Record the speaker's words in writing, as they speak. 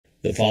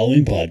The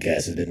following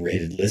podcast has been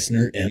rated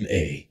Listener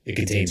MA. It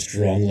contains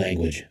strong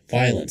language,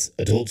 violence,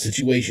 adult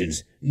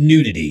situations,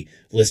 nudity.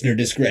 Listener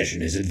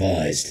discretion is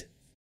advised.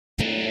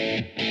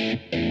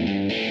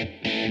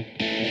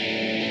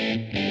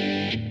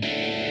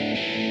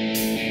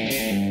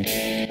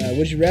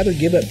 Would you rather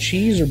give up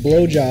cheese or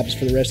blowjobs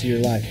for the rest of your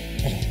life?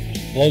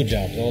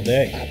 Blowjobs all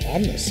day.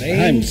 I'm the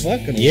same.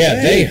 Fucking Yeah,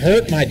 same. they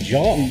hurt my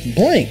jaw.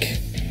 Blank.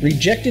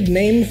 Rejected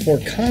name for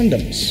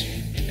condoms.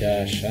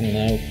 Gosh, I don't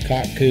know.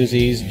 Cock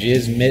koozies,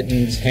 jizz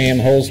mittens, ham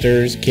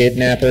holsters,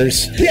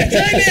 kidnappers. Yeah,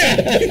 try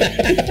it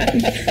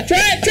now!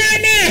 Try it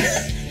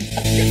now!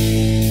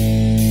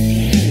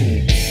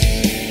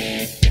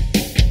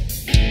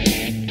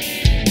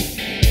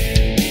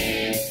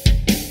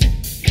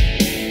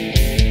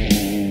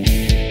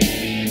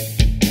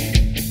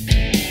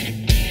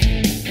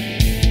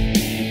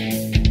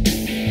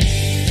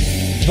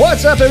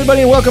 What's up,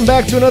 everybody, and welcome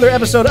back to another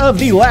episode of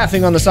the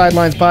Laughing on the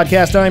Sidelines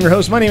podcast. I'm your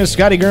host. My name is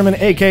Scotty Gurman,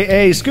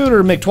 a.k.a.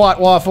 Scooter McTwat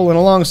Waffle, and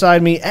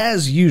alongside me,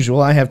 as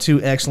usual, I have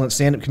two excellent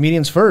stand-up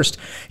comedians. First,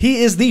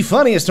 he is the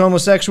funniest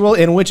homosexual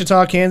in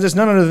Wichita, Kansas,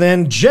 none other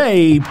than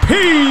JP.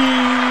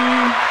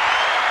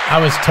 I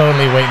was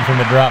totally waiting for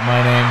him to drop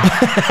my name.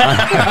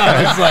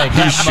 I was like,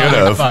 you should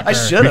have. I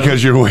should have.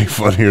 Because you're way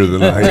funnier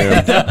than I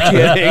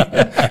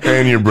am.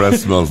 And your breath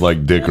smells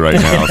like dick right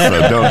now, so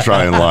don't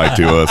try and lie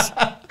to us.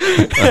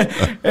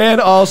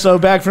 And also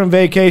back from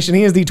vacation,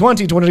 he is the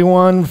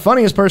 2021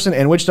 funniest person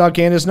in Wichita,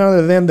 Kansas, none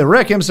other than the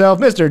wreck himself,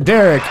 Mr.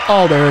 Derek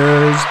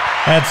Alders.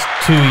 That's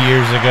 2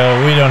 years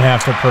ago. We don't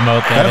have to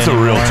promote that That's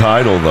anymore. a real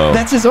title, though.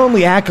 That's his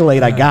only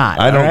accolade I got.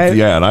 I don't. right?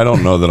 Yeah, and I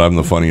don't know that I'm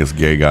the funniest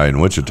gay guy in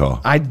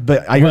Wichita.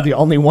 But you're the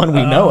only one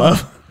we know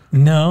of.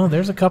 No,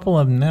 there's a couple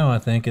of them now, I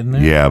think, isn't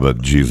there? Yeah, but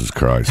Jesus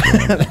Christ,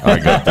 man. I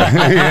got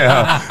that.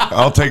 Yeah,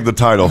 I'll take the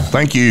title.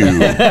 Thank you.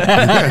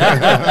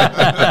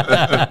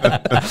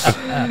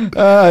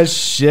 Oh,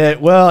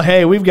 shit. Well,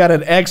 hey, we've got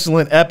an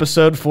excellent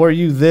episode for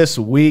you this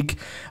week.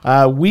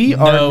 We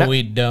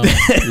don't.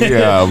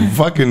 Yeah,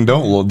 fucking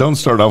don't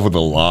start off with a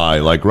lie.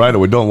 Like right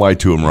away, don't lie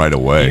to him right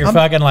away. You're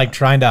fucking like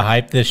trying to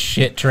hype this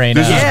shit train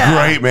This up. is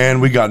great,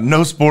 man. We got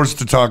no sports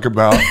to talk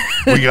about.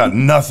 We got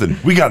nothing.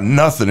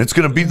 It's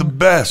going to be the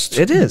best.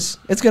 It is.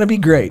 It's going to be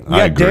great.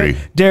 I agree.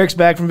 Derek's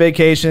back from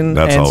vacation,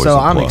 That's and always so a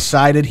I'm plus.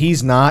 excited.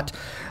 He's not.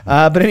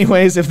 But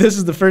anyways, if this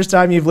is the first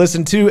time you've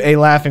listened to a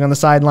Laughing on the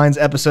Sidelines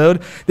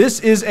episode,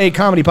 this is a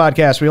comedy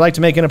podcast where we like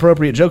to make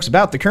inappropriate jokes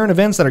about the current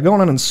events that are going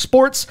on in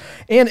sports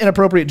and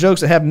inappropriate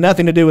jokes that have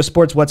nothing to do with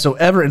sports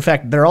whatsoever. In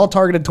fact, they're all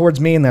targeted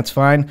towards me, and that's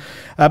fine.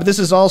 But this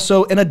is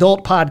also an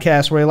adult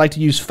podcast where I like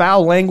to use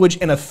foul language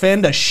and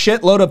offend a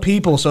shitload of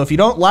people. So if you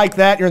don't like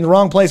that, you're in the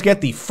wrong place.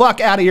 Get the fuck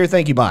out of here.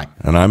 Thank you. Bye.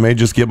 And I may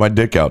just get my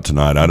dick out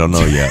tonight. I don't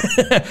know yet.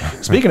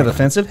 Speaking of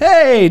offensive,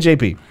 hey,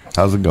 JP.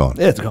 How's it going?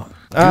 It's going.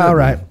 All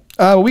right.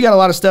 We got a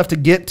lot of stuff to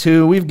get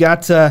to. We've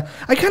got, I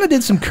kind of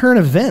did some current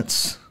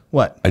events.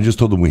 What? I just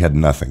told them we had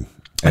nothing.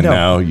 And know,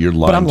 now you're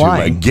but I'm lying to me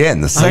lying.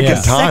 again. The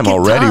second time Second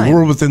already. time.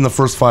 We're within the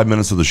first 5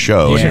 minutes of the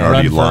show, and you're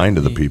already lying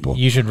to the people.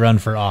 You should run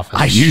for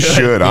office. You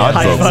should.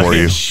 I'd vote for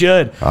you.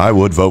 Should. I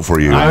would vote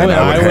for you. I and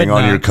I would would hang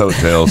on not. your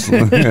coattails.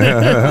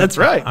 That's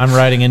right. I'm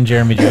writing in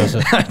Jeremy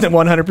Joseph.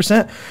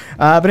 100%.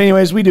 But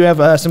anyways, we do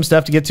have some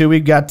stuff to get to.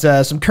 We've got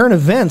some current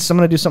events. I'm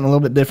going to do something a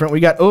little bit different. We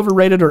got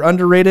overrated or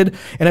underrated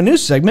and a new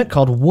segment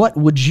called What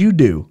Would You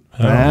Do?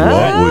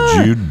 What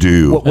would you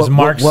do? As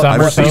Mark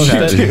Summers I've seen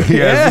that hosted. too.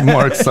 Yeah,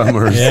 Mark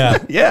Summers. Yeah.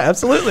 Yeah,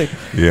 absolutely.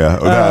 Yeah,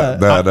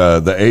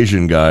 the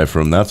Asian guy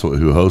from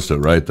who hosts it,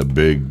 right? The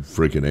big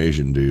freaking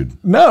Asian dude.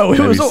 No, it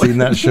Have was you seen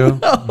that show?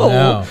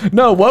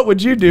 No, What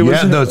Would You Do?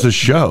 Yeah, no, it's a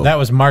show. That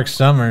was Mark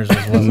Summers,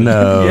 wasn't it?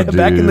 No, Yeah, dude.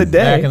 back in the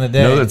day. Back in the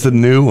day. No, that's a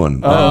new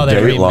one. Oh, they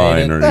remade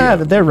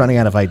Dateline. it. They're running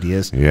out of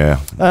ideas. Yeah.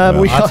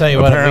 We- I'll tell you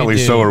what. Apparently, if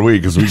we do, so are we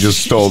because we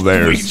just stole We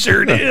theirs.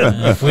 sure did.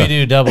 If we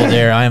do Double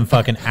Dare, I am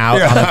fucking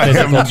out on a I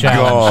physical am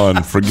challenge.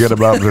 gone. Forget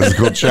about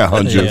physical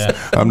challenges.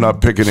 Yeah. I'm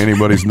not picking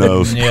anybody's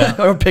nose. Yeah.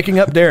 We're picking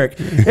up Derek.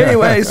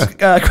 Anyways,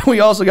 we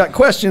also got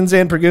questions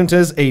and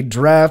preguntas, a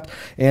draft,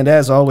 and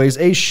as always,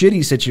 a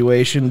shitty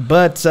situation.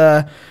 But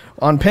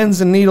on pens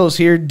and needles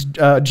here,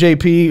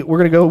 JP, we're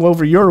going to go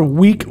over your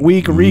week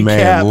recap.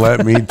 Man,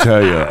 let me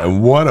tell you,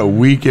 what a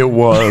week it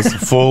was,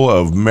 full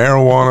of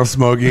marijuana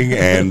smoking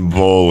and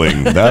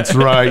bowling. That's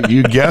right,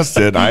 you guessed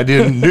it. I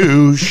didn't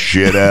do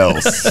shit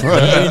else.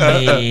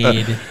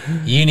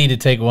 You need to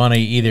take one of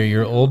either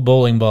your old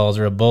bowling balls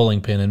or a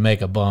bowling pin and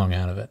make a bong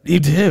out of it. You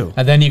do.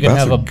 And then you can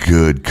That's have a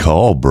good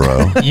call,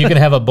 bro. you can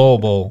have a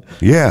bowl.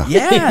 Yeah.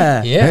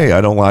 Yeah. Yeah. Hey,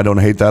 I don't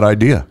hate that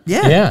idea.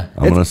 Yeah.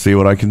 I'm gonna see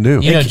what I can do.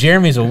 You know,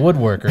 Jeremy's a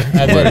woodworker.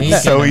 I bet he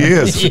So can- he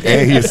is.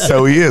 Yeah.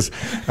 So he is.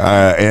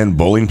 And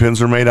bowling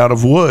pins are made out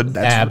of wood.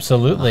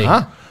 Absolutely.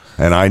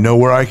 And I know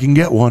where I can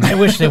get one. I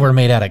wish they were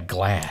made out of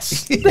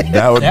glass.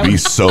 That would be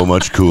so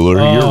much cooler.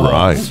 You're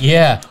right.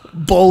 Yeah.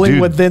 Bowling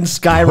Dude. would then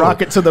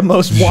skyrocket to the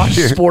most watched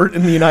sport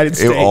in the United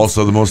States.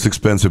 Also the most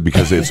expensive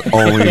because it's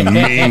only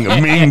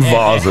Ming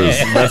vases.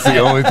 That's the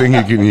only thing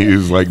you can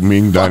use, like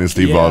Ming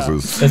Dynasty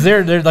vases. Is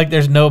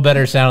there's no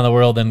better sound in the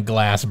world than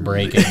glass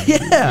breaking?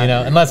 Yeah. You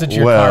know, unless it's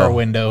your car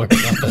window or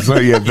something. So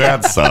yeah,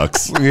 that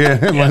sucks. Yeah,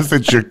 unless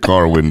it's your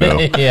car window.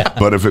 Yeah.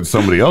 But if it's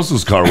somebody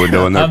else's car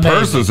window and their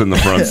purse is in the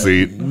front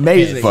seat,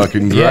 Amazing.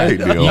 fucking Yeah, great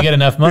deal. you get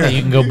enough money,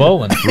 you can go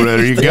bowling.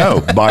 There you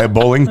go. Buy a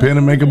bowling pin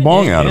and make a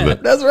bong out of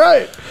it. That's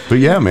right. But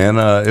yeah, man,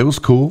 it was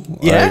cool.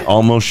 Yeah? I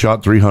almost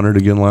shot 300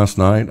 again last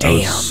night. Damn. I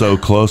was so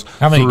close.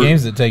 How many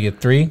games did it take you?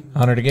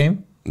 300 a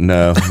game?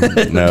 No.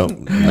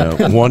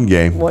 One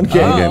game. One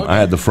game. Oh, okay. I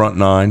had the front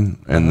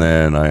 9, and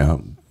then I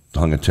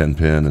hung a 10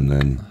 pin, and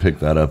then picked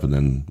that up, and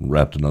then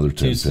wrapped another 10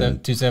 pin.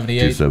 278.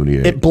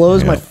 278. It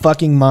blows Yeah. my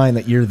fucking mind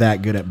that you're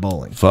that good at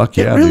bowling. Fuck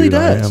yeah, it really dude.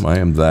 does. I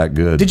am that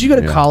good. Did you go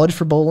to Yeah. college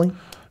for bowling?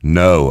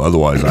 No,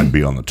 otherwise I'd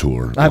be on the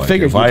tour. I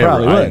figured if you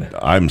probably would.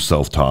 I'm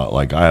self-taught.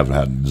 Like I have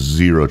had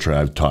zero try.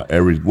 I've taught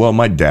well,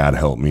 my dad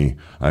helped me.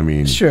 I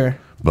mean, Sure.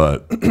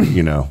 but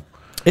you know,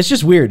 It's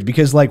just weird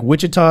because like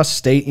Wichita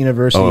State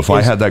University. oh, if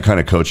I had that kind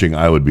of coaching,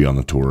 I would be on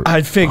the tour.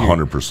 I'd figure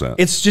 100%.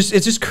 It's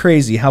just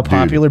crazy how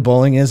popular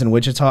bowling is in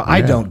Wichita.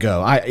 I don't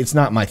go. It's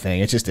not my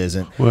thing. It just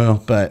isn't.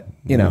 Well, but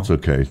you know, it's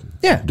okay.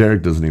 Yeah.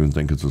 Derek doesn't even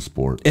think it's a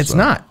sport. it's so.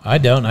 not. I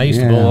don't. I used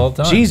to bowl all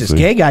the time. Jesus,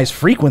 gay guys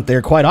frequent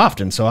there quite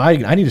often, so I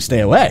need to stay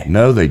away.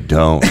 No, they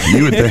don't.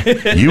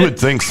 You would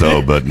think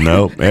so, but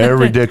no.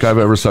 Every dick I've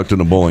ever sucked in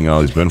a bowling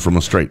alley has been from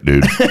a straight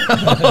dude.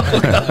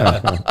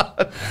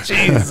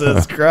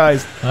 Jesus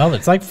Christ. Well,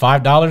 it's like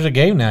 $5 a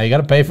game now. You got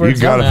to pay for You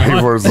it. got to somehow. pay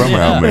for it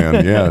somehow,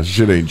 man. Yeah,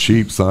 shit ain't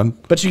cheap, son.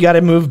 But you got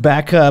to move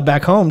back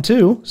home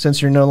too,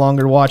 since you're no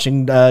longer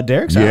watching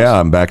Derek's house. Yeah,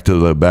 I'm back to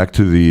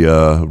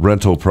the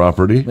rental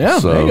property. Yeah,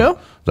 so there you go.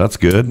 That's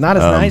good. Not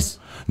as nice.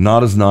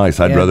 Not as nice.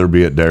 I'd Yeah. rather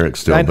be at Derek's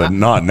still, but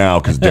not now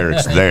because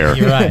Derek's there.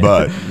 You're right.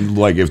 But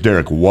like if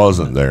Derek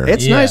wasn't there,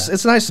 It's Yeah. nice.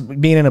 It's nice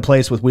being in a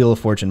place with Wheel of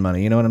Fortune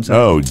money. You know what I'm saying?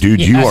 oh, dude,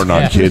 you are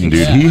not Yeah. kidding,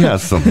 dude. He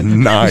has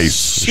some nice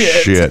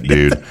shit,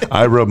 dude.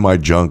 I rub my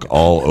junk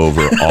all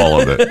over all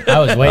of it. I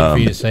was waiting for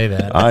you to say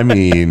that. I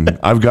mean,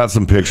 I've got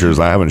some pictures.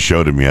 I haven't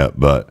showed him yet,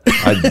 but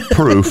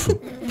proof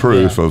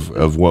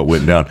of what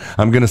went down.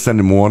 I'm going to send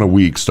him one a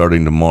week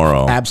starting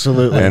tomorrow.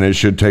 Absolutely. And it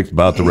should take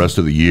about the rest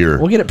of the year.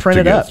 We'll get it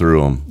printed to get up.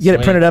 through them. Get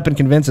it printed up and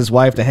convince his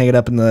wife to hang it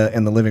up in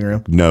the living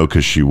room. No,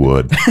 because she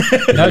would.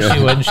 No, she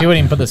wouldn't. She wouldn't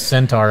even put the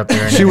centaur up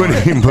there. She anymore.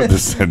 wouldn't even put the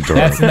center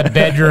That's on. in the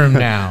bedroom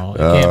now. It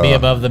can't be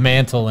above the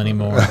mantle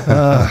anymore.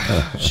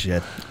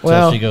 Shit.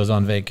 Well, Well, she goes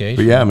on vacation.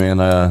 But yeah,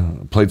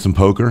 man, played some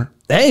poker.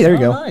 hey, there you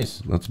go.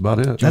 Nice. That's about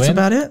it. That's win?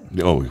 about it.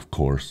 Oh, of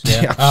course.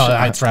 Yeah. Oh,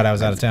 that's right. I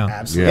was out of town.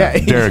 Yeah,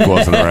 Derek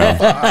wasn't around.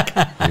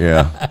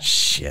 Yeah.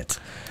 Shit.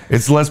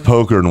 It's less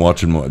poker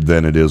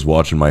than it is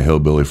watching my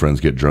hillbilly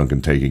friends get drunk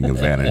and taking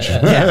advantage.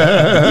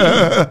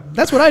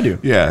 That's what I do.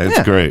 Yeah,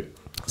 it's great.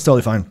 It's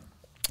totally fine.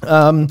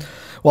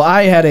 Well,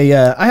 I had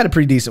a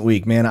pretty decent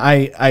week, man.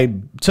 I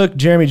took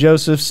Jeremy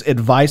Joseph's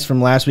advice from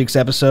last week's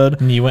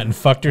episode. And you went and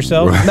fucked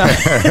yourself?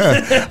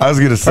 I was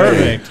going to say,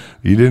 Perfect.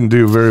 you didn't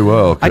do very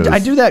well. I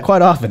do that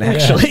quite often,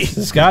 actually.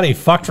 Scotty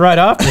fucked right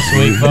off this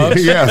week,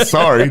 folks. Yeah,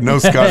 sorry. No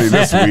Scotty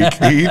this week.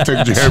 He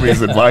took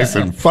Jeremy's advice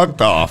and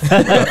fucked off.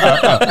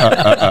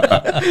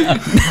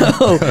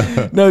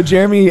 No,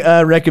 Jeremy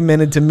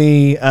recommended to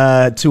me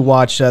to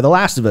watch The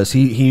Last of Us.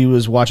 He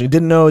was watching.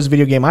 Didn't know it was a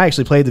video game. I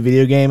actually played the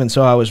video game, and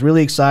so I was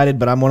really excited.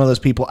 But I'm one of those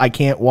people, I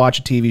can't watch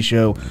a TV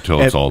show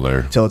Until it's all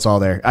there. Till it's all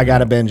there. I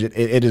gotta binge it.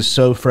 It is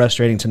so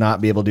frustrating to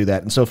not be able to do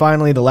that. And so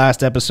finally, the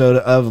last episode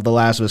of The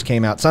Last of Us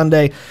came out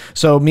Sunday.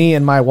 So me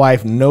and my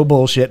wife, no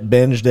bullshit,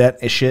 binged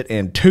that shit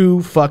in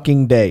 2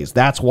 fucking days.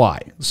 That's why.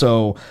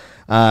 So.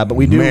 But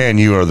we do. Man,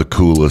 you are the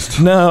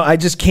coolest. No, I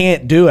just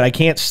can't do it. I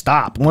can't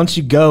stop. Once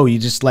you go, you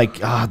just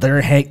like, I'm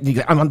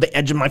on the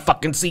edge of my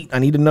fucking seat. I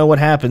need to know what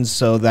happens.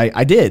 So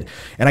I did.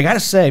 And I got to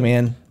say,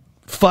 man,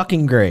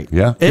 fucking great.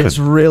 Yeah, It's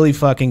good. really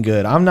fucking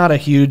good. I'm not a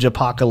huge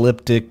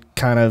apocalyptic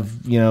kind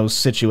of,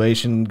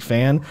 situation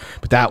fan,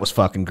 but that was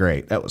fucking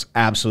great. That was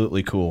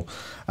absolutely cool.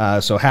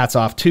 So hats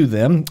off to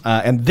them.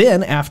 And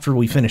then after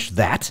we finished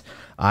that,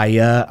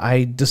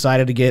 I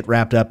decided to get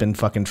wrapped up in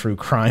fucking true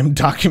crime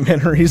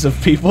documentaries of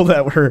people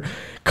that were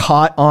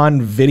caught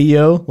on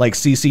video, like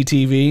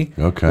CCTV,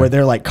 Okay. where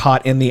they're like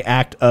caught in the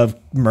act of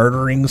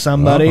murdering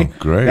somebody. Oh,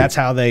 great. That's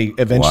how they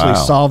eventually Wow.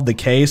 solved the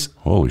case.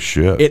 Holy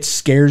shit. It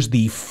scares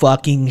the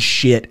fucking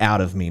shit out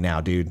of me now,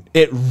 dude.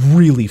 It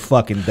really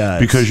fucking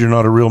does. Because you're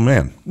not a real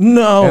man.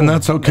 no, And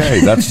that's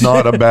okay. That's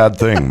not a bad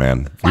thing,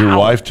 man. Your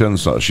wife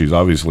she's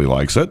obviously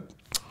likes it.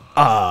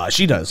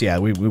 she does. Yeah,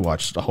 we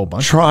watched a whole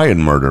bunch. Try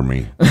and murder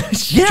me.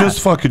 Yeah. Just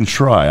fucking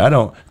try.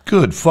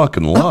 Good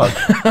fucking luck.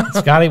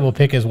 Scotty will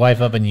pick his wife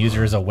up and use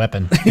her as a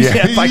weepon.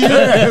 Yeah, if I could.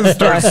 Yeah,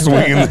 start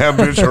swinging that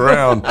bitch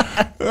around.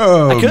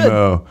 Oh could.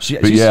 no! She's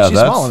that's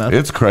small enough.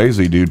 it's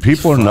crazy, dude.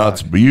 People are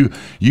nuts, but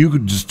you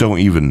just don't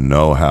even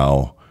know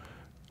how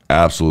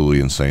absolutely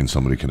insane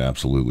somebody can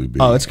absolutely be.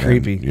 Oh, it's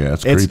creepy. Yeah,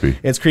 it's creepy.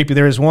 It's creepy.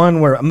 There is one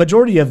where a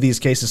majority of these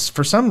cases,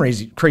 for some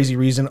crazy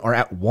reason, are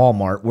at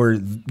Walmart, where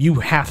you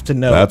have to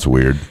know. That's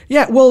weird.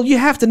 Yeah, well, you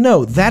have to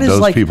know. That is Those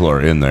like people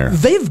are in there.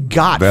 they've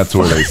got. That's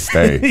where they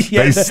stay.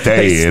 Yeah, they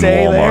stay in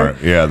Walmart.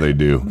 There. Yeah, they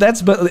do.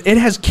 But it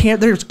has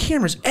there's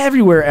cameras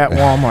everywhere at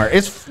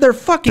Walmart. They're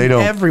fucking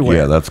everywhere.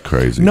 Yeah, that's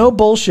crazy. No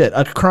bullshit.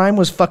 A crime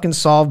was fucking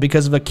solved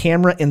because of a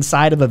camera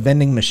inside of a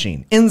vending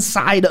machine.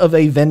 Inside of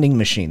a vending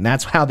machine.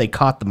 That's how they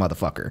caught the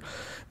motherfucker.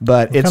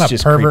 But it's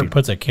just pervert creepy.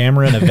 puts a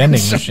camera in a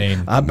vending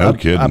machine. No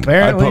kidding.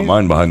 Apparently, I put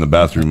mine behind the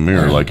bathroom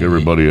mirror like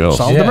everybody else.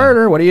 solved the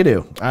murder. What do you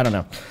do? I don't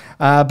know.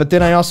 But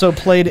then I also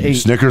played a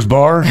Snickers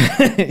bar.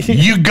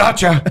 You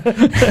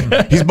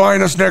gotcha. He's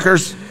buying a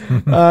Snickers.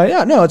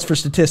 yeah, no, it's for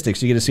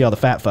statistics. You get to see all the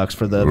fat fucks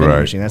for the vending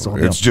machine. That's the whole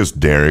deal. It's just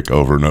Derek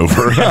over and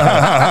over.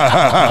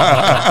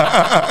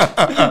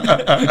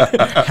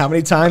 How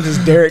many times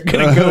is Derek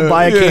gonna go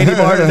buy a candy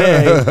bar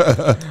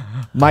today?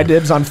 My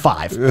dibs on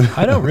 5.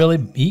 I don't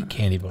really eat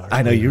candy bars.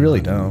 I know you really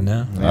don't.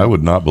 No. I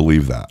would not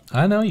believe that.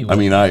 I know you. I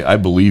mean, I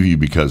believe you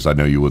because I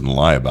know you wouldn't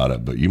lie about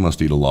it, but you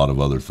must eat a lot of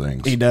other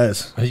things. He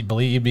does. I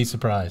believe you'd be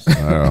surprised.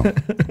 Oh,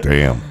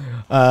 damn.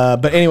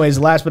 But anyways,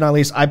 last but not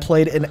least, I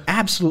played an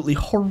absolutely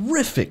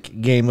horrific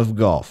game of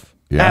golf.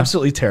 Yeah?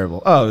 Absolutely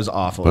terrible. Oh, it was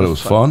awful. But it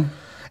was fun.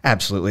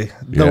 Absolutely.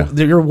 Yeah.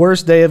 Your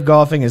worst day of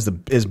golfing is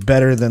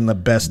better than the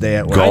best day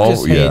at work. Golf. I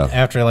just hate yeah.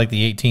 after like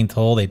the 18th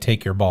hole, they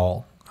take your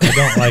ball. I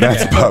don't like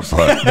that.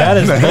 Putt-putt. That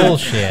is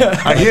bullshit.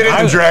 I hit it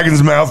in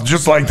Dragon's Mouth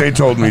just like they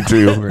told me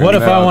to. What if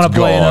Now I want it's to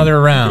play gone.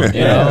 another round?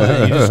 You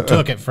know, you just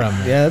took it from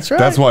me. Yeah, that's right.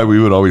 That's why we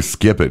would always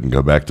skip it and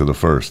go back to the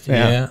first.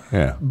 Yeah.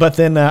 Yeah. But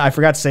then I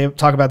forgot to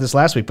talk about this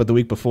last week, but the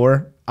week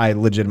before, I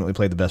legitimately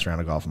played the best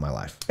round of golf of my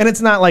life. And it's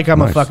not like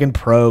I'm a fucking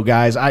pro,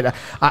 guys.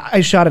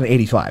 I shot an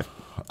 85.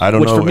 I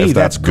don't Which know for me, if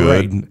that's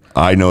good. great.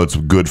 I know it's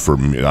good for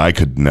me. I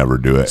could never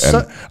do it,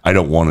 and I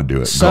don't want to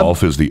do it.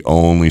 Golf is the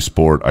only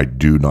sport I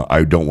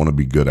don't want to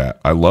be good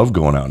at. I love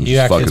going out and You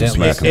just fucking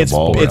accidentally- smacking the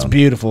ball It's around.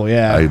 beautiful,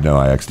 yeah. I know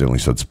I accidentally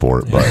said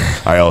sport, but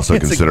I also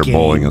It's a consider game.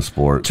 bowling a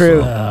sport.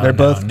 True. so. They're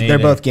both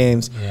neither.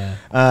 games. Yeah.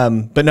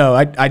 But no,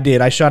 I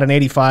did. I shot an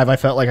 85. I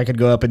felt like I could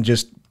go up and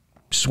just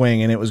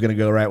swing and it was going to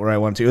go right where I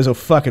wanted to. It was a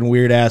fucking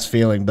weird ass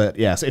feeling, but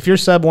yes, if you're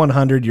sub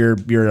 100, you're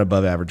an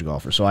above average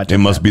golfer. So I took It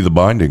must be the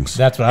bindings.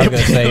 That's what I was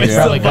going to say. It's Yeah.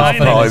 probably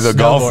golfing Probably and the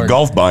snowboard.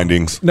 golf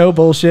bindings. no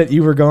bullshit.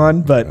 You were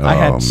gone, but I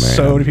had Oh,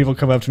 so man. many people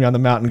come up to me on the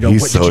mountain and go,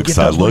 He's "What, so did you get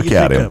excited. those? What Look do you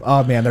at think him. of-"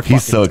 Oh man, they're He's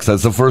fucking so excited.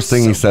 It's the first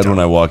thing he said when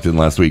I walked in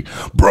last week.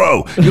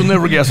 Bro, you'll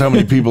never guess how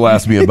many people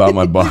asked me about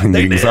my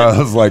bindings. I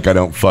was like, I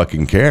don't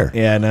fucking care.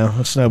 Yeah, no,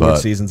 snowboard But-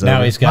 season's Now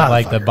over. he's got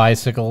like the Motherfucker.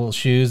 bicycle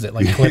shoes that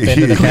like clip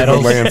into the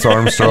pedals. Lance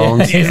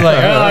Armstrong He's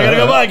like, oh, I got to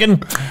go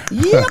biking.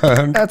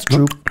 Yeah, that's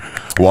true.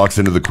 walks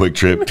into the quick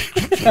trip.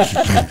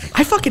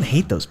 I fucking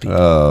hate those people.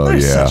 Oh, They're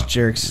yeah. such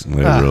jerks.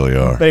 They really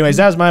are. But anyways,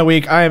 that was my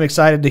week. I am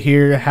excited to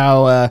hear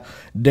how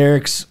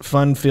Derek's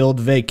fun-filled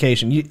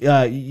vacation.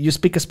 You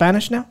speak a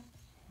Spanish now?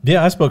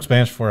 Yeah, I spoke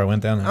Spanish before I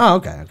went down there. Oh,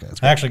 okay.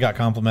 That's I actually got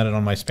complimented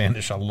on my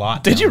Spanish a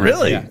lot. Did down you there.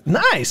 really? Yeah.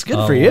 Nice. Good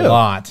A for you.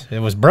 lot. It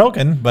was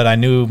broken, but I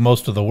knew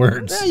most of the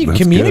words. Yeah, you can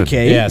That's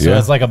communicate. Yeah, so Yeah.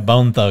 it's like a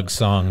Bone Thug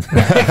song. You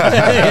know what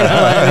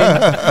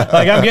I mean?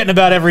 Like I'm getting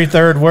about every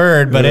third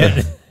word, but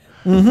it.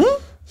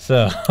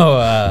 So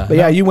But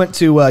yeah, you went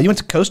to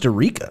Costa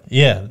Rica.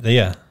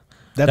 yeah.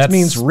 That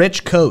means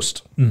rich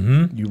coast.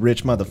 Mm-hmm. You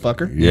rich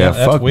motherfucker. Yeah,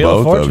 that's fuck Wheel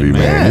of both of Fortune, you,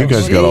 man. man. You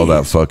guys got all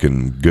that Jeez.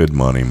 fucking good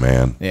money,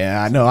 man.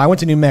 Yeah, I know. I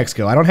went to New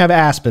Mexico. I don't have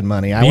Aspen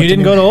money. You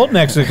didn't go to Old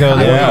Mexico,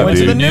 though. Yeah, I went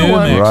to the dude. new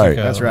one. Mexico. Right.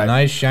 That's right. A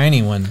nice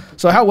shiny one.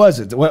 So how was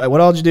it? What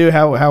all did you do?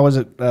 How was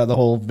it? The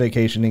whole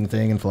vacationing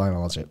thing and flying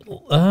all that shit.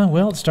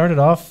 Well, it started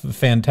off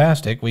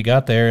fantastic. We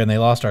got there and they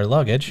lost our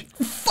luggage.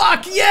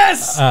 Fuck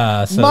yes!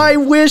 So- My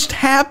wish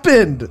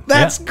happened.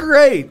 That's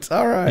great.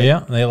 All right.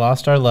 Yeah, they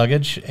lost our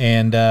luggage,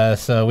 and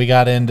so we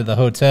got into the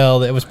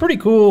hotel. It was pretty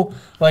cool.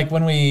 Like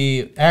when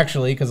we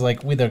actually, because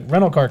like with the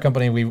rental car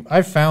company,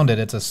 I found it.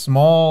 It's a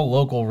small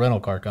local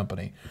rental car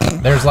company.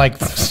 There's like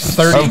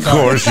 30. Of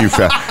course you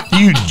found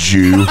you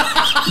Jew.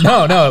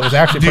 No, it was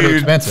actually pretty Dude.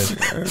 expensive.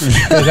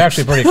 It was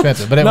actually pretty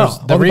expensive, but it No, was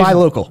I want to buy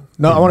local.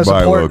 No, I want to Buy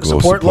support local,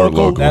 support support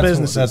local local.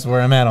 businesses. That's where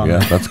I'm at on Yeah,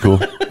 that. that's cool.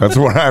 That's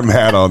where I'm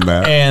at on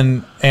that.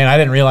 And I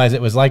didn't realize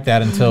it was like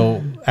that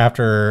until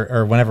after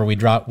or whenever we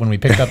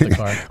picked up the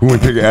car. When we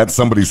pick it at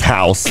somebody's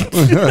house.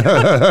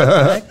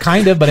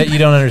 Kind of, but you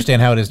don't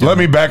understand how it is. Let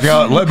me back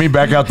out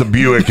the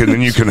Buick and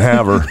then you can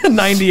have her.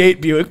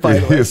 98 Buick, by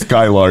the way.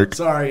 Skylark.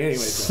 Sorry. Anyway.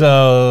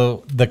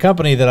 So the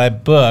company that I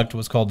booked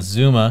was called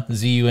Zuma,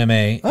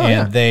 Z-U-M-A,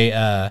 and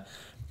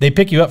they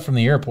pick you up from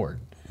the airport.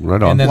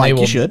 Right on. And then Like they you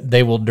will should.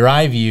 they will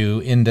drive you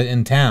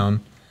in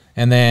town,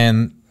 and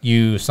then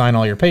you sign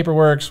all your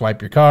paperwork,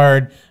 swipe your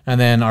card,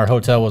 and then our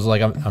hotel was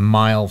like a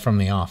mile from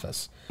the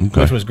office,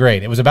 which was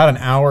great. It was about an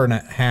hour and a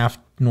half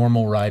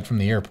normal ride from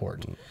the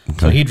airport.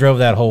 So he drove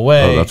that whole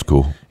way. Oh, that's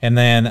cool. And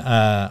then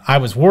I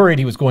was worried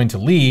he was going to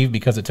leave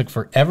because it took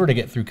forever to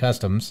get through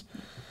customs.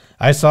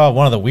 I saw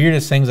one of the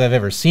weirdest things I've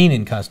ever seen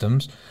in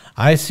customs.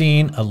 I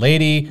seen a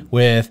lady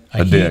with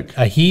a dick.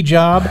 a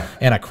hijab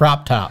and a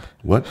crop top.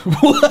 What?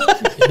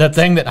 The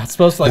thing that's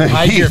supposed to like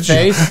hide your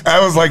face.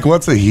 I was like,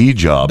 what's a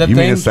hijab? You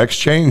mean a sex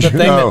change? The thing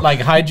that like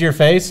hides your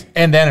face,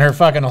 and then her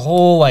fucking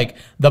whole like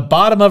the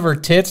bottom of her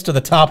tits to the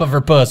top of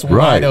her puss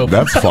wide open.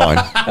 That's fine.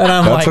 And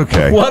I'm that's like,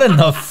 okay. what in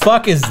the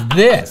fuck is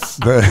this?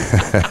 The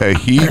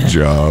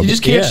hijab. You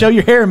just can't show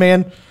your hair,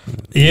 man.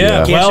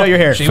 Yeah, Can't show your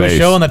hair. She was Face.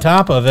 showing the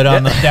top of it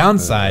on the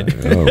downside.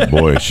 Oh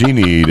boy, she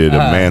needed a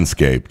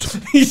manscaped.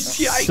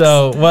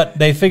 So what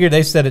they figured,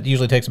 they said it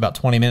usually takes about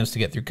 20 minutes to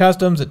get through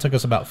customs. It took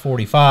us about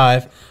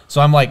 45. So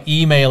I'm like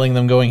emailing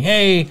them going,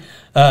 hey,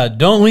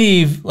 don't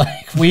leave.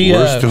 Like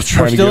We're still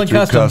trying to get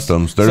through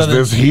customs. There's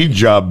this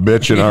hijab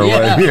bitch in our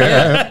way.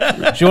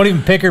 Yeah. She won't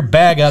even pick her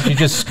bag up. She's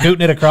just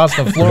scooting it across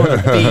the floor with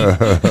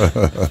her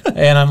feet.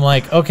 And I'm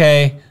like,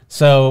 okay.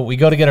 So we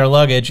go to get our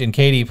luggage, and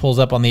Katie pulls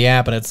up on the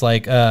app, and it's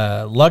like,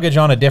 luggage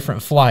on a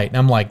different flight. And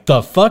I'm like,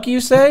 the fuck you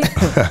say?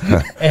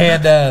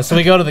 And so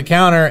we go to the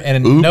counter,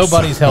 and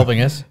nobody's helping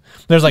us.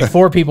 There's like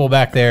 4 people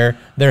back there.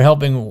 They're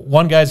helping.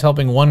 One guy's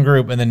helping one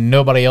group, and then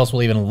nobody else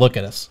will even look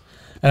at us.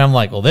 And I'm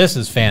like, well, this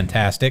is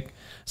fantastic.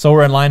 So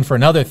we're in line for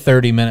another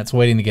 30 minutes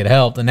waiting to get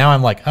helped. And now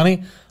I'm like,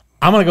 honey,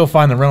 I'm going to go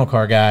find the rental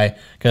car guy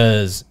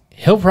because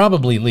he'll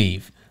probably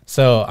leave.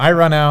 So I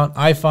run out.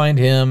 I find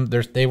him.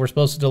 They were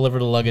supposed to deliver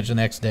the luggage the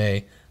next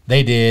day.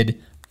 They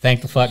did.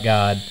 Thank the fuck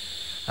God.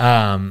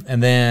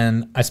 And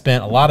then I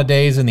spent a lot of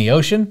days in the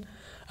ocean,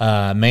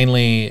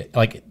 mainly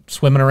like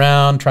swimming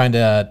around, trying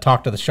to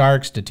talk to the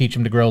sharks to teach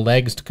them to grow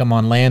legs to come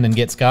on land and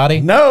get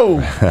Scotty.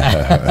 No.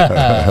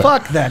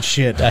 Fuck that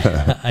shit.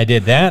 I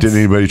did that. Did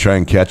anybody try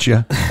and catch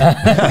you?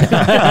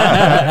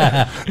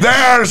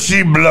 There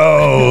she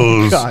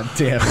blows. God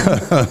damn.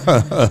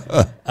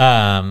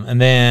 And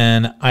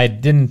then I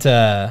didn't.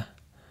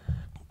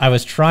 I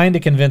was trying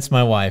to convince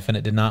my wife, and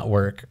it did not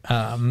work.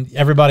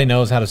 Everybody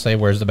knows how to say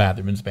 "Where's the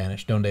bathroom" in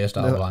Spanish. Donde está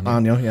el baño?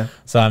 Año, yeah.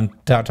 So I'm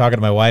talking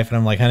to my wife, and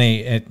I'm like,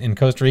 honey, in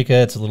Costa Rica,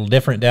 it's a little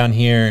different down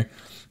here.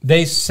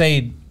 They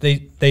say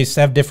they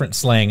have different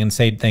slang and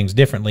say things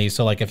differently.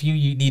 So like, if you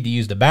need to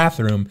use the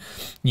bathroom,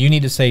 you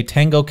need to say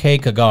 "Tengo que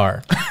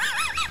cagar."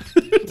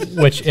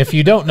 Which, if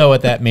you don't know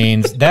what that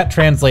means, that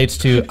translates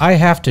to "I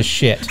have to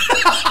shit."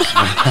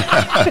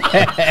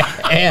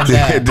 And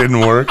It didn't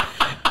work.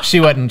 She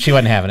wasn't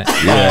having it.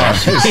 Yeah,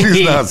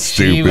 she's not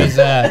stupid. She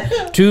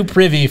was too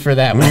privy for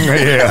that one.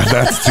 Yeah,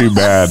 that's too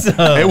bad.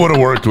 It would have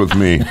worked with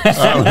me.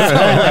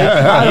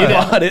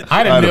 I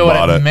didn't know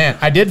what it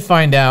meant. I did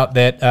find out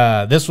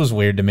that this was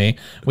weird to me.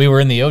 We were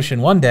in the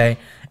ocean one day,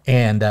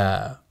 and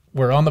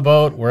we're on the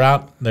boat. We're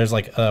out. There's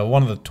like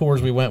one of the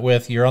tours we went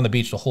with. You're on the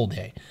beach the whole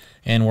day,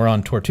 and we're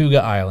on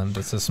Tortuga Island.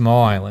 It's a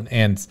small island,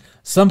 and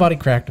somebody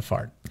cracked a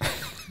fart.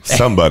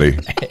 Somebody.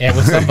 It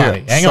was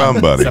somebody. Hang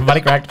on.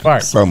 Somebody cracked a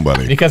fart.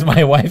 Somebody. Because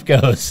my wife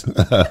goes,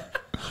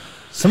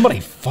 somebody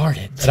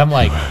farted. And I'm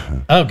like,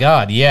 oh,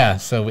 God, yeah.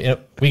 So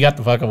we got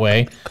the fuck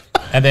away.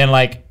 And then,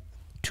 like,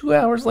 2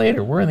 hours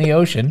later, we're in the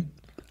ocean.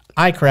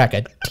 I crack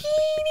a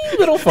teeny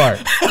little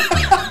fart.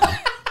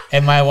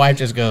 And my wife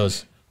just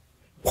goes,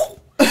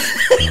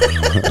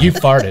 you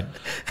farted.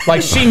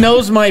 Like, she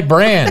knows my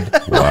brand.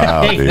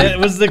 Wow, Like, dude. that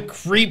was the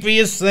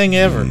creepiest thing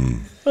ever.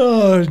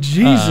 Oh,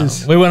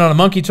 Jesus. We went on a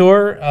monkey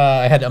tour.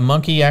 I had a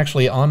monkey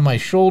actually on my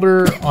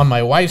shoulder, on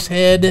my wife's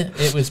head.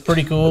 It was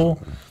pretty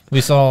cool. We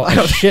saw a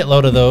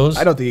shitload of those.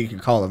 I don't think you can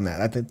call them that.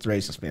 I think it's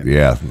racist, man.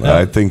 Yeah,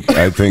 I think.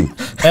 Hey,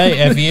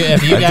 if you I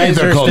think guys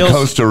they're are called still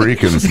Costa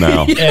Ricans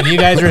now. if you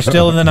guys are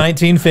still in the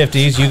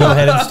 1950s, you go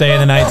ahead and stay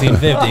in the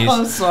 1950s.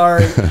 I'm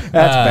sorry. That's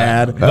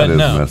bad. That is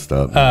no. messed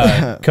up.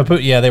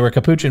 Yeah, they were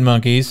capuchin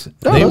monkeys.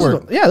 No, They those were are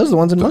those are the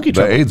ones in Monkey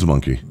The Trouble. AIDS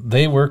monkey.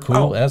 they were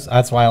cool.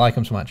 That's why I like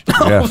them so much.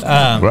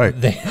 Yeah, right.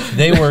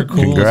 They were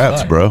cool. Congrats,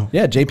 as fuck. bro.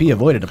 Yeah, JP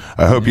avoided them.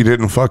 I hope you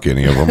didn't fuck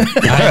any of them.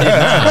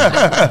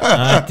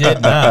 I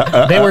did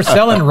not. They were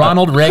selling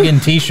Ronald Reagan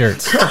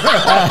T-shirts. The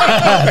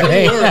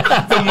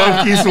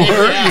monkeys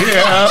were,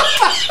 yeah.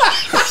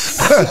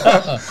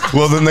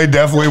 Well, then they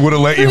definitely would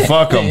have let you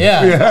fuck them.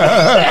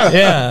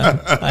 Yeah.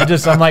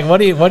 I'm like, what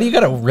do you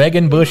got a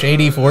Reagan Bush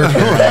 84 shirt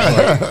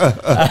back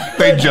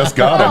for? They just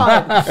got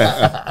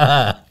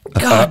them.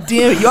 God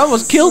damn it. You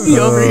almost killed me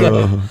over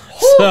here.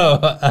 So,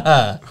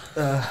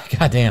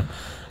 goddamn.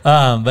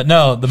 But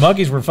no, the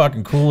monkeys were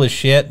fucking cool as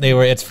shit.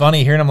 It's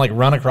funny hearing them like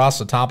run across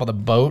the top of the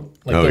boat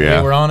like Oh, that yeah.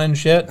 we were on and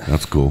shit.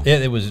 That's cool.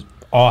 It was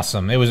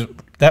awesome.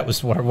 That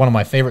was one of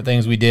my favorite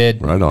things we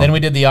did. Right on. Then we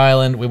did the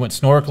island. We went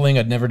snorkeling.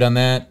 I'd never done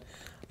that.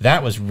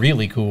 That was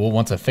really cool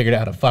once I figured out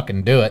how to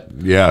fucking do it.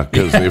 Yeah,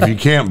 because if you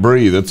can't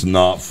breathe, it's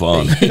not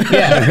fun.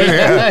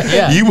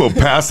 Yeah. You will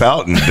pass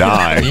out and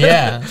die.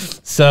 Yeah.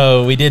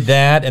 So we did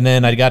that, and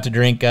then I got to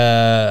drink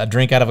a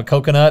drink out of a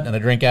coconut and a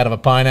drink out of a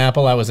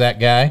pineapple. I was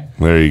that guy.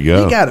 There you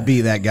go. You got to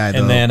be that guy, though.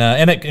 And then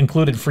and it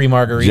included free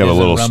margaritas. Did you have a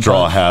little and rum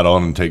straw punch. hat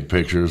on and take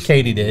pictures?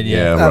 Katie did,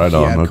 yeah. Yeah, right Yeah,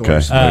 on. of Okay,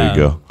 course. there you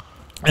go.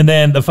 And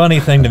then the funny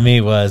thing to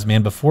me was,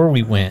 man, before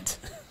we went,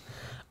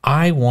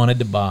 I wanted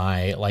to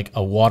buy like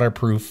a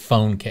waterproof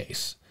phone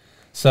case.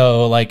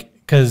 So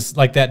like, cause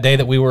like that day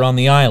that we were on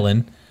the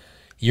island,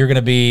 you're going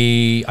to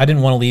be, I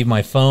didn't want to leave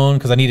my phone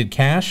because I needed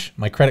cash,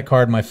 my credit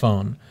card, my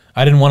phone.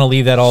 I didn't want to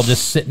leave that all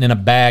just sitting in a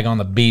bag on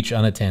the beach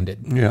unattended.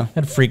 Yeah.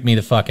 That freaked me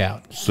the fuck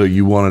out. So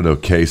you wanted a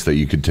case that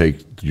you could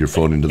take your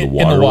phone into the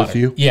water, with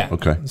you? Yeah.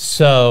 Okay.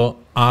 So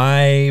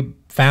I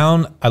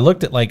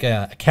looked at like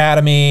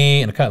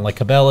Academy and like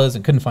Cabela's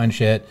and couldn't find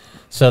shit.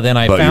 So then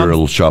I But found, you're a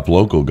little shop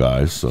local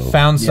guy, so.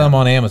 found some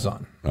on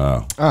Amazon.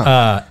 Oh.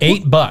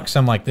 $8.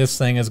 I'm like, this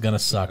thing is going to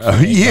suck. for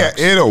Yeah, $8.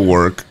 it'll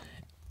work.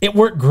 It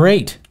worked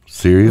great.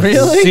 Seriously?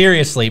 Really?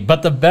 Seriously.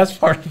 But the best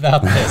part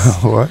about this.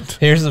 What?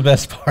 Here's the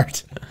best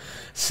part.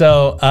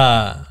 So,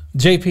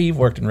 JP, you've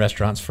worked in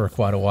restaurants for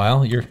quite a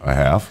while. I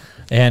have.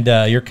 And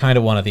you're kind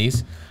of one of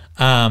these.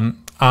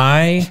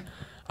 I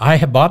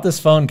have bought this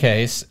phone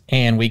case,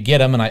 and we get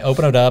them, and I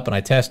open it up, and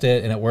I test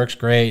it, and it works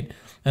great.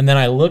 And then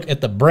I look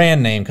at the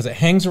brand name, because it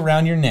hangs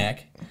around your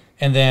neck,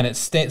 and then it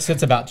sits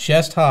about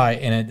chest high,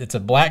 and it's a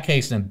black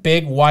case, and in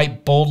big,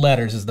 white, bold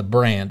letters is the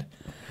brand.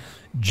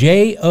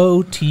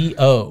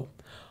 JOTO.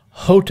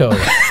 JOTO.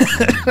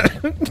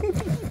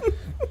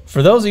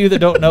 For those of you that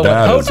don't know what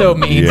JOTO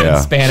means in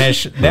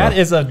Spanish, that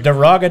is a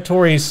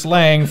derogatory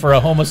slang for a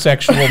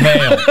homosexual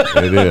male.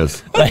 It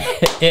is.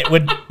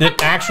 The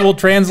actual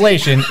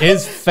translation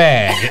is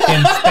fag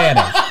in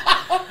Spanish.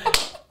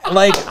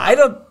 Like,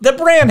 the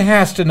brand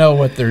has to know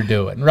what they're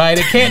doing, right?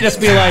 It can't just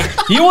be like,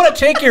 you want to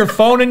take your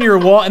phone in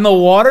in the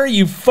water,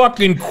 you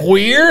fucking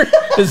queer?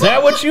 Is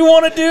that what you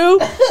want to do?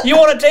 You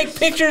want to take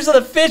pictures of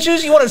the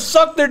fishes? You want to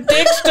suck their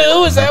dicks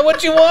too? Is that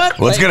what you want?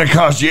 Well, it's going to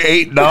cost you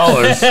 $8.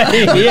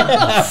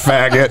 Yeah.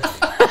 Faggot.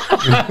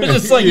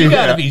 Just like, you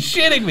got to be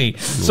shitting me.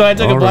 So I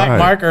took a black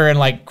marker and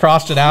like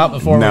crossed it out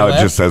before we left. Now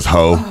it just says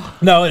ho.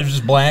 No, it was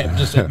just blank.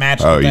 Just it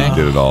matched the thing. You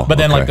did it all. But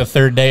then like the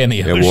third day in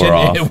the ocean, wore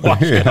off. it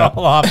washed it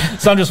all off.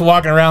 So I'm just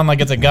walking around like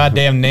it's a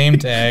goddamn name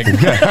tag.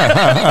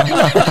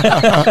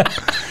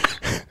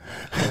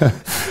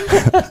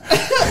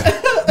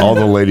 All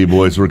the lady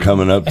boys were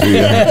coming up to you.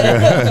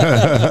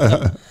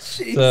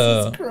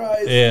 Jesus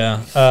Christ. Yeah.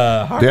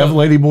 Do you have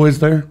lady boys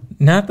there?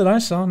 Not that I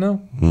saw,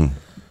 no.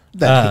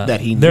 That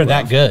he knew They're of.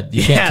 that good.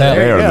 You can't tell.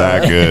 They are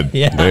that good.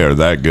 Yeah. They are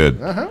that good.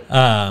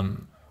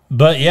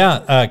 But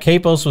yeah,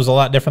 Capos was a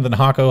lot different than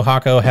Hako.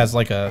 Hako has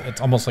like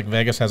it's almost like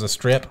Vegas has a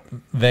strip.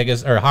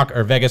 Vegas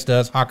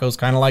does. Hako's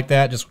kind of like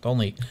that, just with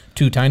only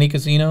 2 tiny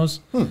casinos.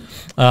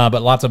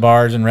 But lots of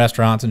bars and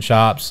restaurants and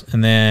shops.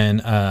 And then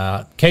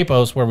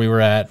Capos, where we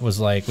were at, was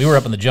like, we were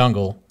up in the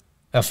jungle.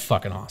 That's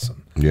fucking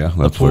awesome. Yeah,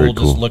 The that's pool very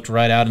cool. just looked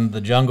right out into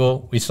the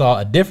jungle. We saw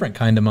a different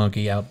kind of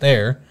monkey out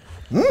there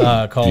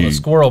called a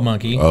squirrel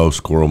monkey. Oh,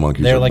 squirrel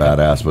monkeys They're are like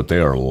badass, but they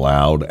are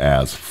loud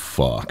as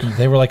fuck.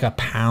 They were like a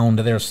pound.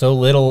 They were so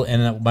little,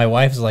 and my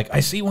wife is like, "I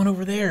see one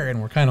over there,"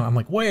 and I'm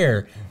like, "Where?"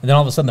 And then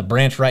all of a sudden, the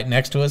branch right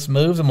next to us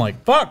moves. I'm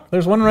like, "Fuck,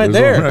 there's one right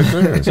There's there."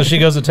 one right there. So she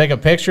goes to take a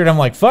picture, and I'm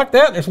like, "Fuck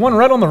that! There's one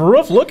right on the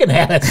roof looking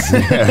at us."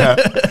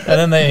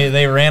 And then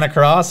they ran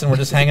across, and we're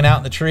just hanging out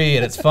in the tree,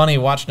 and it's funny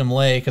watching them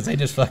lay because they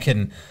just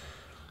fucking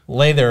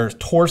lay their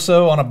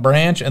torso on a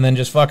branch and then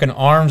just fucking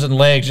arms and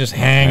legs just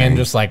hanging,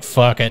 just like,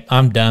 fuck it,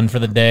 I'm done for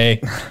the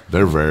day.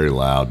 They're very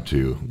loud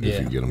too.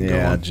 If you get them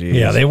going. Geez.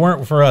 Yeah, they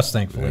weren't for us,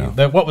 thankfully.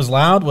 What was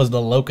loud was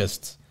the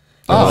locusts.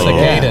 Oh,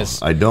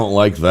 cicadas. I don't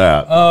like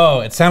that.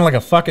 Oh, it sounded like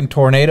a fucking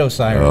tornado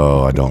siren.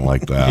 Oh, I don't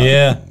like that.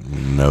 Yeah.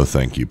 No,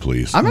 thank you,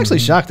 please. I'm actually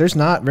shocked. There's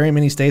not very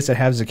many states that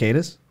have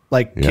cicadas.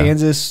 Like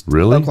Kansas,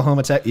 Really?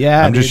 Oklahoma, Texas.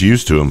 Yeah, I'm just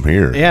used to them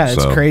here. Yeah,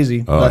 it's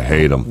crazy. Oh, I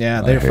hate them.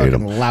 Yeah, they're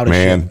fucking loud as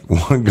Man,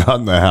 one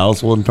got in the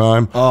house one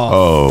time.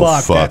 Oh,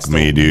 fuck, that's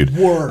me, the dude.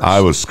 worst. I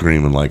was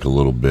screaming like a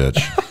little bitch.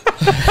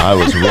 I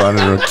was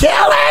running around. Kill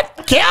it!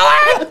 Kill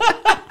it!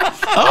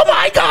 Oh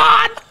my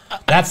God!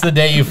 That's the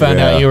day you found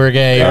out you were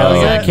gay. You're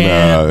like, I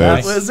can't.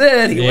 That was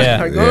it. He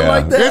went going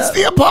like that. It's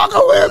the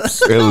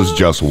apocalypse. It was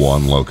just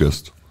one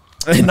locust.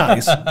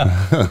 Nice.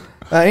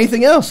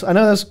 Anything else? I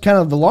know that's kind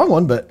of the long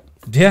one, but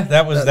Yeah,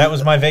 that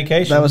was my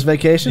vacation. that was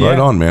vacation. Right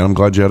on, man. I'm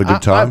glad you had a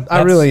good time.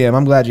 I really am.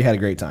 I'm glad you had a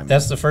great time.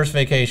 That's the first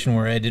vacation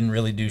where I didn't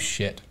really do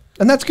shit.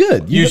 And that's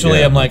good.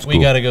 Usually I'm like, that's we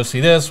cool. got to go see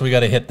this. We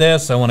got to hit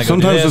this. I want to go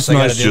do Sometimes this. it's I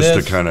gotta nice do just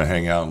this. to kind of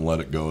hang out and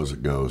let it go as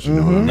it goes. You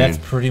know what I mean? That's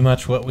pretty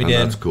much what we And did.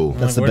 that's cool.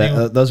 That's the Where do you-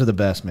 best. Those are the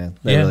best, man.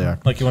 They really are.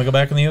 Like, you want to go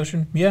back in the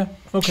ocean? Yeah.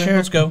 Okay,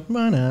 let's go.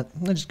 Why not?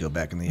 Let's just go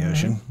back in the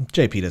ocean.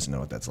 JP doesn't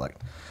know what that's like.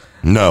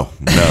 No,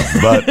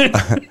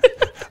 but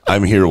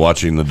I'm here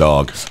watching the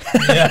dog.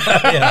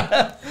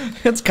 Yeah.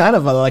 It's kind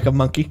of like a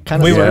monkey.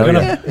 Kind of.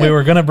 We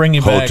were gonna bring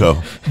you back,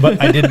 JOTO.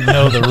 but I didn't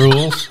know the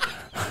rules.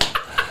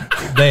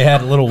 They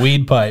had little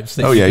weed pipes.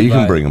 That Oh, yeah, could you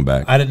can buy. bring 'em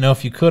back. I didn't know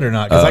if you could or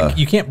not because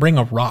you can't bring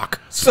a rock.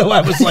 So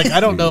I was like, I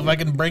don't know if I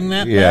can bring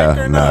that back Yeah,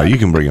 or no, not. you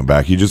can bring it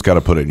back. You just got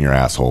to put it in your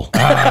asshole.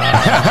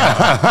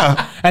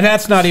 And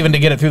that's not even to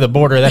get it through the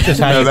border. That's just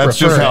how No, you that's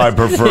prefer just how it. I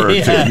prefer it.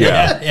 Yeah,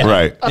 to. Yeah,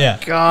 right. Yeah.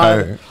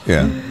 God.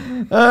 Yeah.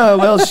 Oh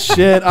well,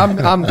 shit. I'm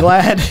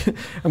glad.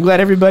 I'm glad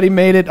everybody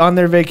made it on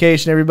their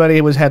vacation. Everybody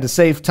had a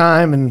safe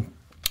time, and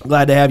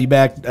glad to have you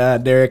back,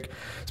 Derek.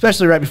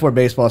 Especially right before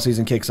baseball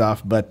season kicks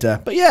off. But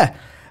yeah.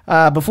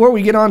 Before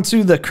we get on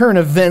to the current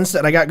events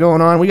that I got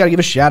going on, we got to give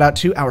a shout out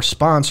to our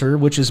sponsor,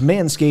 which is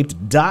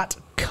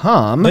manscaped.com.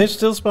 JotoCom. They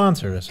still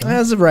sponsor us. Huh?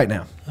 As of right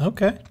now.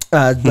 Okay.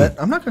 But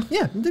I'm not going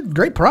to, they're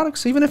great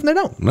products, even if they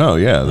don't. No,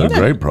 yeah, they're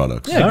great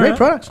products. Yeah, great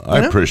products. I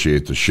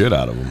appreciate the shit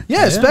out of them.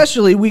 Yeah,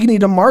 especially we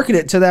need to market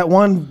it to that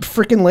one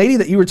freaking lady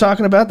that you were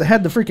talking about that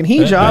had the freaking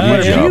he job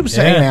where her pubes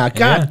hanging out.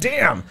 God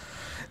damn.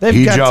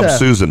 He job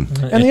Susan.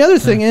 And the other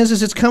thing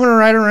is it's coming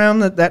right around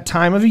that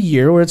time of a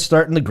year where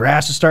the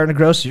grass is starting to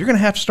grow, so you're going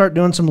to have to start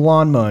doing some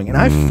lawn mowing. And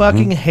I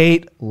fucking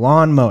hate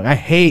lawn mowing. I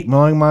hate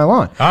mowing my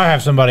lawn. I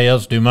have somebody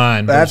else do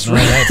mine. That's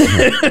right.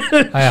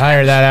 I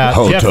hire that out.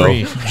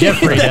 JOTO.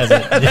 Jeffrey does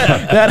it.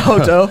 Yeah. That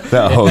JOTO.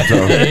 That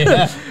JOTO.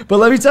 Yeah. But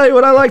let me tell you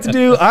what I like to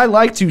do. I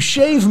like to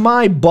shave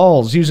my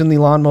balls using the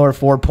Lawnmower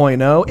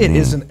 4.0. It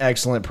is an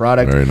excellent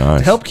product. Very nice.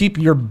 To help keep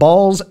your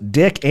balls,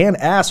 dick, and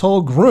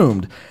asshole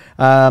groomed.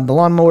 The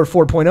Lawnmower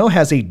 4.0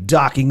 has a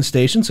docking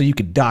station, so you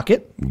could dock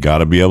it. Got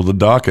to be able to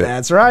dock it.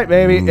 That's right,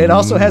 baby. It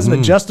also has an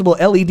adjustable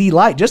LED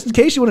light, just in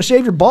case you want to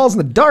shave your balls in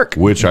the dark.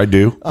 Which I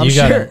do. I'm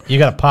sure. You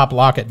got a pop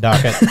lock it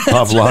docket.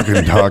 Pop, lock,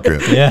 and dock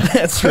it. Yeah.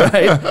 That's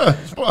right.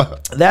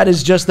 That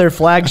is just their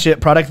flagship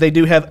product. They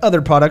do have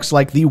other products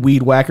like the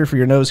Weed Whacker for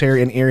your nose hair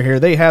and ear hair.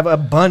 They have a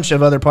bunch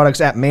of other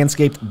products at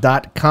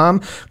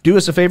manscaped.com. Do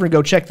us a favor and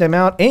go check them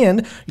out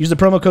and use the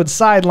promo code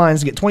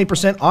SIDELINES to get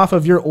 20% off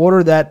of your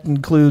order. That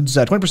includes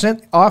 20%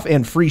 off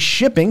and free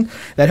shipping.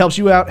 That helps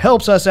you out,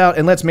 helps us out,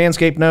 and lets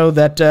Manscaped know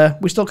that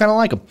we still kind of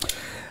like them.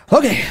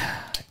 Okay.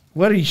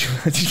 What are you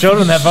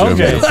showed him that phone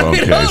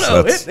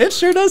case? It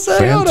sure does say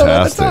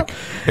fantastic.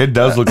 It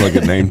does look like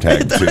a name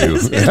tag too.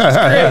 It's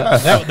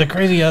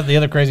great. The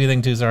other crazy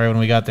thing too. Sorry, when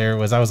we got there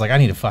was I was like, I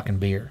need a fucking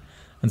beer,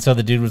 and so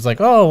the dude was like,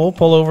 oh, we'll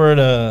pull over at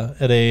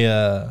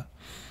a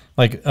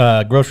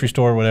grocery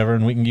store or whatever,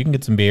 and you can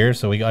get some beer.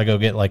 So I go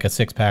get like a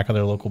 6-pack of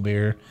their local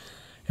beer,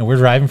 and we're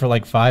driving for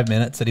like 5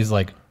 minutes, and he's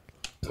like,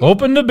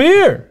 open the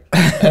beer,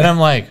 and I'm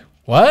like,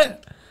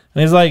 what?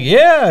 And he's like,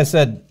 yeah. I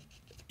said,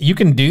 you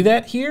can do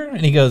that here?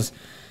 And he goes,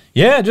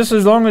 yeah, just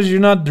as long as you're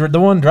not the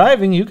one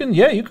driving, you can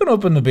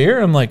open the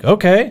beer. I'm like,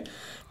 okay,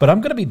 but I'm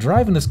going to be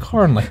driving this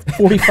car in like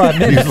 45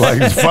 minutes. He's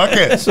like, fuck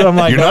it. So I'm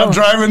like, you're not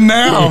driving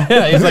now.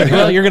 Yeah, he's like,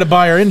 well, you're going to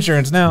buy our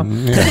insurance now.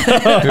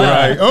 Yeah. You're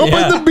right.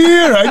 Open the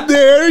beer. I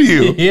dare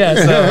you. Yeah,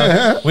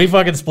 so we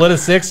fucking split a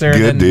sixer.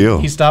 Good deal.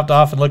 He stopped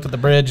off and looked at the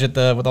bridge with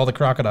all the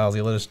crocodiles.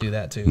 He let us do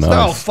that too. Nice.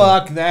 Oh,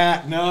 fuck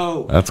that.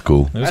 No. That's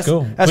cool. It was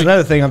cool. That's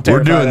another thing I'm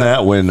We're terrified doing of.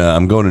 that when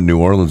I'm going to New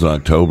Orleans in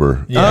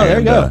October. Yeah. Oh, there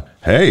you go.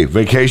 Hey,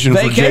 vacation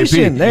for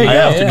JP. There you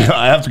go.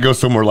 I have to go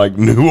somewhere like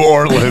New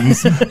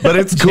Orleans, but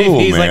it's cool,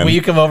 He's man. like, will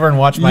you come over and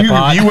watch my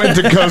pot? You went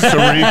to Costa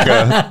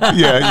Rica.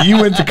 Yeah, you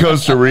went to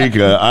Costa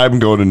Rica. I'm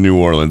going to New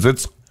Orleans.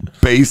 It's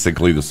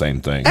basically the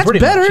same thing. That's Pretty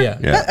better. much,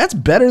 yeah. That's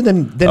better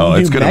than Oh, New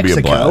it's gonna Mexico. be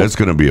a blast. It's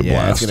going to be a blast.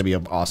 Yeah, it's going to be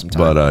an awesome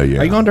time. But,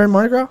 yeah. Are you going during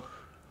Mardi Gras?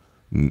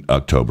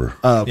 October.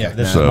 Oh, okay. Yeah,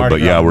 this is So, Mardi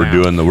but yeah, Gras we're now.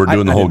 doing the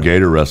I whole didn't-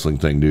 gator wrestling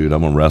thing, dude.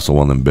 I'm gonna wrestle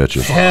one of them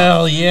bitches.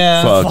 Hell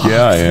yeah. Fuck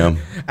yeah, I am.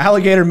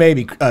 Alligator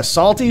maybe.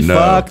 Salty? No.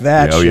 Fuck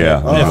that Oh, shit. yeah.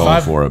 I'm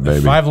going for it, baby.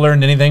 If I've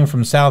learned anything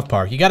from South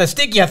Park, you got to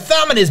stick your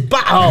thumb in his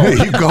butthole.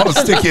 You gotta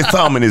stick your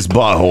thumb in his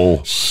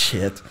butthole.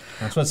 Shit.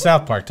 That's what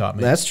South Park taught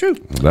me. That's true.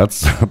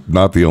 That's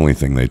not the only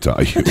thing they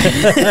taught you.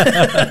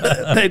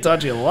 They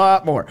taught you a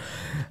lot more.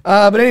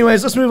 But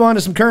anyways, let's move on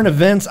to some current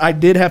events. I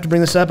did have to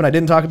bring this up, and I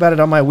didn't talk about it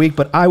on my week,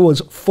 but I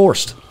was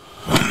forced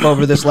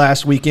over this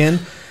last weekend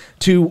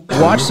to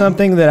watch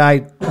something that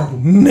I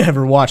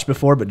never watched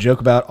before, but joke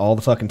about all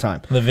the fucking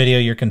time. The video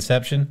Your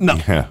Conception? No.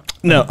 Yeah.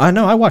 No, I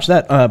know. I watch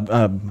that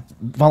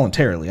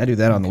voluntarily. I do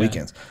that on the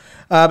weekends.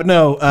 But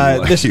no,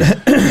 this.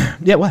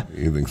 Yeah, what?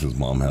 He thinks his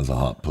mom has a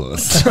hot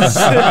puss.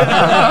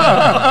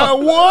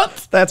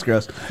 What? That's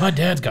gross. My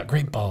dad's got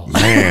great balls.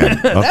 Man,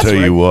 I'll tell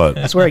you what.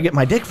 That's where I get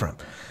my dick from.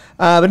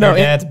 But no, Your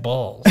dad's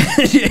balls.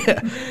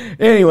 yeah.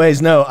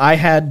 Anyways, no, I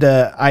had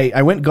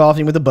I went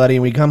golfing with a buddy,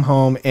 and we come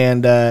home,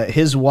 and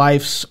his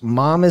wife's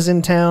mom is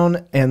in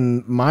town,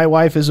 and my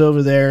wife is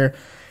over there,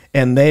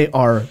 and they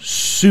are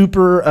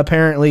super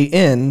apparently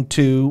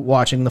into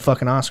watching the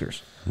fucking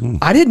Oscars.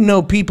 I didn't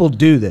know people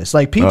do this.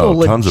 Like,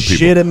 people Tons of people.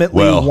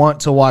 legitimately Well,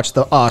 want to watch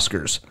the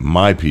Oscars.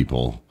 My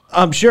people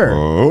I'm sure.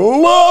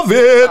 love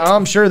it.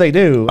 I'm sure they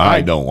do. I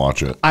don't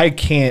watch it. I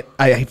can't.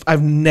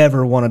 I've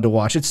never wanted to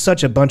watch. It's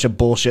such a bunch of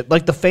bullshit.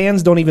 Like, the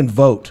fans don't even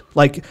vote.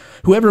 Like,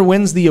 whoever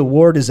wins the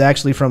award is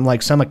actually from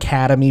like some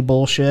academy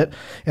bullshit,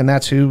 and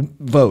that's who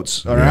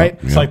votes. All right.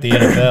 It's like the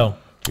NFL.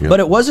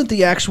 But it wasn't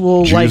the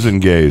actual Jews and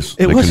gays.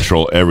 They was-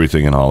 control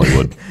everything in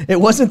Hollywood.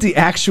 It wasn't the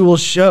actual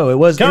show. It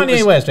was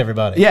Kanye West,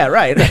 everybody. Yeah,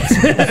 right.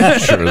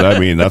 Sure, I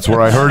mean, that's where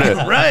I heard it.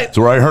 Right. That's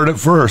where I heard it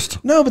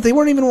first. No, but they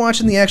weren't even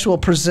watching the actual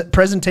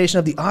presentation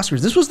of the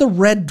Oscars. This was the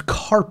red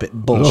carpet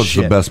bullshit. Oh, it's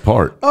the best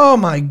part. Oh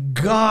my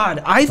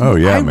God! I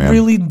man.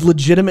 really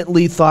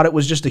legitimately thought it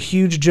was just a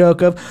huge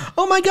joke of,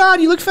 oh my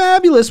God, you look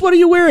fabulous. What are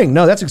you wearing?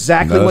 No, that's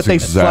exactly No, what they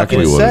that's exactly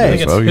fucking what it I say.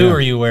 think it's Oh, who yeah.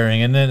 are you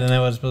wearing? And then that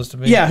was supposed to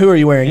be. Yeah, who are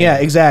you wearing? Yeah,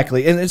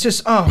 exactly. And it's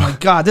just, oh my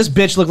God, this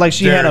bitch looked like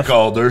she had a.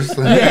 Alders.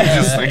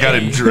 I got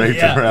him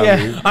draped around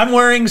me. Yeah. I'm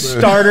wearing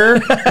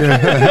starter.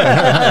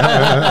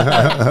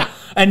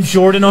 And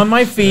Jordan on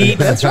my feet.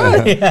 That's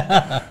right.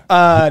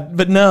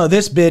 But no,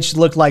 this bitch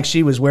looked like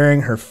she was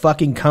wearing her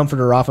fucking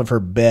comforter off of her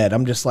bed.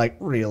 I'm just like,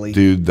 really?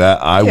 Dude,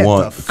 that I Get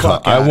want the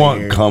fuck outta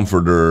here.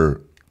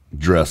 comforter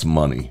dress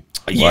money.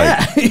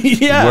 Yeah. Like,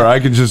 Yeah. where I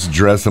can just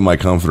dress in my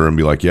comforter and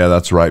be like, yeah,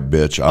 that's right,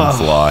 bitch. I'm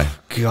fly.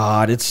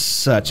 God, it's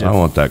such a I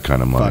want that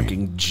kind of money.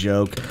 fucking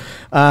joke.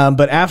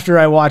 But after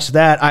I watched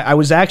that, I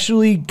was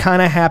actually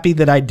kind of happy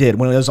that I did.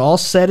 When it was all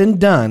said and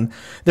done,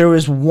 there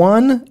was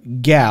one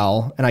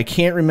gal, and I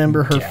can't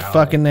remember her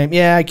fucking name.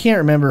 Yeah, I can't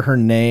remember her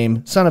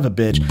name. Son of a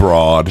bitch.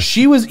 Broad.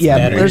 She was, yeah,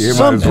 better. there's You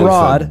some might as well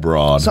broad. say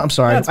broad. I'm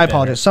sorry, That's I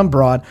apologize. Some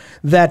broad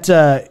that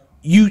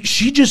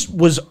she just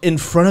was in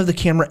front of the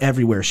camera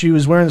everywhere. She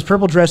was wearing this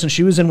purple dress, and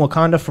she was in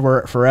Wakanda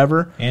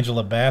forever.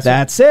 Angela Bassett.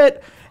 That's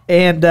it.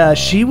 And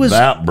she was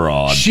that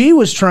broad. She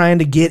was trying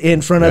to get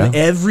in front of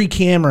every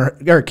camera.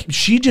 Or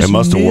she just It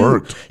must have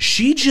worked.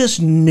 She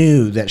just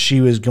knew that she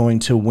was going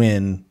to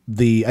win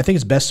the, I think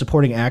it's Best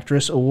Supporting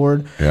Actress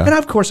award. Yeah. And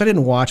of course I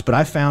didn't watch, but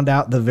I found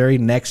out the very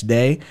next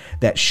day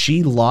that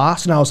she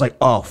lost, and I was like,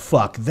 oh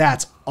fuck,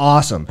 that's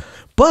awesome.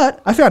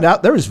 But I found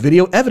out there was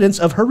video evidence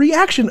of her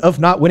reaction of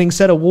not winning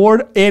said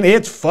award, and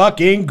it's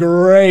fucking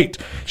great.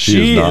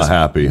 She is not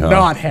happy, huh?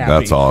 Not happy.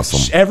 That's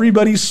awesome.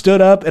 Everybody stood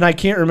up, and I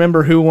can't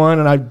remember who won,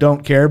 and I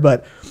don't care,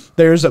 but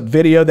there's a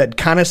video that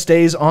kind of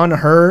stays on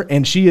her,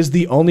 and she is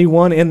the only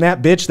one in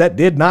that bitch that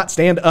did not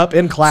stand up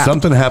and clap.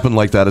 Something happened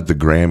like that at the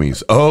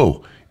Grammys.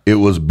 Oh, it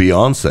was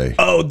Beyonce.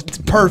 Oh, it's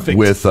perfect.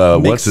 With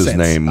Makes what's his sense.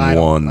 name I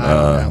don't won,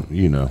 know.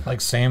 you know.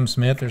 Like Sam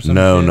Smith or something.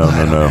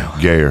 No.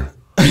 Gayer.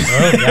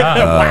 Oh,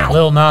 God.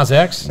 Lil Nas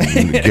X.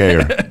 Gayer.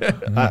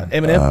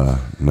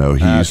 Eminem? No,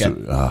 he used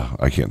to.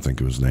 I can't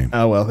think of his name.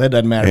 Oh, well, that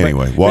doesn't matter.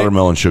 Anyway,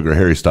 Watermelon Sugar,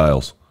 Harry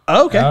Styles.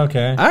 Okay.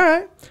 Okay. All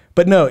right.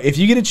 But no, if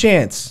you get a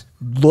chance,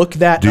 look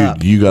that up.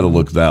 Dude, you got to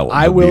look that one.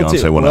 I the will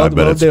Beyonce too. one. We'll- I bet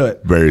we'll it's do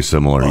it. very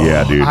similar.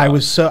 Yeah, dude. I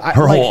was so...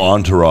 Her whole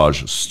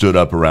entourage stood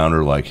up around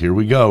her like, here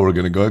we go. We're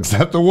going to go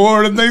accept the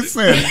award. And they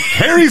said,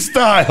 Harry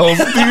Styles,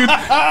 dude.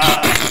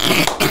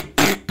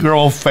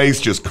 Girl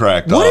face just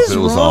cracked off. It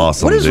was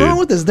awesome, What is dude. wrong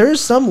with this?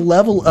 There's some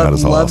level That of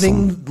is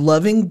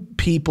loving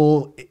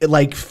people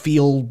like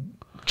feel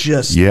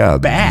just Yeah,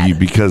 bad.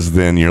 because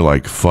then you're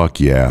like,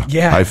 fuck yeah.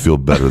 Yeah. I feel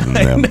better than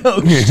them.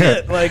 No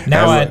shit. Like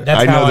Now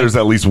I know there's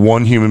at least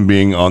one human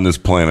being on this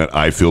planet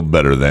I feel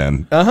better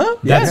than.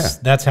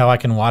 That's how I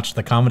can watch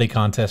the comedy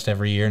contest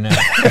every year now.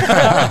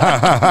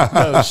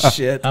 oh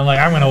shit. I'm like,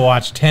 I'm going to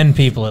watch 10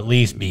 people at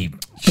least be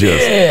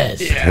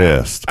Just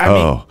pissed. I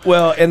mean,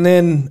 well, and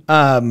then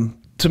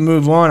to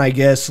move on, I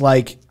guess,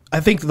 like, I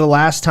think the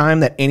last time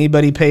that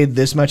anybody paid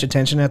this much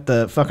attention at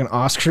the fucking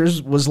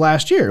Oscars was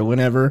last year,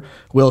 whenever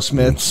Will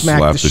Smith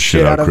smacked the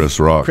shit out of Chris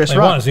Rock. Chris I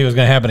Rock. wanted to see what was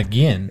going to happen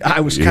again. I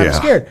was kind of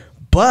scared.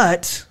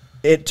 But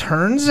it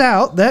turns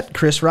out that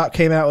Chris Rock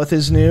came out with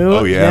his new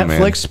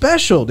Netflix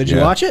special. Did you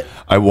watch it?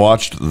 I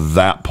watched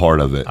that part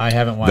of it. I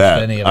haven't watched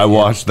any of it I yet.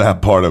 watched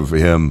that part of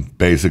him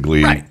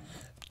basically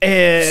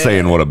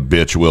saying what a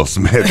bitch Will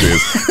Smith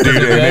is. Dude,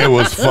 and it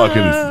was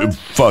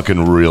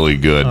fucking really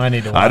good. I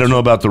need to I watch don't know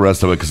about the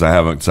rest of it because I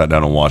haven't sat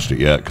down and watched it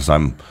yet because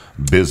I'm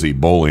busy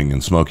bowling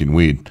and smoking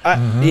weed.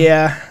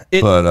 Yeah.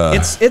 But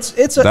it's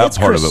that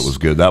part Chris, of it was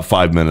good. That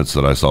 5 minutes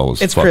that I saw was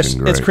fucking Chris.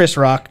 great. It's Chris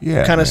Rock.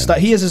 Yeah, kind of man.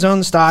 he has his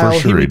own style. For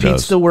sure he he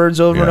repeats does. the words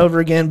over and Yeah. over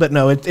again. But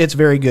no, it's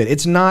very good.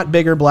 It's not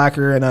bigger,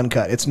 blacker, and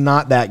uncut. It's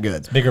not that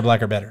good. Bigger,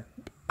 blacker, better.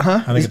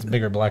 Huh? I think it's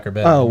bigger, blacker,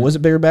 better. Oh, was it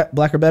bigger,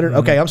 blacker, better?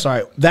 Okay, I'm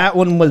sorry. That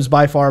one was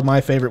by far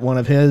my favorite one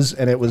of his,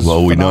 and it was.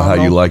 Well, we know how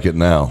you phenomenal. like it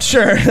now.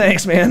 Sure,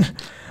 thanks, man.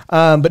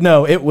 But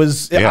no, it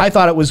was. Yeah. I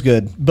thought it was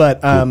good, but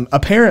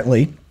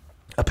apparently,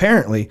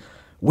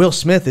 Will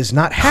Smith is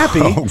not happy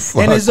Oh,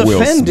 fuck and is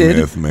Will offended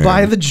Smith, man.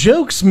 by the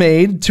jokes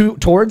made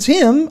towards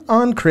him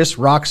on Chris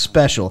Rock's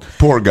special.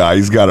 Poor guy,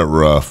 he's got it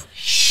rough.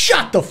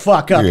 Shut the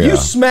fuck up! Yeah. You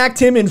smacked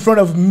him in front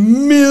of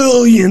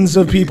millions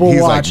of people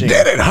He's watching. like,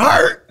 did it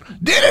hurt?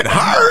 Did it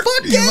hurt?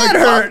 Fuck He's yeah, like, it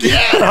hurt. Fuck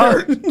yeah,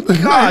 it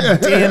hurt.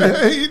 God damn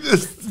it. He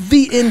just,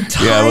 The Yeah, it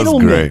was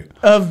entitlement great.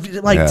 of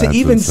like Yeah, to it's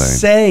even insane.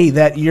 say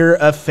that you're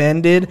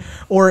offended,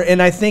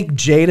 and I think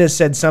Jada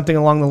said something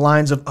along the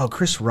lines of, "Oh,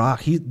 Chris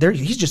Rock, he's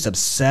just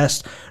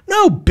obsessed."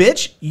 No,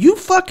 bitch, you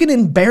fucking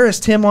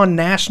embarrassed him on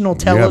national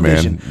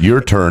television, Yeah, man,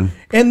 your turn.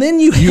 and then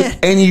you had,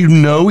 And you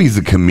know he's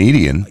a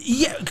comedian.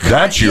 yeah,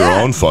 That's your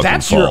yeah, own fucking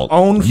that's fault. your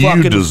own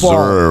fucking You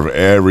deserve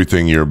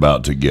everything you're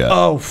about to get.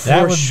 fault. Oh, for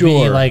That would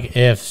sure. be like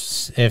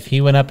if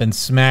he went up and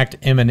smacked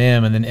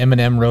Eminem, and then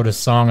Eminem wrote a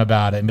song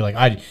about it, and be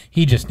like,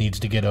 he just needs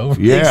to get over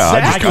it. Yeah,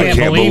 Exactly. I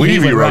can't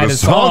believe he wrote a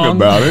song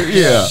about it.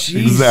 Yeah,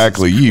 Jesus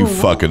exactly. You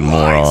Christ. fucking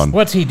moron.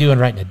 What's he doing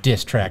writing a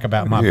diss track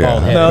about my Yeah.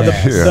 bald head? No,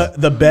 Yeah.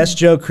 the best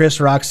joke Chris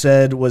Rock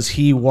said was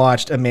he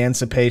watched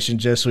Emancipation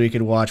just so he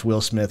could watch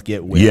Will Smith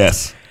get whipped.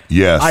 Yes.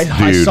 Yes,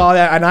 I dude. saw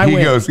that, and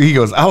He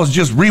goes, I was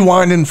just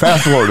rewinding,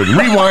 fast forwarding,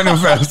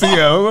 rewinding, fast.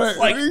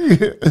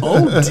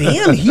 Oh,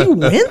 damn, he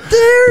went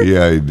there?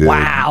 Yeah, he did.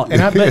 Wow.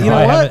 And but you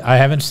know what? I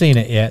haven't seen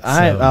it yet.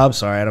 I'm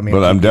sorry, I don't mean.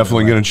 But I'm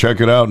definitely going to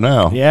check it out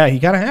now. Yeah, you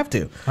gotta have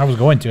to. I was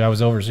going to. I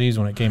was overseas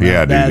when it came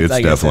Yeah, out. dude,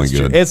 it's definitely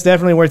good. It's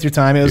definitely worth your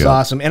time. It was Yeah.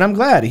 awesome, and I'm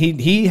glad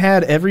he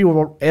had every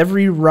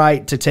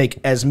right to take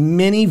as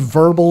many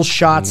verbal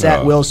shots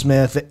at Will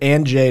Smith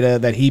and Jada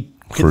that he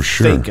could For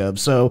sure. think of.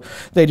 So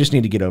they just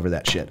need to get over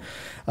that shit.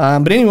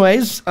 But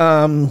anyways,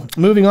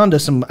 moving on to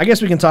some, I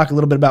guess we can talk a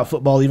little bit about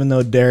football, even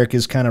though Derek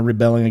is kind of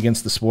rebelling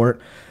against the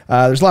sport.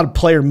 There's a lot of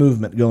player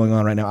movement going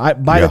on right now.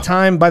 By the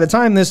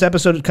time this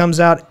episode comes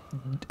out,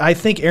 I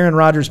think Aaron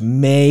Rodgers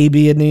may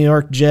be a New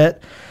York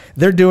Jet.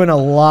 They're doing a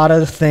lot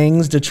of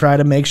things to try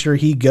to make sure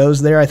he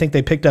goes there. I think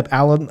they picked up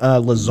Alan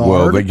Lazard.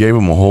 Well, they gave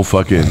him a whole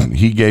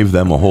he gave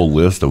them a whole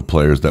list of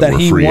players that were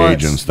free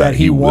agents that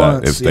he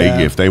wants.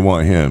 If they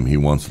want him, he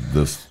wants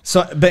this.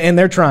 So, and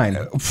they're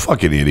trying.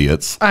 Fucking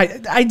idiots.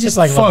 I just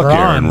like Fuck LeBron.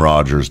 Aaron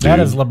Rodgers, dude.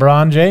 That is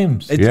LeBron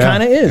James. It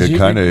kind of is. It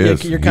kind of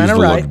is. You're kind of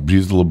right.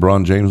 He's the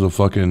LeBron James of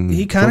fucking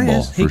He kind of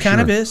is. He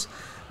kind of is.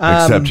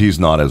 Except he's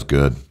not as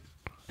good.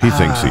 He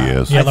thinks he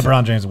is. Yeah,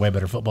 LeBron James is a way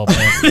better football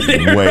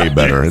player. Way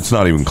better. It's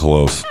not even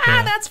close.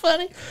 That's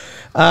funny.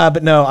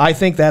 But no, I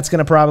think that's going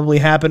to probably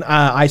happen.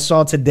 I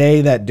saw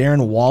today that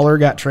Darren Waller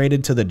got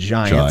traded to the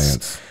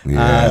Giants.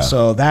 Yeah.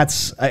 So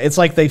that's it's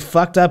like they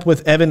fucked up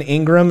with Evan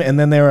Ingram, and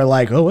then they were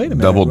like, "Oh, wait a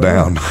minute, Double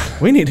down.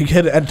 We need to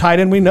get a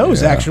tight end we know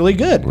is actually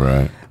good."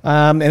 Right.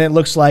 And it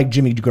looks like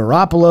Jimmy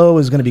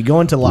Garoppolo is going to be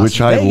going to Las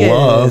Vegas. Which I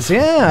love.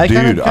 Yeah,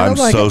 dude, I'm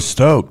like so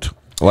stoked.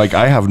 Like,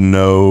 I have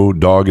no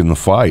dog in the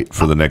fight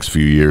for the next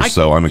few years,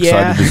 so I'm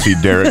excited to see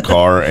Derek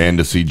Carr and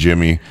to see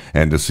Jimmy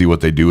and to see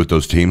what they do with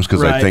those teams,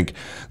 because I think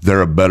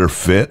they're a better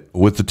fit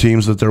with the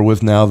teams that they're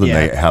with now than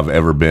they have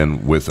ever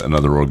been with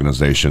another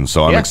organization.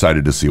 So I'm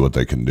excited to see what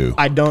they can do.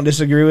 I don't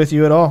disagree with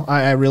you at all.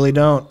 I really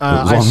don't.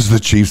 As long as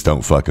the Chiefs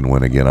don't fucking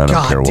win again, I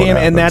don't care what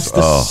happens. And that's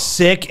the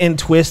sick and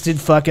twisted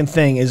fucking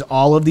thing is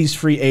all of these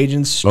free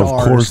agents stars. Of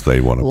course they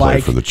want to play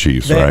for the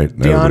Chiefs, right?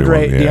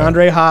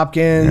 DeAndre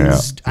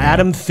Hopkins,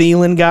 Adam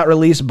Thielen got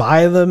released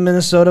by the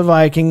Minnesota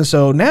Vikings.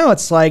 So now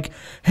it's like,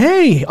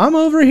 hey, I'm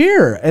over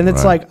here. And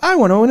it's like, I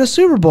want to win a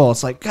Super Bowl.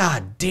 It's like,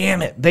 God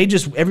damn it.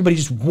 Everybody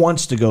just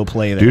wants to go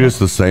play there. Dude, it's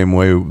the same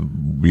way,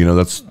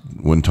 that's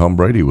when Tom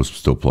Brady was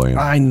still playing.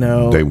 I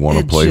know. They want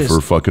to play for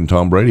fucking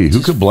Tom Brady.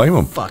 Who could blame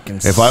him?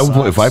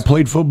 If I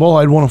played football,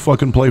 I'd want to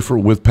fucking play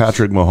with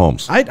Patrick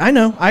Mahomes. I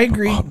know. I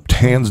agree.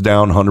 Hands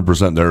down,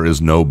 100%. There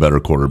is no better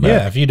quarterback.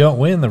 Yeah, if you don't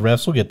win, the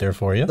refs will get there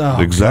for you.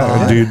 Oh,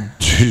 exactly, dude.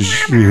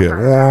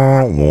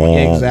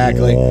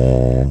 Exactly.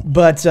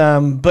 But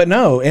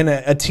no, in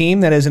a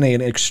team that is in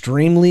an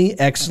extremely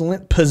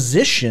excellent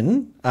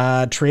position,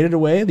 traded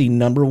away the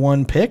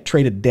 #1 pick,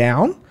 traded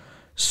down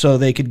so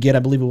they could get, I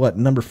believe,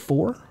 number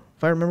 4,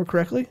 if I remember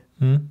correctly,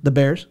 the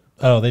Bears.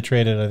 Oh, they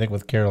traded, I think,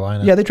 with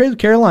Carolina. Yeah, they traded with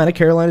Carolina.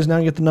 Carolina's now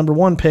going to get the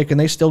 #1 pick, and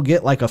they still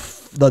get like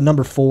the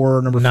number 4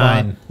 or number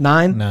 5.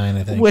 9,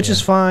 I think. Which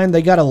is fine.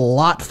 They got a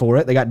lot for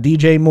it. They got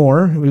DJ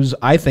Moore, who's,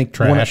 I think,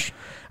 trash.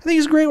 I think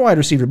he's a great wide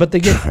receiver, but they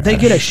get a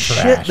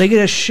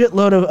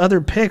shitload of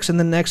other picks in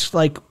the next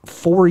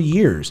 4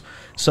 years.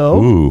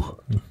 So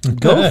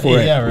go for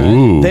it. Yeah, right.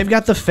 Ooh. They've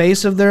got the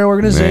face of their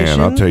organization.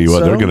 Man, I'll tell you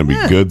what, they're going to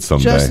be good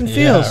someday. Justin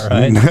Fields. Yeah,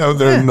 right. No,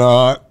 they're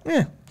not.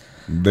 Yeah.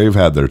 They've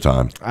had their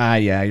time.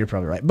 Yeah, you're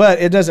probably right.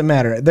 But it doesn't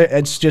matter.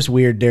 It's just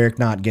weird, Derek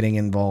not getting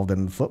involved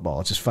in football.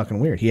 It's just fucking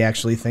weird. He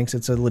actually thinks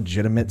it's a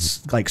legitimate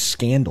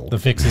scandal. The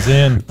fix is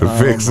in. The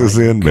fix is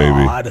in,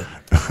 baby.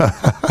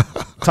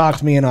 Talk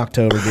to me in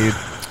October, dude.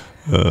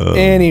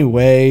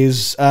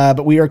 Anyways,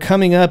 but we are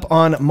coming up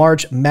on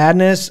March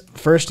Madness.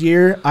 First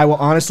year, I will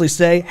honestly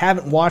say,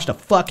 haven't watched a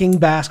fucking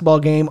basketball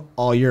game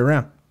all year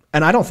round.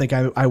 And I don't think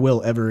I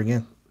will ever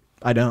again.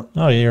 I don't.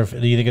 Oh, do you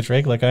think it's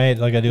rigged like I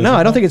do? No,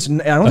 I don't think it's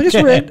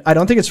rigged. I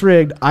don't think it's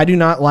rigged. I do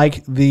not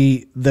like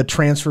the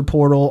transfer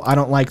portal. I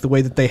don't like the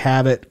way that they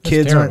have it.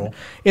 Kids aren't.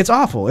 It's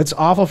awful. It's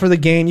awful for the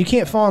game. You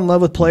can't fall in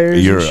love with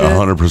players. You're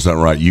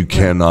 100% right. You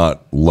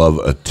cannot love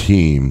a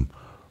team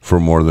for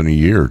more than a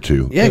year or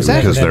two. Yeah,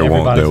 exactly.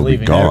 Because they'll be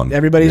gone.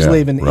 Everybody's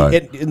leaving.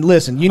 Right.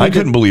 Listen, I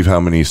couldn't believe how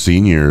many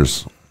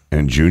seniors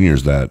and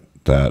juniors that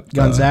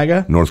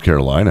Gonzaga, North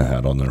Carolina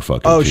had on their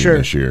fucking team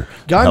this year.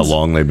 How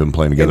long they've been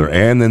playing together,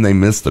 and then they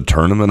missed the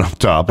tournament on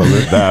top of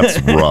it.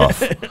 That's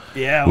rough.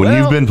 When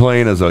you've been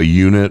playing as a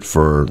unit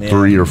for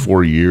 3 or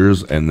 4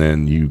 years, and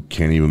then you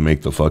can't even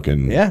make the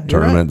fucking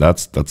tournament.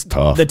 Right. That's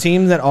tough. The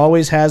team that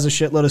always has a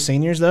shitload of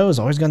seniors though is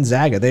always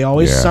Gonzaga. They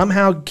always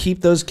somehow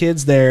keep those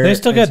kids there. They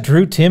still got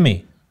Drew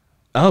Timme.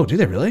 Oh, do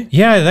they really?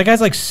 Yeah, that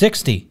guy's like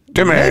 60.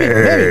 Timme.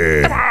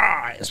 Maybe. Come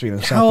on. Speaking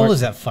of South How Park. old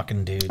is that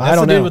fucking dude? That's I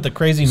don't the dude know. with the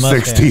crazy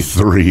mustache.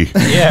 63.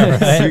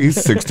 Yeah, right.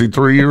 He's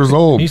 63 years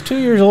old. He's 2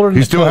 years older than He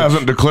the still coach.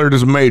 hasn't declared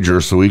his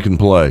major, so he can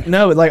play.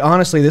 No, but like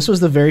honestly, this was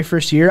the very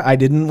first year I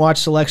didn't watch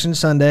Selection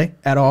Sunday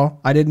at all.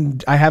 I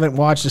haven't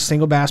watched a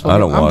single basketball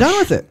game. I'm done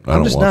with it.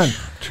 I'm just done.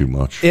 Too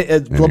much.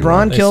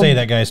 LeBron They killed. say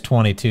that guy's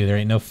 22. There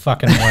ain't no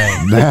fucking way.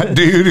 That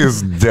dude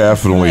is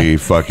definitely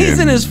fucking. He's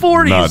in his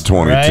 40s. Not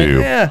 22. Right?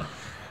 Yeah.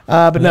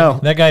 But no.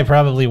 That guy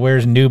probably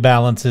wears New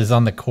Balances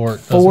on the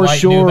court. Those For white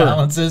sure. New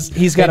Balances.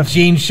 He's got and a-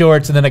 jean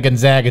shorts and then a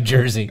Gonzaga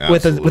jersey.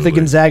 With a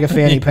Gonzaga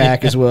fanny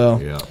pack as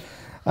well.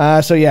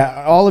 Yeah. So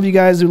yeah, all of you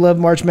guys who love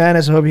March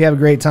Madness, I hope you have a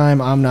great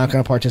time. I'm not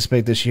going to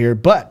participate this year,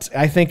 but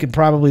I think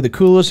probably the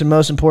coolest and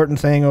most important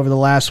thing over the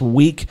last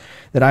week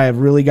that I have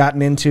really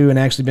gotten into and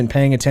actually been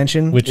paying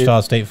attention.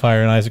 Wichita State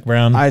Fire and Isaac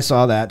Brown. I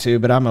saw that too,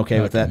 but I'm okay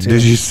with that too.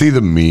 Did you see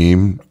the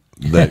meme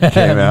that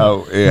came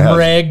out? It has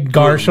Greg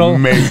Garshall.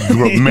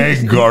 Meg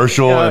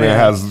Garshall, and it yeah.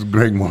 has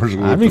Greg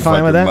Marshall I'd with be the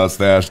fine with fucking that.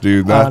 mustache,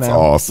 dude. Oh, That's no.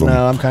 awesome.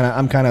 No, I'm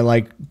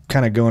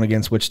kind of going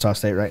against Wichita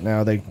State right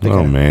now. They Oh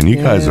kinda, man, you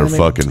guys are I mean,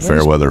 fucking they're fair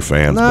just- weather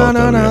fans. No, both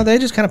of you. they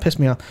just kind of piss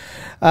me off.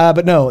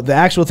 But no, the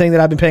actual thing that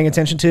I've been paying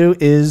attention to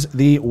is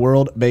the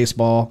World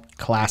Baseball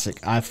Classic.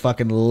 I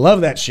fucking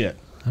love that shit.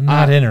 I'm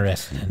not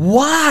interested.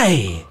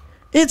 Why?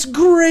 It's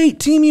great.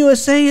 Team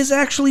USA is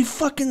actually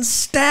fucking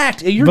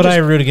stacked. But I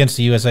root against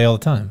the USA all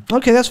the time.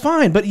 Okay, that's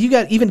fine. But you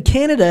got even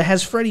Canada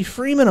has Freddie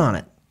Freeman on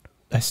it.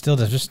 I still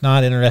just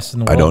not interested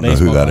in the I World don't know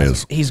who Baseball that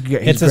Classic. is. He's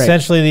great. It's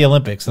essentially the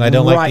Olympics, and I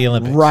don't like the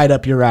Olympics. Right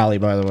up your alley,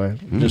 by the way,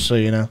 just so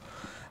you know.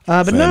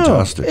 But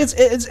Fantastic. no,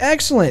 it's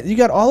excellent. You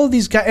got all of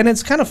these guys, and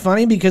it's kind of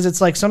funny because it's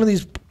like some of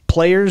these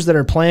players that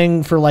are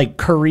playing for like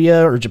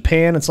Korea or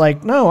Japan. It's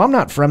like, no, I'm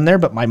not from there,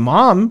 but my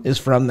mom is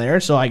from there,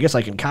 so I guess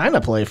I can kind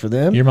of play for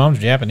them. Your mom's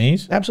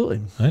Japanese?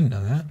 Absolutely, I didn't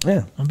know that.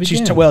 yeah. I'll be She's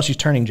damned. she's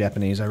turning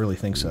Japanese. I really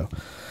think so.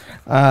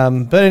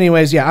 But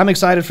anyways, yeah, I'm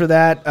excited for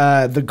that.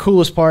 The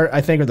coolest part,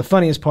 I think, or the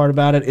funniest part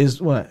about it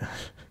is what.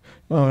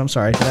 Oh, I'm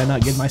sorry. Did I not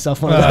give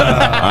myself one of those?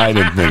 I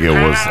didn't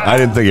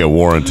think it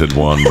warranted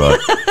one, but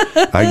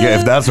I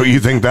guess if that's what you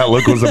think that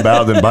look was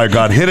about, then by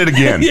God, hit it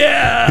again.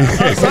 Yeah.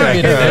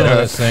 Sorry to do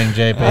this thing,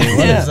 JP.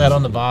 What is that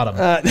on the bottom?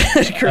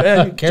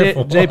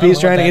 Careful. JP's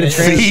trying to get a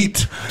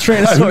Feet.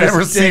 Tyrannosaurus I've never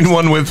Rex. seen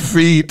one with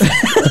feet. Look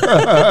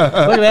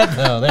at that,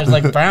 though. There's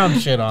like brown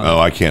shit on it. Oh,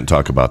 I can't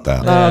talk about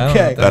that. Yeah, I don't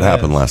know Okay. what That is.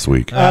 happened last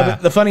week.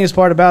 But the funniest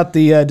part about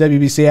the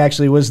WBC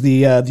actually was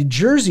the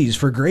jerseys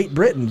for Great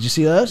Britain. Did you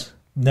see those?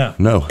 No.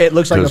 No, It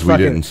looks like a because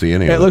fucking. we didn't see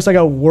any. It of looks like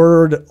a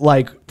Word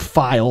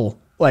file,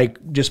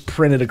 just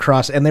printed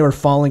across, and they were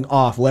falling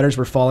off. Letters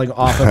were falling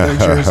off of their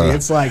jersey.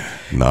 It's like,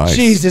 Nice.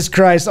 Jesus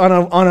Christ,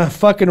 on a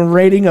fucking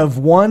rating of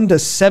 1 to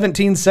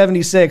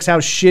 1776. How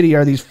shitty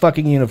are these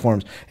fucking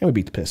uniforms? And we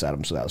beat the piss out of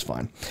them, so that was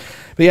fine.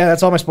 But yeah,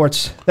 that's all my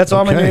sports. That's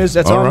all my Okay. news.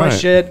 That's all my right.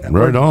 shit. Right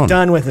We're on.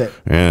 done with it.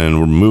 And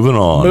we're moving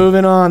on.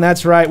 Moving on,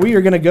 that's right. We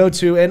are going to go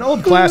to an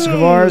old classic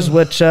of ours,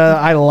 which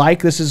I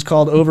like. This is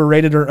called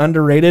Overrated or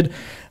Underrated.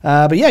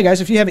 But yeah,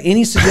 guys, if you have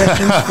any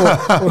suggestions for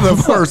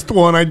The first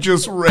one I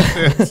just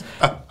read.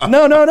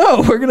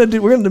 no, we're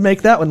gonna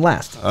make that one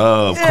last.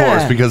 Of Yeah.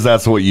 course, because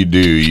that's what you do.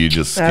 You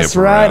just skip That's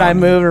right. around. I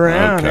move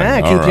around. Okay,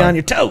 Keep all you on right.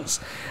 your toes.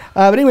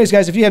 But anyways,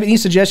 guys, if you have any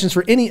suggestions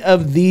for any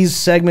of these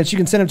segments, you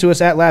can send them to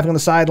us at Laughing on the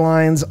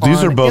Sidelines These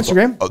on are both.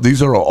 Instagram.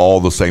 These are all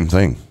the same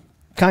thing.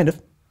 Kind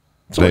of.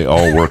 They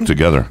all work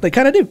together. They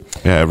kind of do.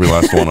 Yeah, every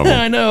last one of I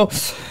them. know.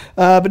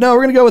 But no,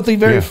 we're going to go with the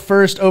very Yeah.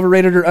 first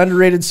overrated or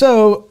underrated.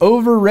 So,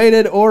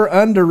 overrated or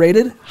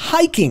underrated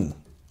hiking.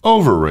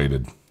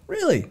 Overrated.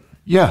 Really?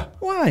 Yeah.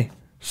 Why?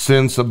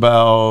 Since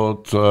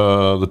about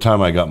the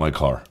time I got my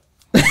car.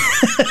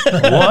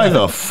 Why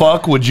the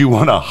fuck would you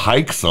want to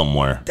hike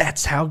somewhere?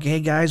 That's how gay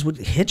guys would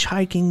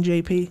hitchhiking,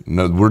 JP.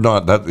 No, we're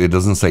not. That it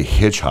doesn't say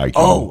hitchhiking.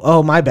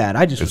 Oh, my bad.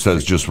 I just It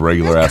says just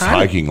regular ass That's kinda-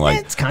 hiking, like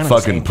it's kinda the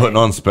fucking same putting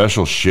on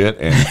special shit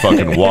and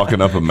fucking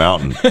walking up a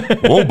mountain.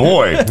 Oh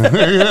boy,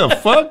 yeah,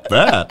 fuck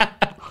that.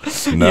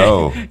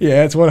 No,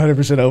 Yeah, it's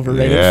 100%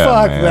 overrated. Yeah,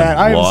 Fuck man. that.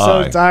 I am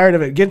Why? so tired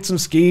of it. Get some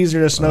skis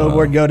or a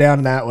snowboard, go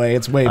down that way.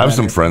 It's way I better. have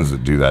some friends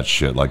that do that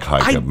shit, like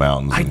hike I- up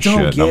mountains I and don't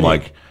shit. And get I'm it.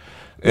 like,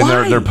 and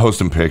Why? they're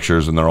posting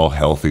pictures and they're all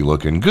healthy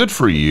looking. Good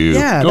for you.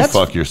 Yeah, Go that's-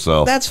 fuck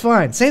yourself. That's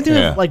fine. Same thing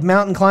Yeah. with like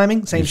mountain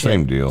climbing. Same shit.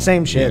 Same deal.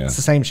 Same shit. Yeah. It's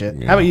the same shit.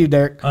 Yeah. How about you,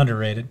 Derek?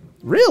 Underrated.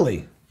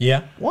 Really?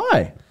 Yeah.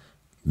 Why?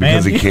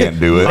 because man. he can't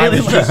do I it.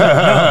 was just,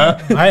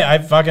 no, I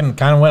fucking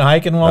kind of went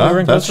hiking while we were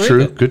in That's Costa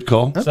Rica. true. Good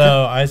call.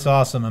 So I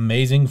saw some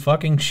amazing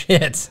fucking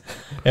shit.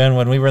 And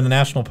when we were in the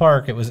national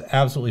park, it was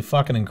absolutely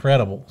fucking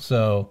incredible.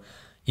 So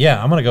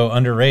yeah, I'm going to go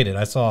underrated.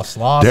 I saw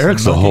sloths.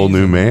 Derek's and a whole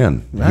new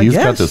monkeys. man. I He's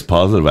got guess. this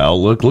positive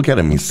outlook. Look at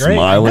him. He's Great. I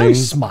know smiling.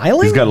 he's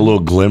smiling? He's got a little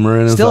glimmer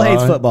in his Still eye.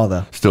 hates football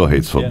though. Still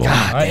hates football.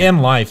 I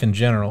am life in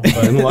general.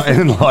 But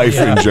In life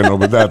in general,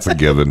 but that's a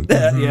given.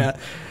 Yeah.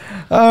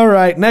 All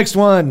right. Next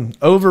one.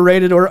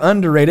 Overrated or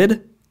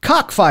underrated?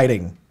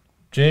 Cockfighting.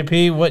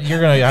 JP, what you're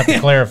going to have to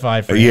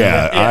clarify for me.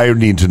 Yeah, I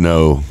need to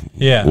know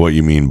Yeah. what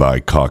you mean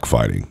by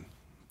cockfighting.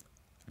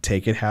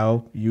 take it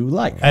how you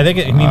like. I think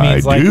he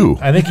means like. do.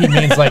 I think he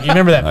means like. You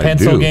remember that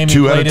pencil game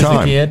you played as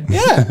a kid?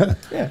 Yeah.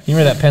 You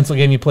remember that pencil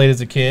game you played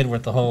as a kid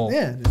with the whole,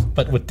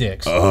 but with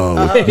dicks.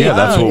 Yeah,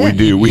 that's what we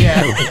do. We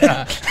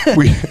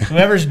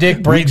Whoever's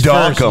dick breaks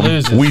dock first them.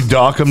 loses. We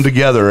dock them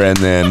together, and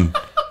then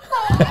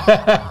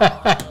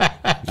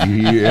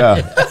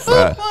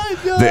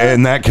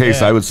in that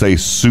case, I would say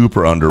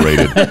super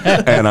underrated,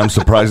 and I'm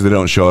surprised they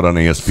don't show it on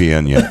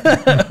ESPN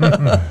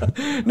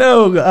yet.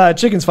 No,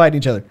 chickens fighting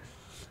each other.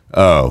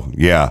 Oh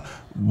yeah,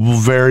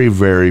 very,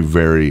 very,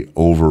 very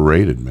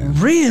overrated, man.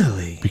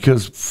 Really?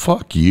 Because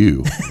fuck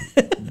you.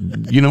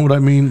 You know what I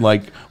mean?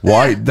 Like,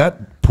 why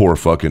that poor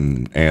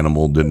fucking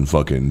animal didn't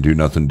fucking do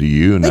nothing to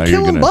you, and They now kill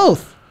you're them gonna.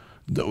 both.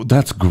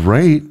 That's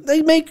great.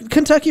 They make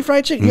Kentucky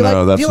Fried Chicken.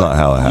 No, that's not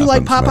how it happens. You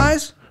like man.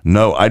 Popeyes?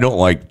 No, I don't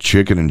like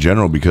chicken in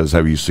general because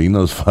have you seen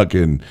those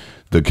fucking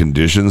the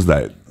conditions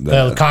that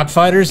the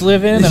cockfighters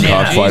live in?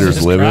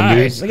 Cockfighters live in,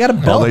 dude. They got a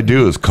belt. All they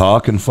do is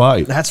cock and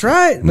fight. That's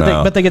right.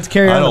 No. But they get to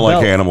carry on I don't the like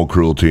belt. animal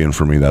cruelty, and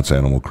for me, that's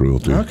animal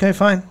cruelty. Okay,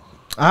 fine.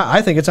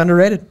 I think it's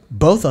underrated.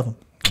 Both of them.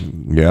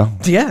 Yeah.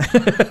 Yeah.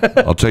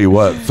 I'll tell you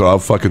what. So I'll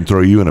fucking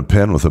throw you in a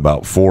pen with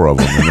about 4 of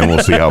them, and then we'll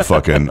see how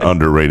fucking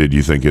underrated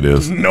you think it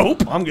is.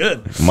 Nope, I'm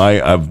good.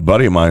 A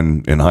buddy of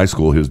mine in high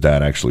school, his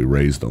dad actually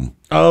raised them.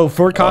 Oh,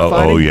 for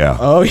cockfighting? Oh yeah.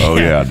 Oh yeah. Oh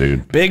yeah,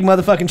 dude. Big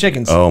motherfucking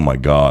chickens. Oh my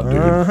god,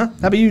 dude. How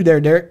about you there,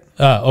 Derek?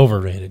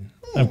 Overrated.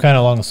 I'm kind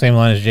of along the same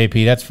line as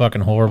JP. That's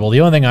fucking horrible.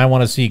 The only thing I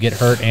want to see get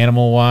hurt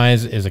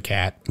animal-wise is a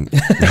cat.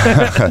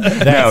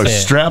 Now,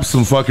 strap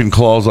some fucking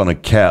claws on a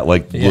cat,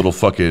 like little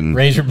fucking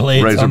razor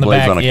blades on the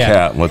back, on a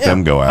cat, and let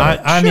them go at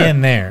it. I'm in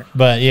there.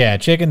 But yeah,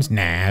 chickens,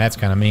 nah, that's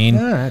kind of mean.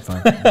 All right,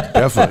 fine.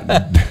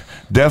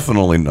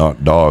 Definitely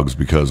not dogs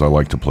because I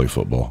like to play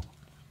football.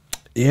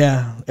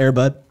 Yeah,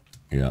 Airbud.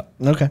 Yeah.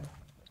 Okay.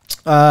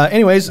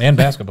 Anyways. And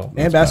basketball.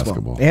 And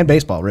basketball. And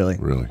baseball, really.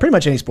 Really. Pretty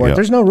much any sport. Yeah.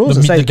 There's no rules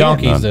that say The you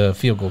can't. donkey's the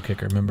field goal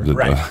kicker, remember?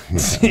 Right.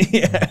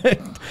 Yeah.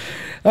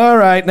 All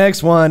right,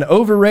 next one.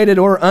 Overrated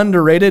or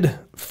underrated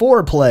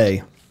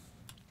foreplay?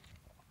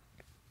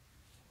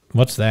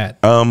 What's that?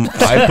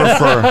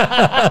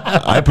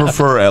 I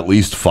prefer at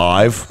least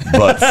 5,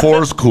 but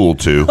 4's cool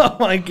too. Oh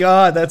my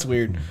god, that's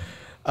weird.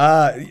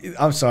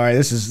 I'm sorry.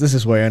 This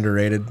is way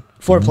underrated.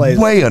 Foreplay is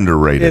Way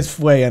underrated. It's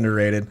way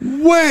underrated.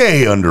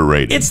 Way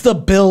underrated. It's the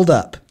build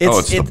up.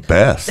 It's the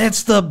best.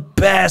 It's the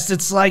best.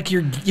 It's like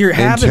you're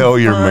having Until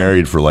you're fun.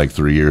 married for like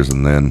 3 years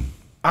and then.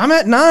 I'm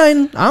at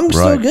 9. I'm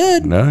still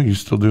good. No, you're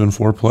still doing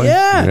foreplay?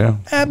 Yeah, Right on.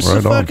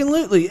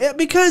 absolutely.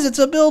 Because it's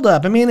a build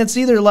up. I mean, it's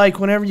either like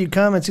whenever you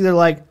come, it's either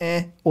like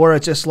or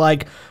it's just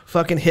like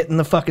fucking hitting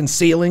the fucking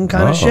ceiling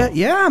kind of shit.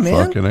 Yeah,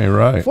 man. Fucking A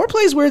right.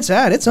 Foreplay's where it's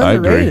at. It's I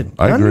agree. underrated.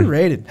 I agree.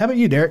 Underrated. How about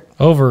you, Derek?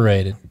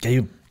 Overrated.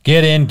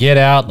 Get in, get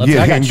out.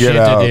 I got shit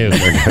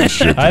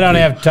to do. I don't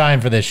have time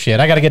for this shit.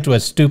 I got to get to a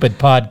stupid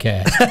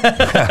podcast.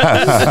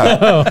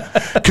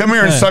 Come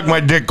here and suck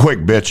my dick quick,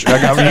 bitch. You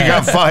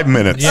got 5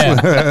 minutes.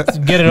 Yeah,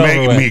 get it over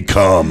Make with. me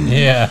come.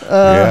 Yeah.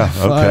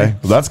 Okay.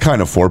 Well, that's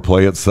kind of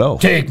foreplay itself.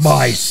 Take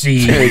my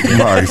seed. Take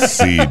my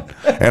seed.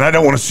 And I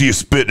don't want to see you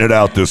spitting it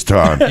out this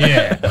time.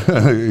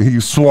 Yeah.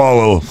 You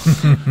swallow.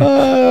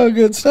 Oh,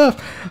 good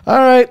stuff. All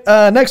right,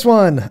 next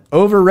one.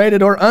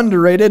 Overrated or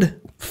underrated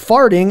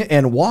farting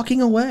and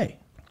walking away?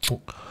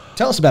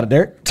 Tell us about it,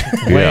 Derek.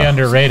 Way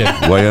underrated.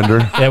 Way under?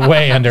 Yeah,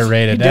 way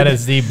underrated. That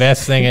is the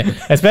best thing,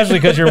 especially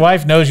because your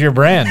wife knows your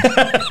brand.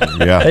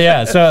 Yeah.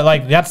 Yeah, so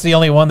like that's the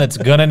only one that's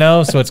gonna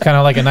know. So it's kind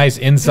of like a nice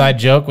inside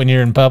joke when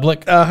you're in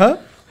public. So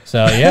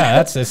yeah,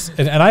 that's just,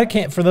 and I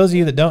can't. For those of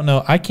you that don't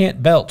know, I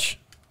can't belch.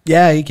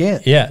 Yeah, you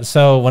can't. Yeah,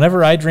 so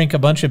whenever I drink a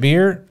bunch of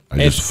beer,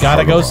 it's just got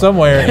to fart go a lot.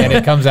 somewhere, and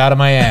it comes out of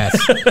my ass.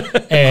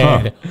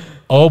 And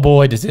oh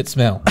boy, does it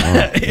smell!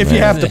 If you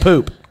have to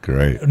poop.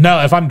 Great.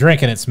 No, if I'm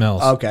drinking, it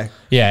smells. Okay.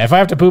 Yeah, if I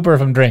have to poop or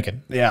if I'm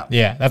drinking. Yeah.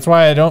 Yeah, that's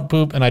why I don't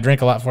poop and I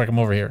drink a lot before I come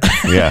over here.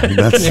 Yeah,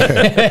 that's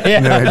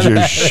it. I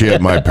just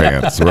shit my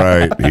pants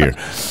right here.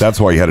 That's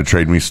why you had to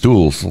trade me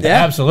stools.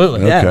 Yeah.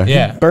 Absolutely. Yeah. Okay.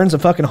 Yeah. Burns a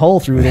fucking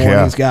hole through the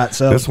one he's got.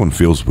 So this one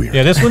feels weird.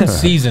 Yeah, this one's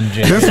seasoned,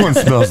 Jay. This one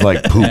smells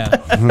like poop.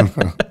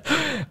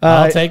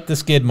 I'll take the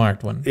skid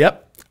marked one.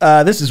 Yep.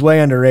 This is way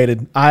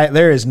underrated.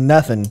 There is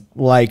nothing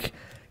like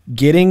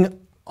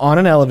getting on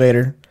an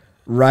elevator,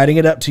 riding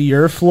it up to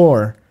your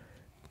floor,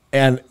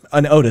 and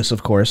an Otis,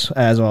 of course,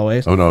 as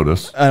always. Oh,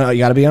 notice. You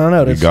got to be on an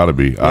Otis. You got to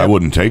be. I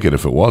wouldn't take it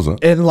if it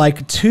wasn't. And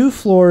like 2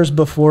 floors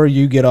before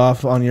you get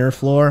off on your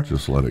floor,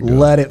 Just let it go.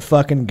 Let it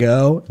fucking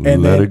go.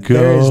 And Let then it go.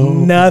 There's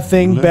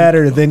nothing Let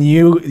better than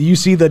you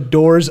see the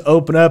doors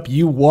open up,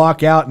 you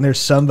walk out, and there's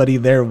somebody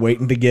there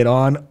waiting to get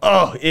on.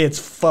 Oh, it's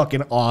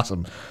fucking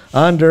awesome.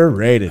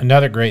 Underrated.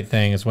 Another great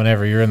thing is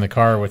whenever you're in the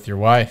car with your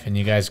wife and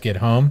you guys get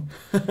home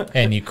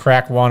and you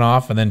crack one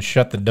off and then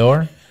shut the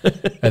door.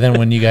 And then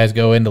when you guys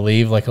go in to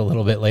leave, like a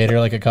little bit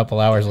later, like a couple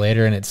hours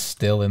later, and it's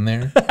still in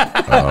there.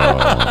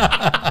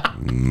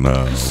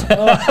 No.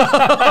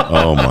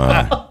 Oh,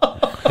 my.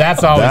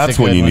 That's always That's a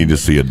good when you one. need to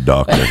see a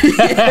doctor.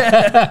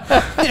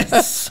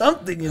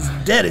 Something is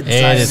dead inside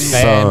It of is me.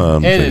 fan-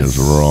 Something it is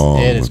wrong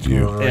It is with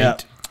you. great. Yeah.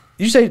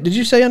 Did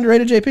you say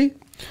underrated, JP?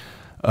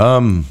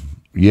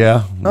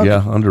 Yeah,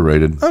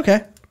 underrated.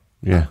 Okay.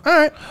 Yeah. All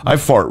right. I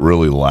fart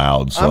really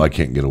loud, so I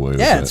can't get away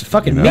with it. Yeah, it's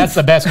fucking you know? That's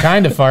the best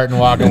kind of fart and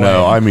walk away.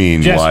 No, I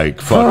mean Just like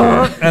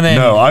fucking. and then,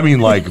 No, I mean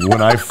like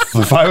when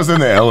if I was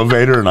in the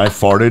elevator and I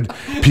farted,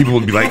 people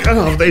would be like,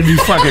 oh, they'd be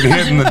fucking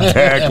hitting the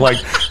deck like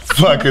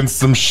fucking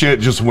some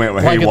shit just went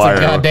Like it's a haywire.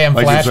 goddamn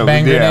like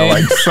flashbang yeah, grenade.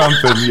 like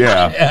something.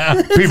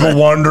 Yeah. People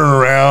wandering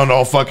around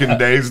all fucking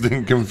dazed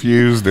and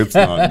confused. It's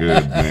not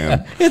good,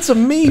 man. It's a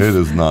meat. It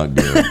is not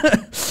good.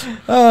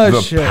 Oh,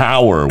 The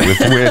power with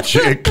which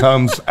it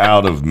comes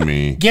out of me.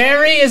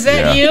 Gary, is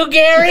that you,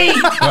 Gary?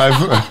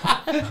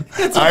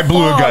 I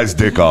blew a guy's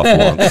dick off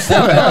once.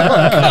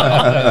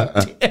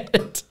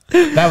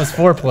 That was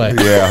foreplay.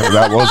 Yeah,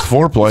 that was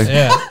foreplay.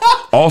 Yeah.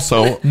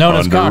 Also Known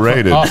as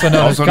underrated. also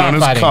known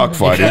as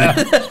cockfighting.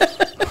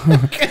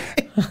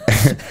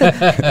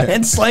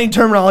 And slang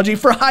terminology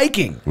for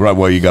hiking. Right,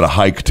 well, you got to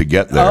hike to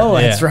get there. Oh,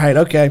 that's Yeah. right.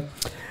 Okay.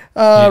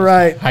 All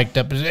right. Hiked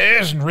up his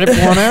ass and ripped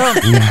one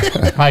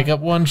out. Hike up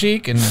one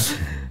cheek and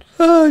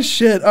Oh,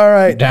 shit. All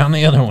right. down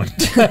the other one.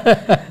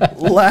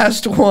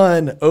 Last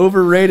one.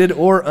 Overrated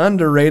or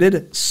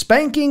underrated?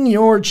 Spanking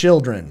your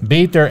children.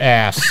 Beat their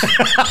ass.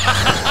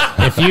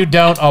 If you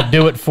don't, I'll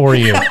do it for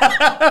you.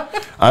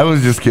 I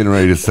was just getting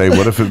ready to say,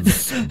 what if it's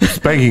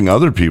spanking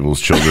other people's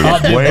children? I'll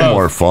It's do way both.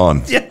 more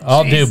fun.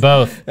 I'll do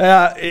both.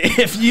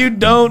 If you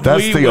don't,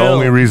 That's we the will.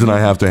 only reason I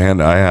have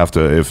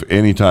to if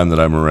any time that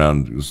I'm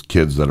around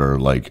kids that are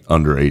like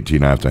under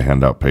 18, I have to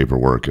hand out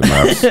paperwork. And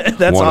that's, That's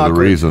one of awkward. the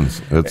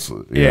reasons. It's,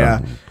 Yeah.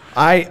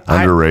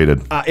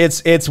 underrated.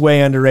 It's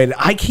way underrated.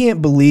 I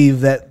can't believe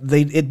that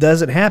it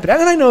doesn't happen.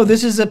 And I know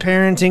this is a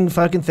parenting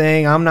fucking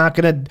thing. I'm not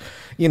gonna,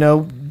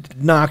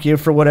 knock you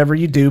for whatever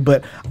you do.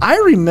 But I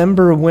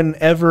remember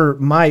whenever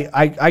my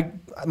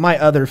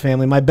other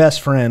family, my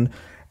best friend,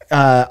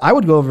 I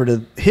would go over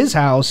to his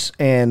house,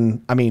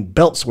 and I mean,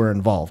 belts were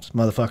involved,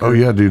 motherfucker. Oh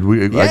yeah,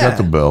 dude. I got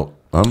the belt.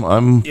 I'm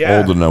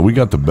old enough. We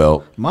got the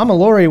belt. Mama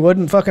Lori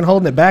wasn't fucking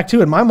holding it back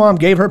too, and my mom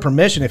gave her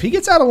permission. If he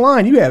gets out of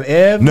line, you have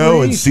every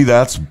No, and see,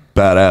 that's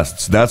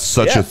badass. That's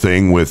such Yeah. a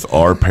thing with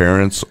our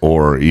parents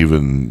or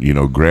even,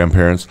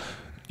 grandparents.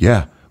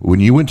 Yeah. When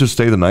you went to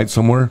stay the night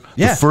somewhere,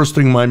 Yeah. the first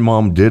thing my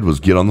mom did was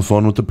get on the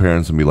phone with the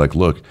parents and be like,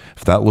 look,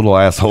 if that little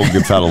asshole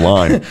gets out of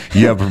line,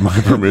 you have my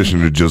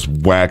permission to just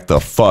whack the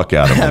fuck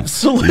out of him.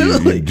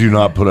 Absolutely. You do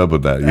not put up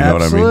with that. You know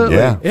what I mean? Absolutely.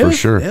 Yeah, It for was,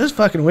 sure. It was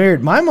fucking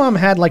weird. My mom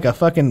had like a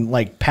fucking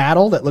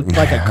paddle that looked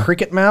like a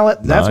cricket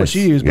mallet. That's what Nice.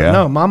 she used. But Yeah.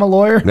 no, Mama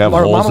Lawyer They have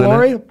or holes Mama in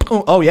Lori.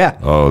 Boom. Oh yeah.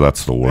 Oh,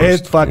 that's the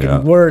worst. It's fucking Yeah.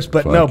 worse.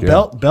 But Fuck no,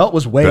 yeah. belt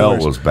was way Belt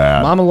worse. was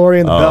bad. Mama Lori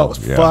and the Oh, belt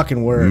was yeah.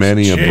 fucking worse.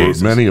 Many Jesus.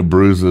 a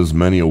bruises,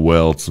 many a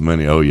welts,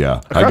 oh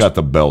yeah. I got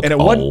the belt and it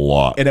a wasn't,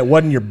 lot. And it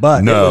wasn't your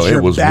butt. No,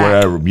 it was back.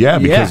 wherever. Yeah,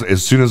 because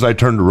as soon as I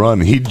turned to run,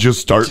 he'd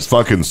just start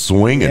fucking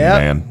swinging, Yep.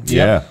 man.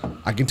 Yep. Yeah.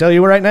 I can tell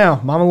you right now,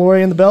 Mama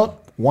Lori and the belt,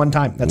 one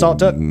time. That's all it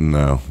took.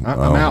 No,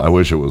 I'm out. I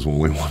wish it was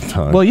only one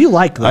time. Well, you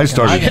like that.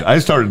 I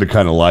started to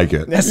kind of like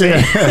it. That's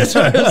it. That's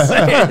what I'm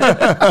saying.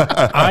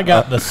 I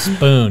got the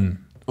spoon.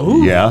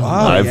 Ooh, Yeah,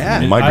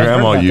 yeah. my I've heard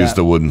grandma about used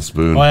that. a wooden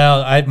spoon.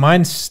 Well,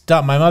 mine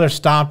stopped. My mother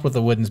stopped with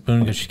the wooden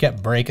spoon because she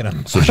kept breaking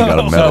them. So she got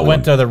a So metal it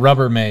went to the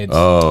Rubbermaids.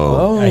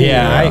 Oh,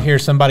 yeah, I hear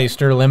somebody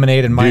stir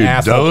lemonade and my dude,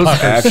 asshole those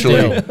puckers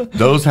actually, still.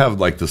 those have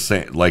like the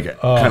same, kind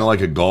of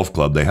like a golf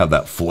club. They have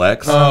that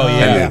flex. Oh, yeah.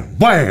 and then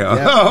bam.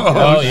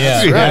 Oh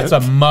yeah, shit. that's a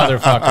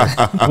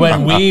motherfucker.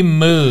 When we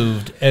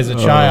moved as a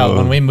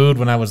child,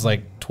 when I was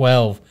like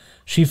 12,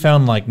 she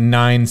found like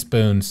 9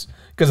 spoons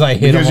because I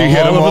hit them Because you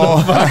hit them all all.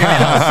 over the fucking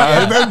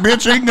house. That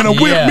bitch ain't gonna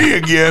whip Yeah. me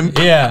again.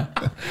 Yeah,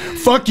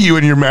 Fuck you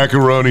and your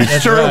macaroni.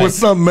 Stir it right. with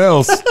something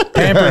else.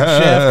 Pampered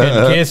Chef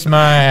can kiss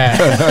my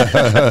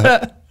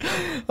ass.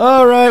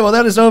 All right, well,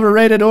 that is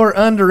overrated or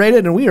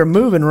underrated, and we are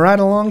moving right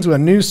along to a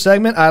new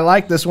segment. I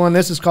like this one.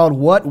 This is called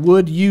What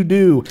Would You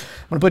Do? I'm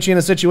going to put you in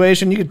a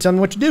situation. You can tell me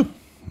what you do.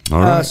 All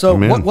right, So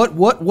I'm in.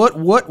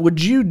 what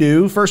would you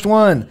do? First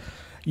one,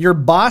 your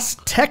boss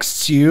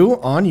texts you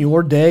on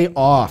your day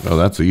off. Oh,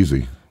 that's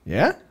easy.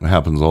 Yeah? It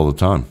happens all the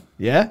time.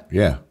 Yeah?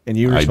 Yeah. And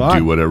you I respond?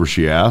 do whatever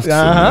she asks,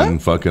 Uh-huh. and then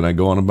fucking I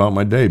go on about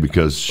my day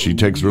because she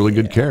takes really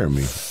good care of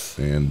me.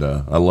 And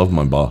I love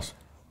my boss.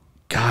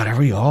 God, are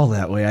we all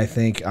that way? I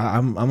think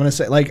I'm going to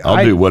say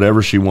I'll do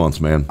whatever she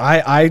wants, man.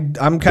 I'm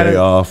kind Day of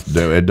off,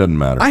 it doesn't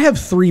matter. I have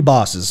 3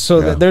 bosses,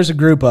 so Yeah. there's a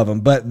group of them.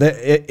 But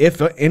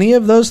if any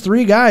of those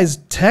 3 guys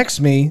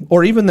text me,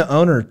 or even the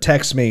owner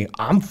texts me,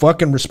 I'm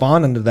fucking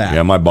responding to that.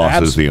 yeah, my boss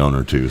Abs- is the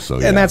owner too, so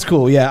yeah. and that's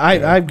cool. Yeah,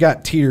 I've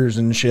got tiers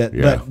and shit.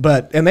 Yeah.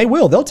 But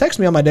they'll text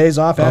me on my days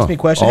off, ask Oh, me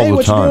questions. all Hey, the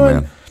what time, you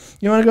doing? man.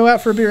 You want to go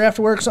out for a beer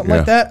after work, something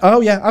like Yeah. that?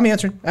 Oh yeah, I'm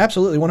answering.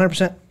 Absolutely,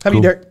 100%. How about you,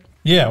 Cool. Derek?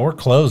 Yeah, we're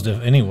closed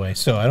anyway,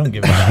 so I don't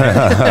give a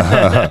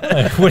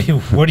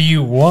shit. What do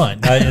you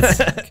want?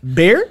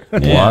 Beer?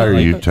 Why are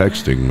like- you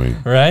texting me?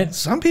 Right?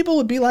 Some people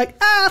would be like,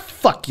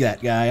 fuck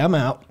that guy, I'm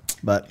out.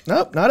 But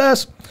nope, not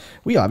us.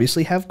 We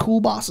obviously have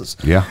cool bosses.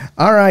 Yeah.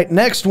 All right,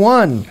 next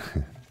one.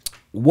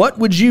 What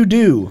would you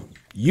do?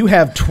 You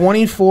have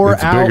 24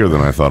 It's hours. bigger than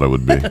I thought it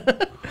would be.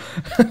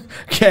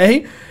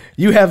 Okay.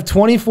 You have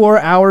 24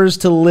 hours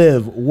to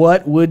live.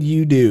 What would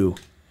you do?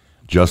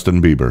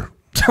 Justin Bieber.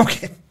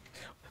 Okay.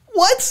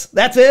 What?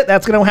 That's it?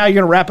 That's how you're going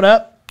to wrap it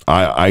up?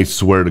 I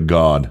swear to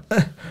God,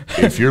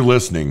 if you're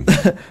listening,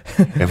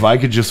 if I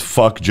could just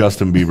fuck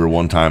Justin Bieber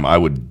one time, I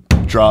would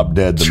drop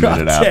dead the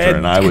minute after,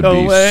 and I would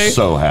be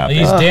so happy.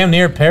 He's damn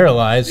near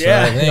paralyzed. So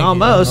Yeah, I think,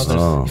 almost.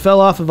 He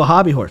fell off of a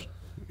hobby horse.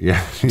 Yeah,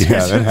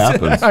 that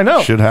happens. I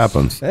know. Shit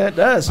happens. It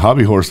does.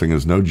 Hobby horsing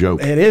is no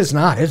joke. It is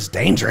not. It's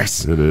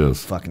dangerous. It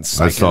is. Fucking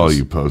psychos. I saw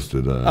you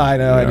posted. I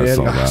know, I did.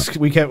 saw that.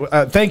 We kept,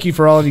 thank you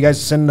for all of you guys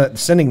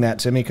sending that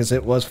to me because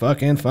it was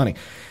fucking funny.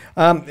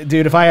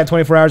 Dude, if I had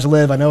 24 hours to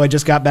live, I know I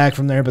just got back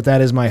from there, but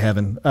that is my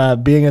heaven.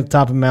 Being at the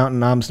top of a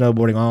mountain, I'm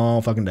snowboarding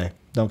all fucking day.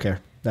 Don't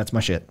care. That's my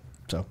shit.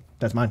 So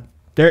that's mine.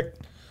 Derek?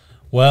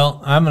 Well,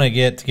 I'm going to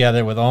get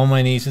together with all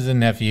my nieces and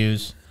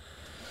nephews,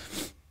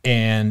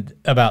 and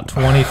about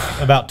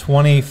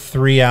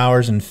 23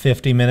 hours and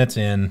 50 minutes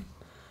in,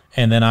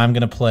 and then I'm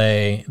going to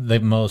play the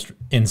most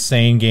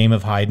insane game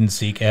of hide and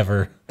seek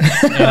ever.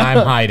 And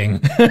I'm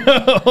hiding.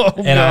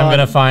 And I'm going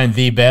to find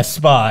the best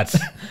spots.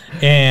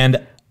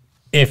 And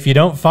if you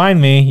don't find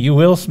me, you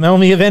will smell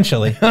me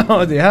eventually.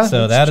 Oh, yeah.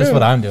 So that is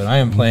what I'm doing. I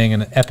am playing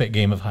an epic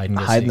game of hide and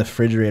go Hide seek. in the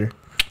refrigerator.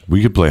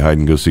 We could play hide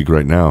and go seek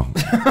right now.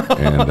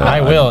 And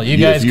I will. You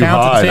guys if you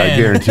count to hide, 10. I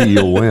guarantee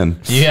you'll win.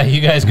 Yeah,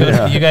 you guys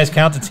go. You guys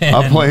count to 10.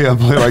 I'll play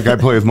like I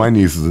play with my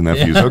nieces and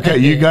nephews. Okay,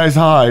 you guys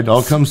hide.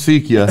 I'll come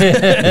seek you.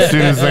 As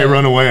soon as they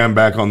run away, I'm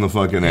back on the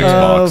fucking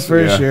Xbox. Oh,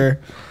 for sure.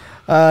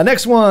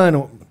 Next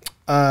one.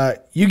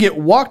 You get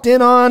walked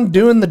in on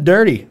doing the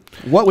dirty.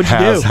 What would you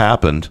do? Has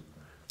happened.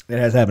 It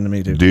has happened to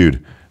me too.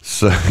 Dude.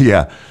 So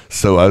yeah,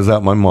 so I was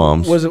at my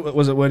mom's. Was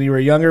it when you were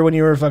younger, when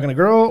you were fucking a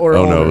girl, or Oh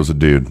older? no, it was a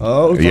dude.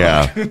 Oh, fuck.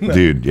 yeah,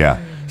 dude,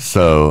 yeah.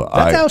 So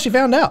That's how she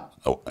found out.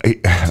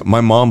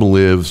 my mom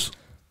lives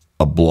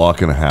a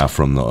block and a half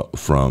from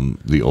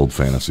the old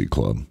fantasy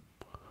club.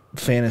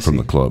 Fantasy From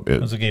the club,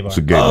 was a gay bar. It's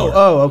a gay bar.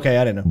 Oh, okay,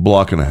 I didn't know.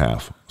 Block and a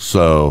half.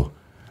 So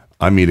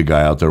I meet a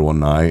guy out there one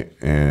night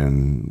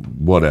and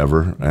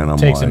whatever, and I'm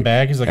Takes like, him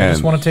back. He's like, I just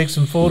and want to take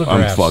some I'm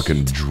photographs.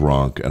 fucking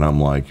drunk, and I'm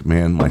like,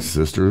 man, my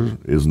sister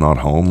is not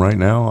home right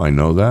now. I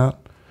know that,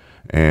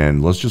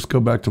 and let's just go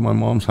back to my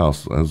mom's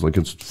house. I was like,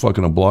 it's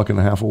fucking a block and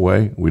a half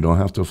away. We don't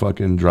have to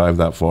fucking drive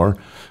that far.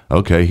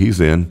 Okay,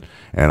 he's in,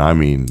 and I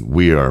mean,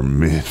 we are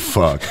mid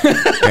fuck,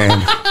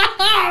 and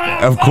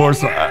of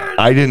course,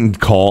 I didn't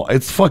call.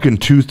 It's fucking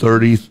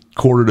 2:30,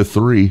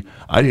 2:45.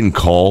 I didn't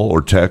call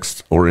or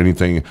text or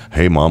anything.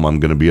 Hey, mom, I'm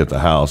going to be at the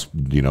house.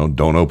 You know,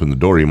 don't open the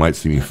door. You might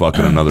see me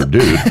fucking another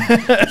dude.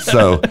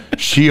 So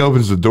she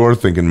opens the door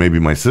thinking maybe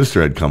my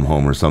sister had come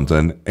home or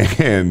something.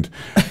 And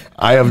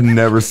I have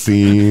never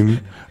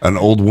seen an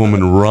old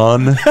woman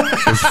run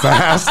as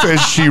fast as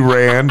she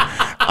ran.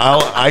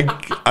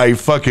 I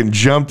fucking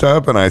jumped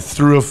up and I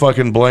threw a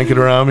fucking blanket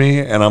around me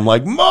and I'm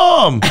like,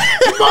 Mom,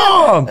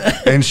 Mom.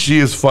 And she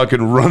is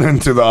fucking running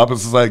to the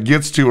opposite side,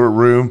 gets to her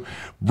room,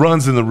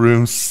 runs in the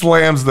room,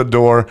 slams the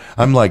door.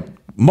 I'm like,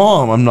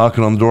 Mom, I'm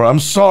knocking on the door. I'm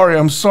sorry.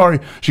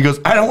 She goes,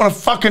 I don't want to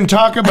fucking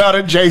talk about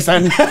it,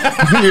 Jason.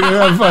 You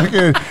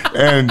know,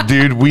 and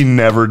dude, we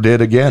never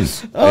did again.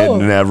 It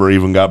never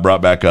even got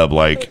brought back up.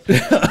 Like, to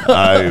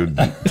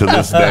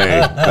this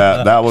day,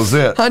 that was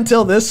it.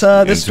 Until this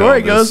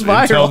story goes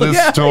viral. Until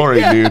this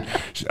story, dude.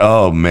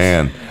 Oh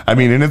man. I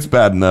mean, and it's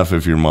bad enough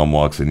if your mom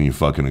walks in and you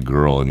fucking a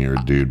girl and you're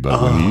a dude,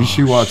 but when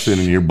she walks in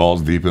and you're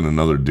balls deep in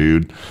another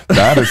dude,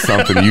 that is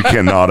something you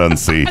cannot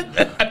unsee.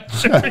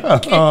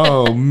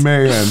 Oh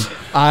man.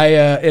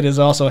 It has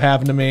also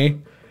happened to me,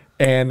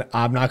 and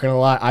I'm not gonna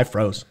lie, I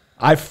froze,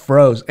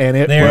 and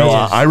it There was.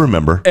 it is. I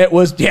remember. It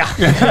was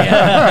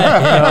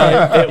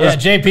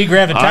JP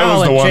grabbed a I towel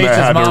was the and one chased that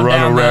his had to mom run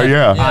down around. the-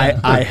 Yeah.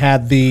 I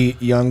had the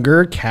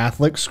younger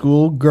Catholic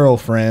school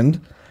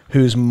girlfriend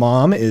whose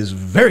mom is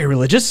very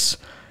religious,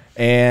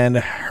 and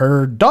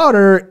her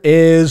daughter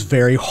is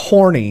very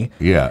horny.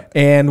 Yeah.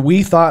 And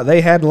we thought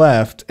they had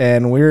left,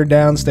 and we were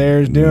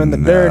downstairs doing the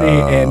dirty,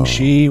 and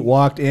she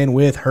walked in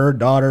with her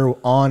daughter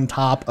on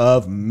top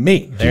of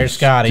me. There's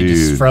Scotty, Dude,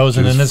 just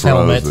frozen in his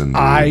helmet. dude.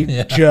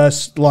 I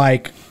just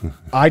like,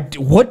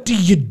 what do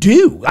you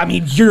do? I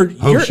mean,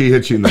 Hope she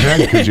hit you in the head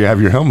because you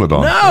have your helmet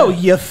on. no,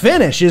 you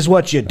finish is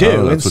what you do, Oh,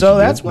 and that's so what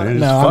you that's did? what. Man,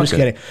 No, just I'm just fuck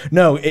it. kidding.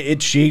 No,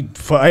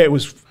 it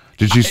was.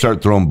 Did she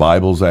start throwing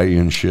Bibles at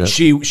you and shit?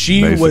 She was.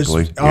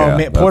 Basically? Oh Yeah, man,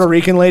 that's- Puerto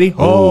Rican lady.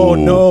 Oh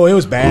no, it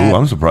was bad. Ooh,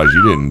 I'm surprised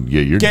you didn't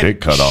get your Get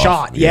dick cut off.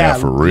 shot. Yeah,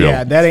 for real.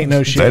 Yeah, that ain't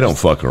no shit. They don't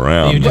fuck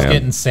around, You just man.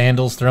 getting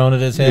sandals thrown at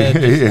his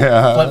head.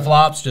 Yeah. Flip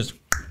flops, just.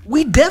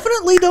 We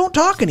definitely don't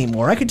talk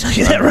anymore. I can tell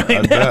you that right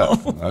I now.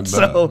 bet. I bet.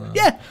 So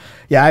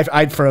yeah,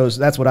 I froze.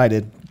 That's what I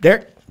did.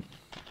 Derek,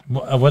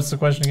 What's the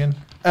question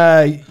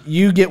again?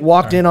 you get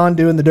walked in on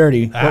doing the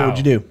dirty. What would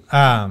you do?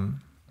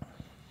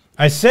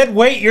 I said,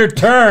 wait your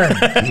turn.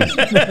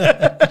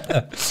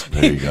 There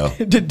you go.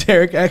 Did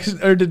Derek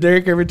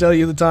ever tell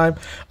you the time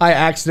I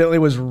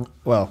accidentally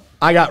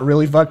I got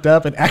really fucked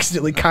up and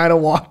accidentally kind of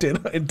walked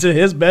into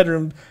his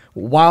bedroom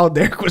while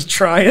Derek was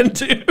trying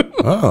to.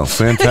 Oh,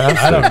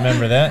 fantastic. I don't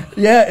remember that.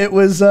 Yeah, it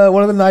was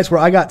one of the nights where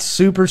I got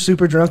super,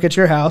 super drunk at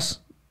your house.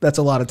 That's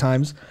a lot of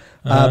times.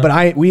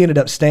 But we ended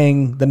up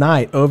staying the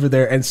night over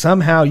there, and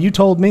somehow you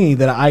told me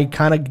that I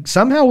kind of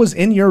somehow was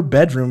in your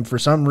bedroom for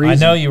some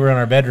reason. I know you were in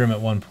our bedroom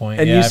at one point.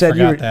 And you said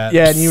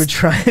and you were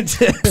trying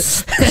to.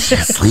 Is she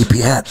asleep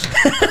yet?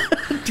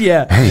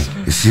 Yeah. Hey,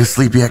 is she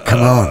asleep yet?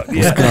 Come on,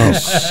 let's go.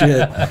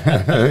 Shit.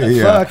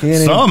 Fucking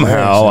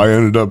Somehow I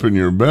ended up in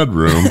your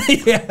bedroom.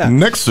 Yeah.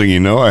 Next thing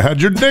you know, I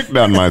had your dick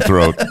down my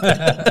throat.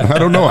 I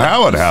don't know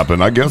how it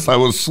happened. I guess I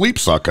was sleep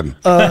sucking.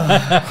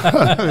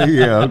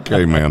 Yeah,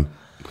 okay, man.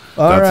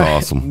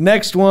 That's awesome.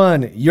 Next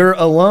one. You're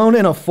alone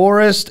in a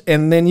forest,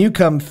 and then you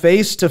come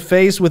face to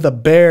face with a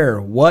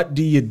bear. What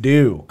do you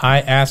do?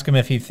 I ask him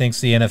if he thinks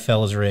the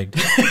NFL is rigged.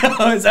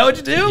 Is that what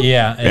you do?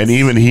 Yeah. And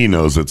even he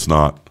knows it's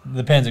not.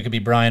 Depends. It could be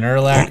Brian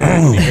Urlacher. It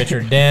could be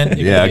Richard Dent.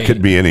 It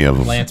could be any of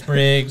them. Lance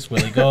Briggs,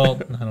 Willie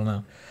Gault. I don't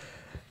know.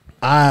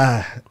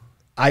 I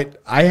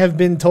have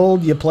been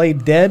told you play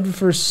dead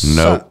for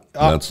Nope.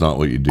 That's not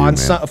what you do, man.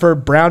 For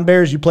brown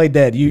bears, you play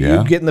dead.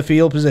 You get in the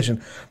field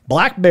position.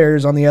 Black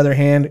bears, on the other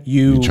hand,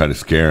 you try to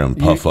scare them,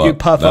 puff up. You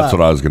puff That's up.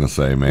 what I was going to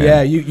say, man.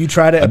 Yeah, you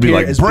try to I'd be appear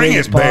like, as bring big it,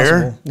 as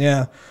possible.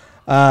 bear.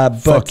 Yeah.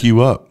 Fuck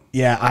you up.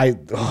 Yeah,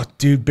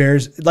 dude,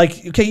 bears.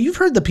 Like, okay, you've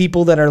heard the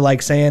people that are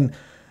like saying,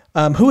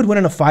 who would win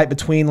in a fight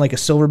between like a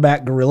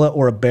silverback gorilla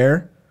or a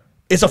bear?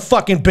 It's a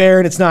fucking bear,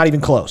 and it's not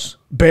even close.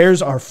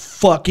 Bears are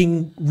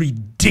fucking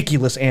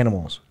ridiculous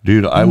animals.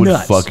 Dude, I would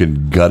Nuts.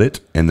 fucking gut it,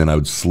 and then I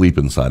would sleep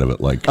inside of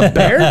it like A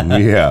bear?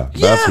 Yeah,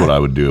 that's what I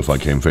would do if I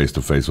came face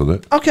to face with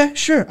it. Okay,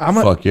 sure.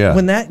 Fuck yeah.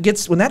 When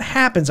that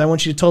happens, I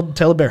want you to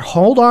tell the bear,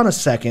 hold on a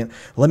second.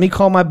 Let me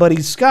call my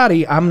buddy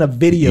Scotty. I'm gonna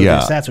video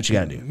this. That's what you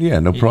gotta do. Yeah,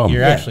 no problem.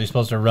 You're actually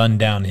supposed to run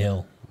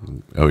downhill.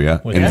 Oh yeah,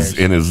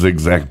 in a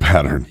zigzag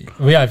pattern.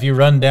 Well, yeah, if you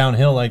run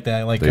downhill like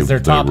that, like because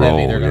they're top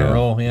heavy, they're gonna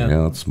roll. Yeah,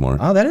 that's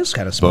smart. Oh, that is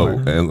kind of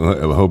smart.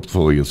 But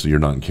hopefully, you're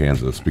not in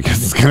Kansas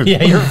because it's gonna.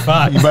 Yeah, you're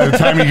fine. By the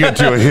time you get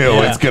to a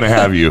hill, it's gonna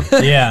have you.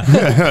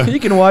 Yeah,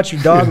 you can watch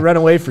your dog run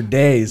away for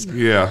days.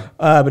 Yeah,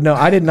 but no,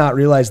 I did not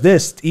realize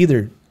this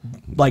either.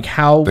 Like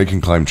how they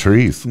can climb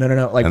trees.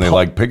 No. Like and they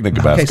like picnic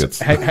baskets.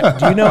 So,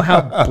 do you know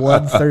how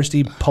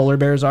bloodthirsty polar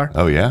bears are?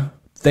 Oh yeah.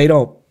 They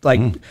don't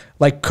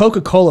like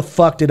Coca-Cola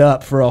fucked it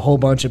up for a whole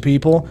bunch of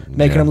people,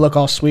 making them look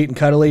all sweet and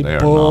cuddly.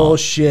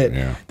 Bullshit.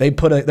 Yeah. They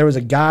there was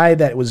a guy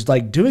that was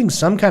like doing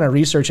some kind of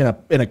research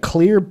in a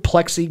clear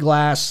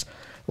plexiglass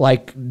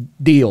like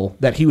deal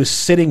that he was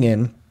sitting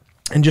in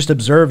and just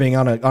observing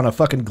on a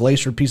fucking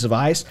glacier piece of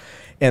ice.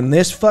 And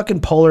this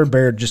fucking polar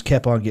bear just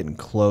kept on getting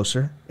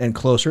closer and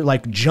closer,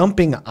 like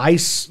jumping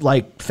ice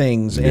like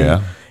things.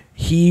 And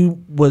he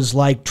was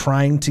like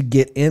trying to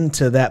get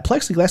into that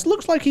plexiglass. It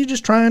looks like he's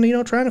just trying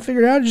to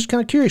figure it out. He's just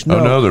kind of curious. No.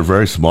 Oh no, they're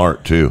very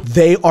smart too.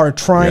 They are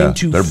trying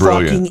to they're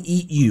fucking brilliant.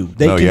 eat you.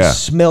 They can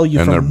smell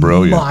you from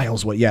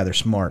miles away. Yeah, they're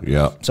smart.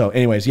 Yeah. So,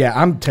 anyways,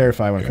 I'm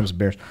terrified when it comes to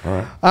bears.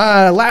 All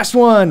right. Last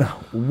one.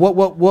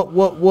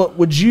 What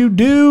would you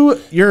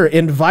do? You're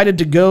invited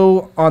to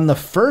go on the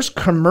first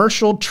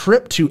commercial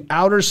trip to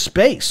outer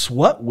space.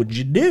 What would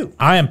you do?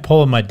 I am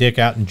pulling my dick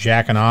out and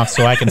jacking off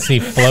so I can see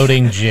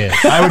floating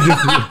jizz. I would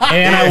just.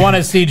 And I want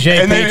to see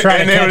JP try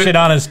to catch it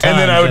on his tongue. And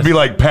then I would be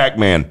like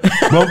Pac-Man. And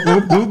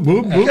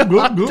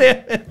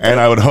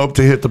I would hope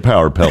to hit the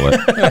power pellet.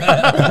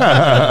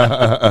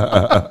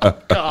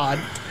 God.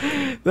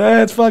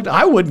 That's fucked.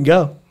 I wouldn't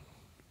go.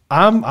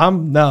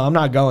 I'm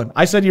not going.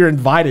 I said you're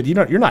invited.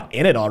 You're not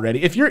in it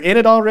already. If you're in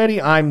it already,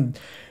 I'm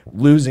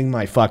losing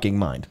my fucking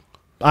mind.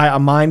 My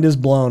mind is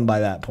blown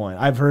by that point.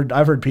 I've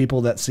heard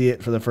people that see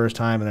it for the first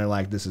time and they're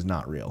like, this is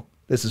not real.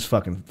 This is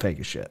fucking fake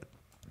as shit.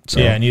 So,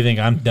 yeah, and you think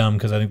I'm dumb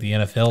because I think the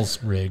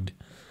NFL's rigged.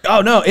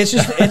 Oh no, it's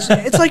just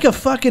it's like a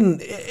fucking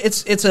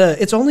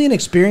it's only an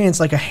experience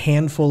like a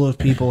handful of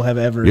people have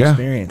ever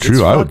experienced. True,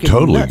 It's I would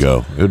totally nuts.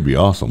 go. It'd be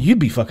awesome. You'd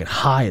be fucking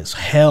high as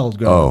hell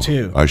going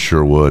too. I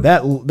sure would.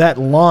 That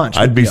launch.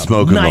 I'd be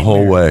smoking the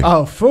whole way.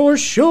 Oh, for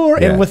sure.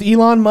 Yeah. And with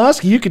Elon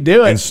Musk, you could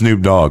do it. And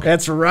Snoop Dogg.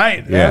 That's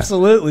right. Yeah.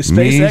 Absolutely. SpaceX.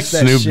 Me, that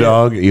Snoop shit.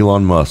 Dogg,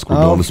 Elon Musk. We're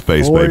going to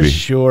space, for baby.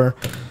 Sure.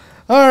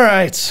 All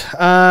right.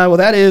 Well,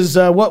 that is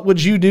what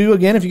would you do?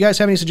 Again, if you guys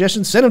have any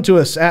suggestions, send them to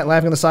us at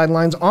Laughing on the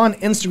Sidelines on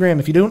Instagram.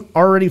 If you don't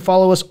already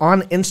follow us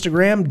on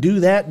Instagram, do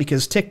that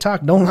because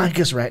TikTok don't like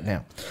us right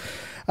now.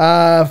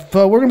 But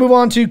we're going to move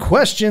on to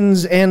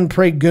questions and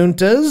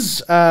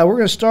preguntas. We're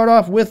going to start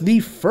off with the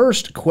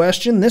first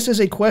question. This is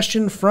a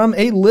question from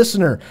a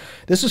listener.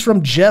 This is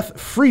from Jeff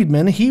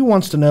Friedman. He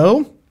wants to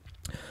know,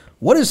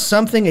 what is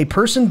something a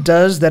person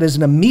does that is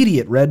an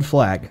immediate red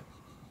flag?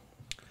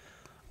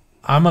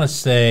 I'm going to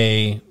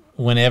say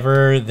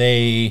whenever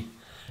we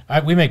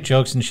make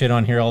jokes and shit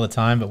on here all the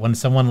time, but when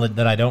someone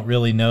that I don't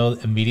really know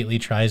immediately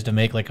tries to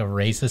make like a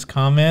racist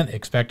comment,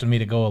 expecting me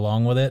to go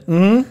along with it,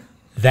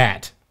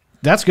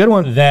 that's a good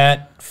one.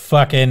 That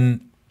fucking,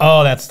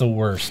 that's the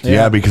worst.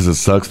 Yeah, because it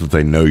sucks that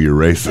they know you're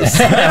racist. It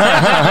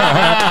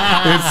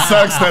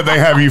sucks that they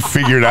have you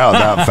figured out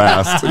that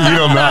fast.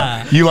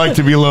 You like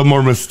to be a little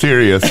more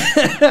mysterious.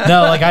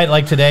 No,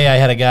 like today I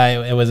had a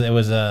guy, it was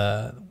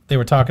they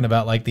were talking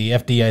about like the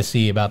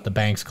FDIC about the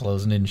banks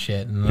closing and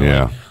shit. And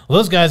Yeah. like, well,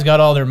 those guys got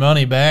all their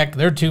money back.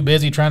 They're too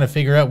busy trying to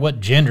figure out what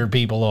gender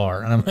people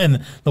are.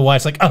 And the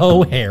wife's like,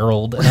 oh,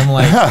 Harold. And I'm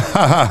like,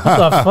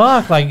 what the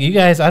fuck? Like, you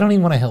guys, I don't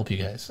even want to help you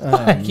guys.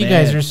 Like, you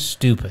guys are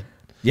stupid.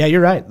 Yeah,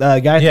 you're right. The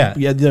guy,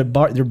 the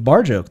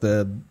bar joke,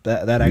 that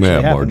actually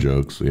happened. Bar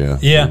jokes, yeah.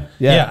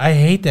 Yeah, I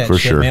hate that For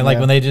shit, sure. man. Like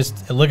when they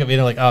just look at me,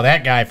 they're like, "Oh,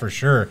 that guy for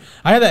sure."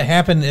 I had that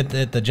happen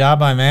at the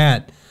job I'm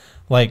at.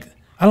 Like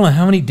I don't know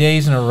how many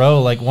days in a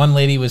row. Like one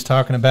lady was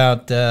talking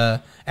about,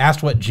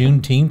 asked what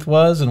Juneteenth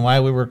was and why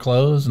we were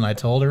closed, and I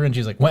told her, and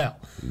she's like, "Well,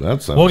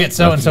 we'll get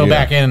so and so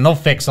back in, and they'll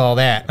fix all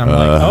that." And I'm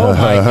like, "Oh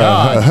my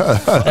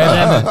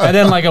god!" And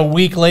then like a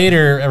week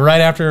later,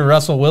 right after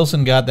Russell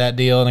Wilson got that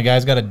deal, and the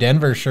guy's got a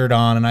Denver shirt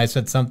on, and I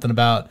said something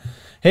about,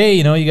 "Hey,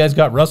 you know, you guys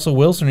got Russell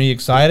Wilson. Are you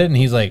excited?" And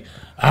he's like,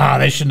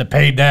 they shouldn't have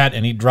paid that.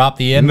 And he dropped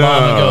the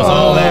N-bomb and goes,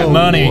 "Oh, that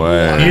money,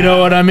 you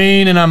know what I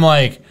mean?" And I'm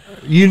like,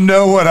 "You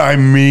know what I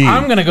mean."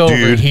 I'm gonna go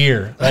over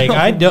here. Like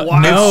I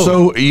don't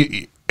know. It's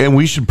so, and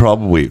we should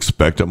probably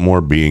expect it more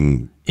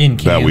being in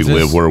that Kansas. we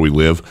live where we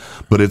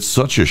live, but it's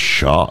such a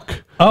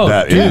shock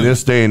that dude. in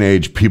this day and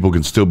age, people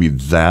can still be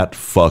that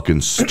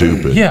fucking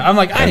stupid. Yeah, I'm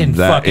like, I didn't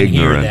that fucking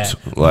ignorant. hear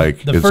that.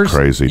 Like it's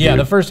crazy. Yeah, dude.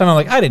 the first time I'm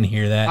like, I didn't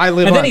hear that. And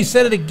then he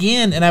said it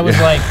again, and I was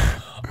like,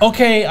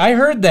 okay, I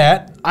heard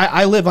that.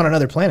 I live on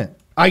another planet.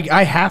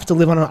 I have to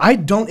live on. I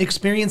don't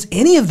experience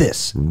any of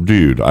this,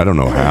 dude. I don't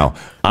know how.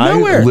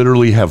 Nowhere. I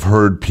literally have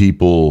heard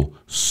people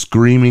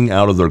screaming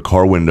out of their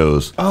car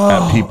windows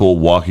at people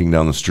walking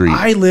down the street.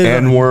 I live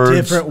in a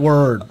different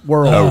world.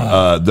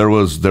 There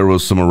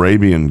was some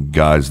Arabian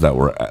guys that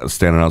were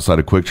standing outside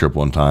a Quick Trip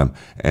one time,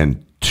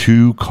 and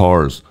 2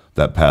 cars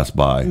that passed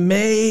by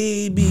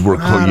maybe were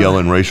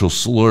yelling racial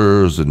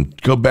slurs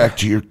and "go back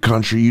to your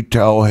country, you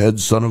towelhead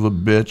son of a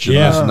bitch." And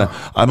this and that.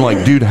 I'm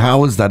like, dude,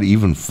 how is that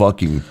even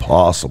fucking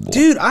possible?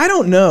 Dude, I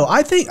don't know.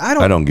 I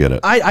don't get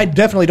it. I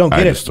definitely don't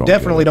get it.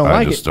 Definitely don't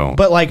like it.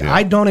 But like,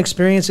 I don't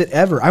experience it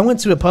ever. I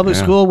went to a public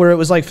school where it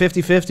was like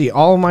 50-50.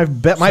 All of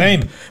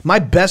my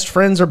best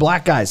friends are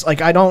black guys.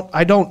 Like I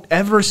don't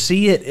ever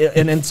see it,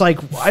 and it's like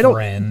I don't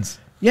friends.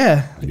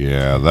 Yeah.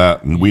 Yeah,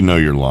 that we know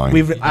you're lying.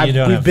 We've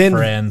been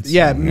friends.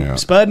 Yeah,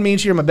 Spud, me,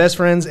 and she are my best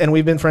friends, and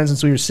we've been friends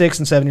since we were 6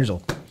 and 7 years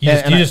old. You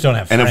just don't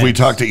have friends. And if we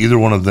talked to either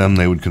one of them,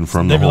 they would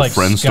confirm the whole like,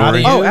 friend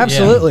Scotty, story. Oh,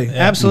 absolutely,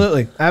 Yeah.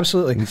 absolutely.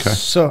 Okay.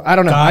 So I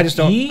don't know. I just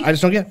don't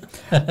get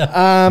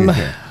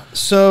it.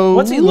 So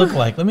what's he look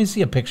like? Let me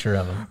see a picture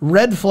of him.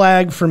 Red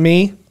flag for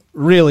me.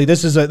 Really,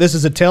 this is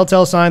a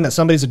telltale sign that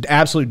somebody's an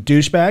absolute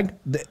douchebag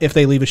if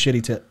they leave a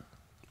shitty tip.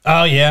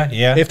 Oh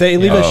yeah. If they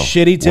leave a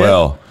shitty tip.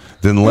 Well,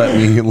 then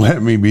let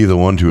me be the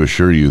one to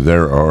assure you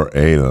there are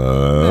a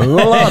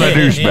lot of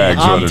douchebags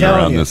running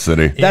around this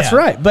city. That's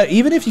right. But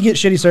even if you get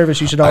shitty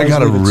service, you should always. I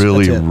got a leave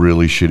really tip.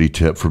 really shitty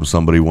tip from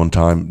somebody one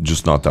time,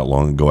 just not that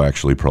long ago.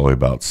 Actually, probably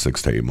about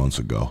 6 to 8 months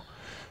ago.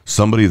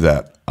 Somebody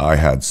that I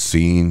had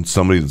seen,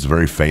 somebody that's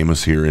very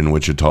famous here in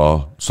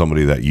Wichita,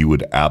 somebody that you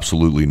would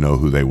absolutely know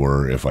who they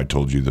were if I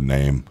told you the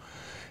name.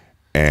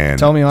 And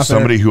tell me off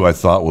somebody there. who I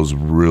thought was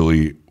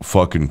really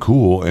fucking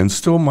cool and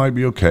still might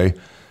be okay,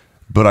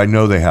 but I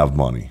know they have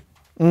money.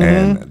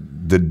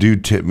 And the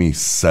dude tipped me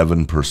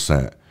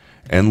 7%.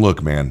 And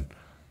look, man,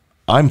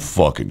 I'm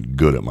fucking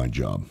good at my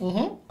job.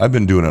 I've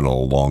been doing it a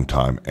long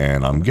time,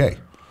 and I'm gay.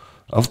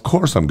 Of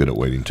course I'm good at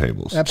waiting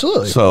tables.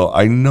 Absolutely. So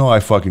I know I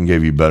fucking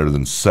gave you better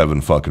than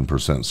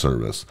 7%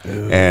 service.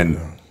 Ooh. And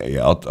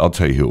yeah, I'll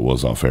tell you who it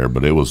was off air,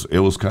 but it was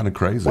kind of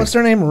crazy. What's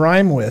their name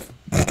rhyme with?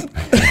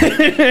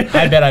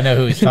 I bet I know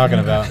who he's talking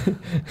about.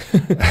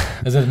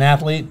 Is it an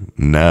athlete?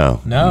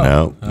 No.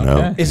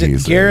 Okay. Is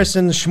it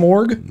Garrison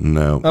Schmorg?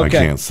 No, okay. I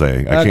can't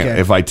say. I can't.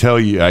 If I tell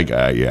you,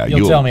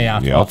 you'll tell me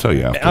after. Yeah, I'll tell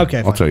you after. Okay,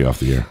 I'll tell you off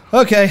the air.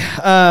 Okay.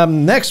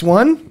 Next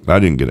one. I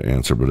didn't get an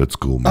answer, but it's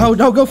cool, man. Oh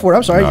no, go for it.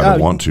 I'm sorry. No, I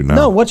don't want to now.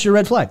 No, what's your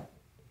red flag?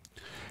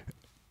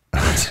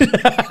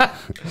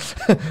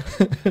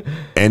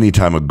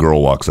 Anytime a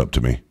girl walks up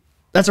to me.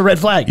 That's a red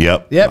flag.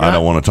 Yep. I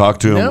don't want to talk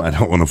to him. Nope. I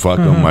don't want to fuck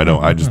him.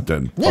 I just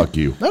fuck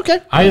you. Okay.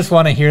 I just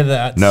want to hear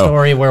that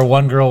story where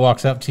one girl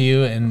walks up to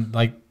you and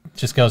like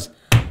just goes,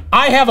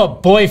 "I have a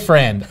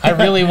boyfriend. I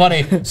really want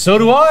to." "So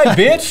do I,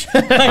 bitch."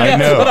 I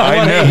know.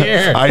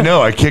 I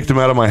know. I kicked him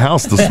out of my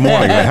house this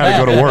morning. I had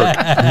to go to work.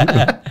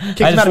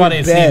 I just want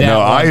to see that.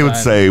 No, I would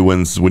say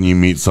when you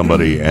meet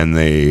somebody and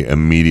they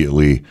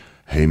immediately,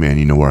 "Hey man,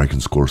 you know where I can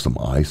score some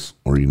ice,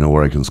 or you know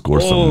where I can score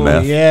some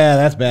meth?" Yeah,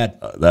 that's bad.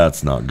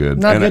 That's not good.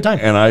 Not a good time.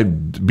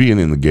 And being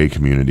in the gay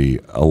community,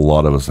 a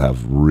lot of us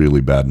have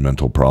really bad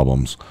mental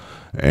problems,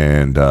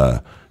 and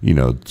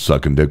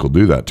sucking dick will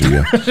do that to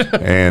you.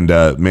 And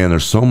man,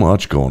 there's so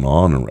much going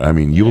on. I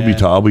mean,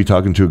 I'll be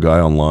talking to a guy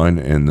online,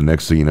 and the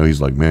next thing you know,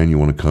 he's like, "Man, you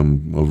want to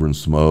come over and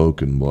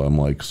smoke?" And I'm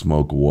like,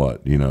 "Smoke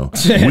what?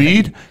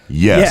 Weed?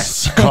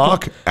 Yes.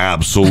 Cock?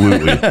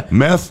 Absolutely.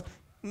 Meth?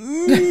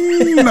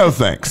 No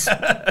thanks."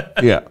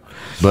 Yeah,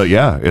 but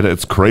yeah,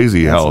 it's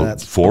crazy how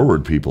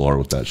forward people are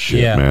with that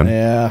shit, man.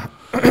 Yeah.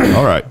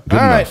 All right, good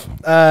enough.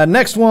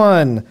 Next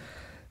one.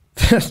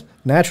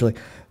 Naturally,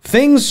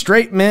 Things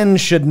straight men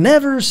should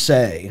never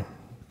say.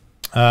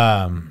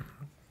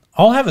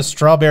 I'll have a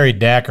strawberry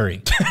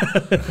daiquiri.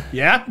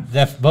 Yeah?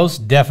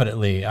 Most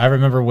definitely. I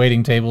remember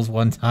waiting tables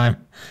one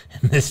time,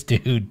 and this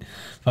dude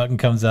fucking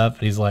comes up,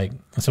 and he's like,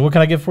 so what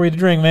can I get for you to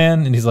drink,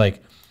 man? And he's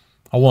like,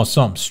 I want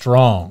something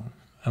strong.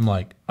 I'm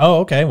like, oh,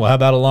 okay. Well, how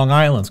about a Long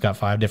Island? It's got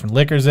 5 different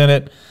liquors in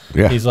it.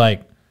 Yeah. He's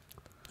like,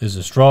 is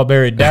a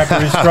strawberry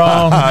daiquiri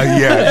strong?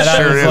 Yeah, it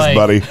sure is, like,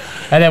 buddy.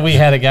 And then we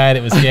had a guy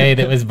that was gay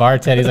that was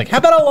bartending. He's like, how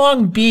about a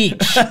Long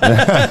Beach?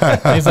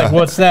 He's like,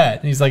 what's that?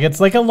 And he's like, it's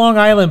like a Long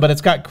Island, but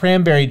it's got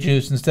cranberry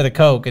juice instead of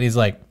Coke. And he's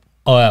like,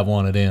 I'll have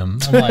one of them.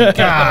 I'm like,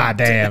 God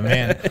damn,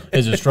 man.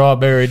 Is a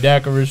strawberry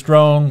daiquiri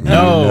strong?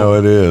 No. No,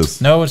 it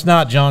is. No, it's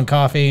not, John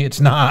Coffee.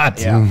 It's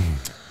not. Yeah.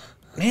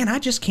 Man, I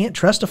just can't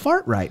trust a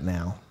fart right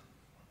now.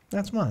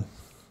 That's mine.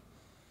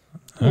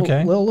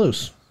 Okay. A little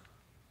loose.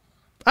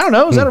 I don't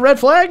know. Is that a red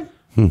flag?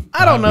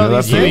 I don't know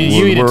these things.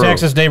 You eat a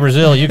Texas de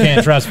Brazil, you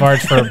can't trust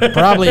farts for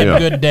probably a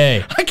good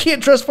day. I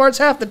can't trust farts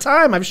half the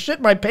time. I've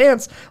shit my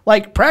pants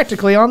like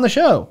practically on the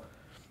show.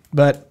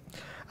 But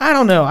I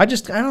don't know. I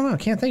don't know. I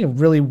can't think of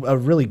a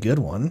really good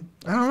one.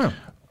 I don't know.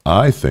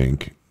 I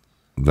think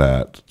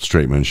that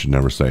straight men should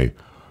never say,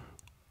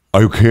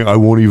 I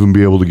won't even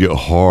be able to get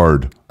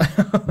hard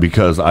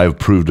because I've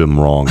proved him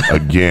wrong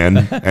again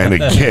and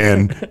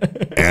again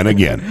and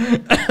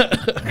again.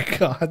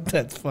 God,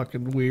 that's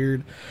fucking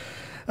weird.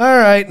 All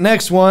right,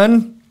 next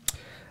one.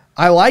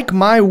 I like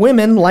my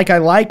women like I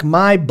like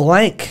my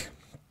blank.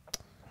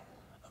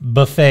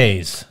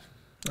 Buffets.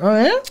 Oh,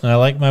 yeah? I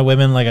like my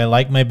women like I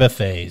like my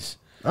buffets.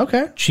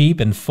 Okay. Cheap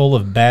and full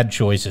of bad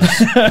choices.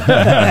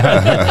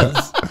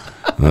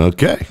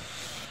 Okay.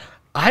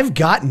 I've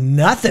got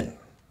nothing.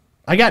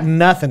 I got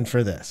nothing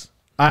for this.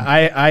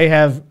 I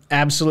have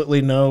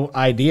absolutely no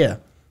idea.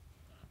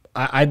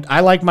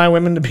 I like my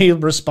women to be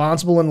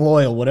responsible and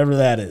loyal, whatever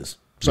that is.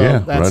 So Yeah,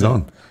 that's right it.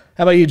 on.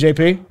 How about you,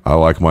 JP? I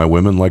like my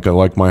women like I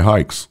like my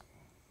hikes.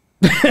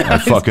 I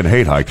fucking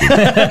hate hiking.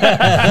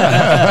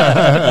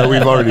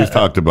 We've already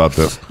talked about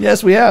this.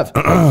 Yes, we have.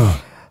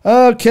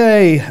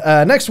 Okay,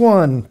 next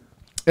one.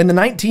 In the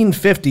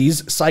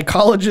 1950s,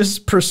 psychologists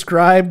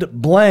prescribed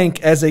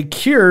blank as a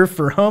cure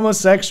for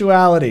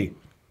homosexuality.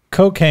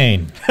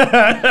 Cocaine.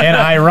 And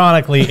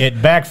ironically,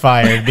 it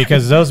backfired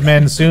because those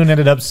men soon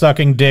ended up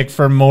sucking dick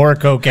for more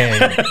cocaine.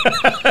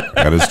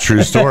 That is a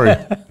true story.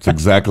 It's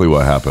exactly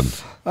what happened.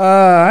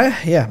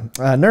 Yeah,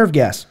 nerve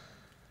gas.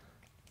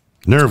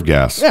 Nerve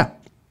gas. Yeah.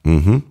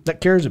 Mm-hmm.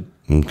 That cures it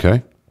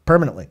Okay.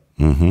 permanently.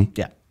 Mm-hmm.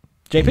 Yeah.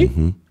 JP?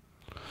 Mm-hmm.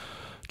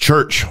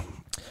 Church.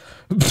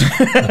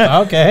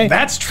 Okay.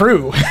 That's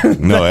true.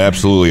 No,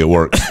 absolutely, it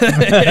works.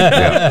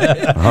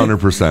 Yeah,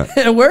 100%.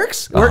 It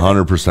works?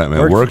 100%, man.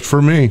 It worked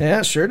for me.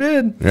 Yeah, sure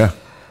did. Yeah.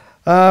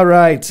 All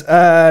right.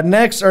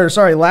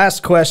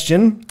 Last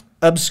question.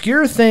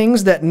 Obscure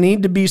things that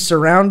need to be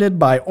surrounded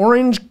by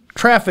orange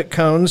traffic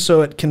cones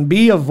so it can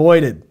be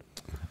avoided.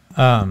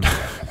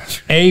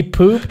 A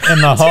poop in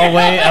the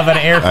hallway of an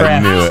aircraft. I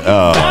knew it.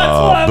 Oh,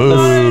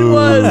 Mine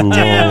was, boo.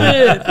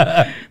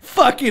 damn it.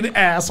 Fucking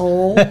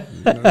asshole. You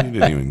didn't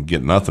even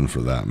get nothing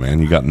for that, man.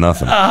 You got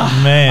nothing. You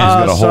Man.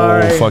 got a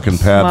sorry. whole fucking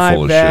pad My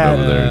full of bad. shit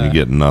over there, and you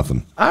get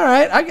nothing. All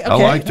right. Okay. I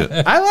liked it.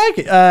 I like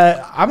it.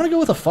 I'm going to go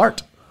with a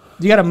fart.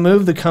 You got to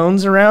move the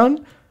cones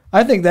around.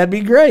 I think that'd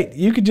be great.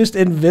 You could just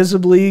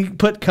invisibly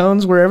put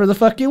cones wherever the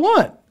fuck you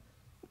want.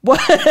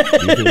 What?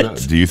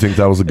 Do you think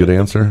that was a good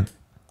answer,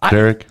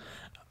 Derek?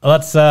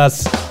 Let's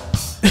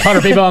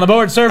 100 people on the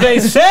board. Survey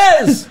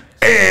says.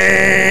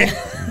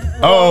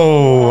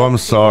 Oh, I'm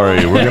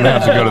sorry. We're going to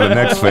have to go to the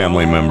next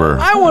family member.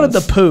 I wanted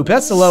the poop.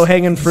 That's the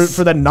low-hanging fruit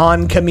for the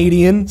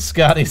non-comedian.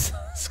 Scotty's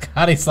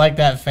like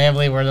that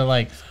family where they're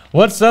like,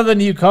 what's something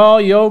you call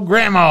your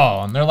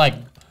grandma? And they're like,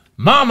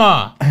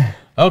 Mama.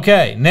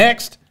 Okay,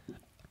 next.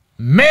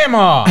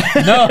 Mama.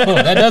 No,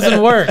 that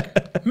doesn't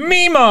work.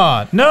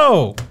 Mima.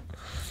 No.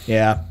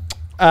 Yeah.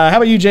 How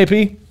about you,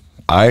 JP?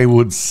 I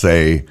would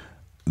say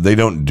they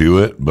don't do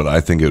it, but I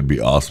think it would be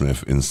awesome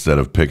if instead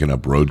of picking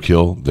up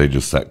roadkill, they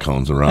just set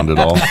cones around it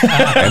all.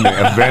 And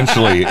then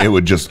eventually it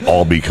would just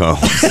all be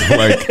cones.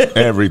 Like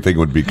everything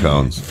would be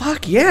cones.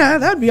 Fuck yeah,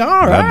 that'd be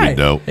all right. That'd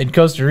be dope. In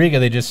Costa Rica,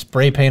 they just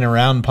spray paint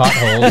around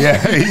potholes.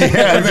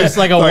 Yeah. Just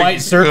like a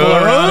white circle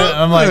around it.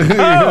 I'm like,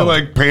 oh.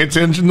 like, pay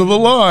attention to the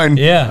line.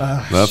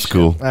 Yeah. That's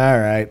cool. All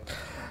right.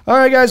 All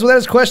right, guys. Well, that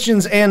is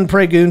questions and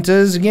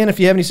preguntas. Again,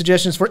 if you have any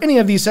suggestions for any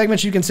of these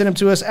segments, you can send them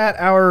to us at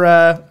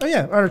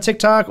our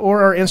TikTok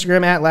or our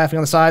Instagram at Laughing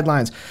on the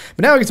Sidelines.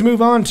 But now we get to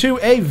move on to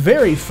a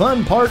very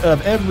fun part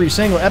of every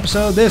single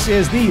episode. This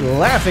is the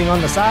Laughing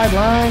on the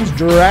Sidelines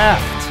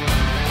draft.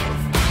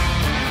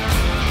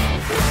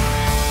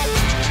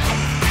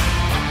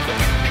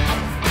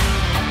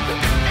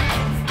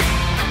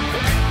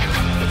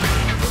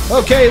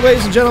 Okay,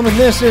 ladies and gentlemen,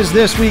 this is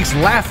this week's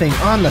Laughing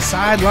on the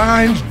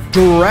Sidelines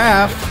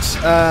draft.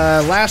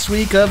 Last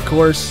week, of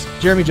course,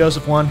 Jeremy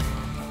Joseph won.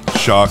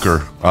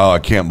 Shocker. Oh, I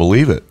can't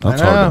believe it. That's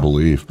hard to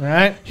believe.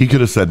 Right? He could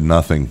have said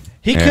nothing.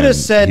 He could have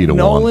said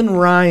Nolan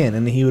Ryan,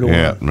 and he would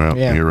have won.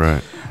 Yeah, you're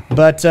right.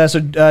 But so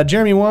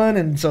Jeremy won,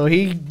 and so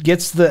he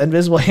gets the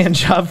invisible hand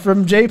job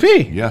from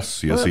JP.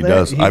 Yes, he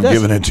does. I've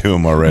given it to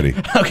him already.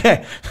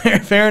 Okay,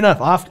 fair enough.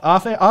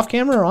 Off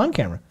camera or on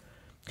camera?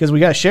 Because we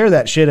got to share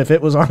that shit if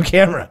it was on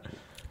camera.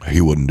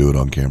 He wouldn't do it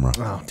on camera.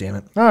 Oh, damn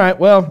it. All right,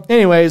 well,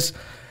 anyways,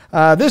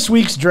 this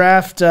week's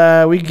draft,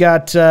 we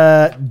got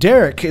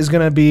Derek is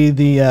going to be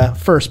the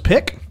first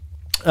pick.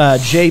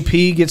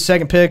 JP gets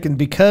second pick, and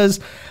because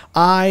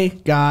I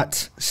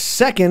got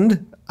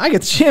second, I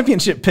get the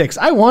championship picks.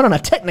 I won on a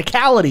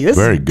technicality. This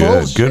Very is good.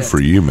 bullshit. Good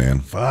for you, man.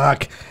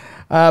 Fuck.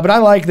 But I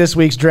like this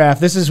week's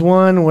draft. This is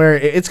one where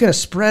it's going to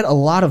spread a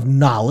lot of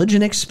knowledge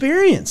and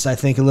experience, I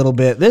think, a little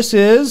bit. This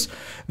is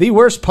the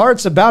worst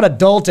parts about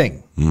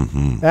adulting.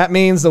 Mm-hmm. That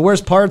means the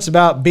worst parts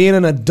about being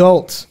an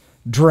adult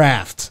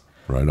draft.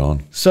 Right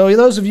on. So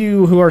those of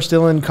you who are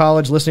still in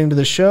college listening to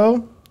the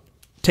show,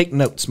 take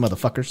notes,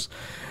 motherfuckers.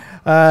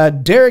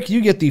 Derek, you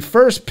get the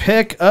first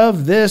pick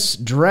of this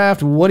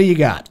draft. What do you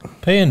got?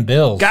 Paying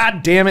bills.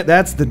 God damn it.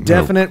 That's the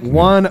definite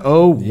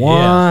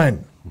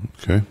 101. Yeah.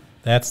 Okay.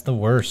 That's the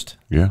worst.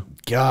 Yeah.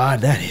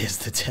 God, that is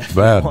the definite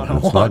Bad.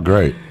 101. It's not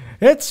great.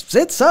 It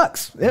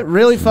sucks. It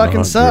really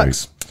fucking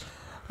sucks.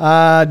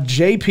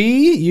 JP,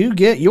 you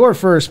get your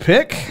first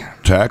pick.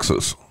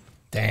 Taxes.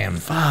 Damn.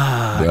 Fuck.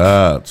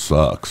 That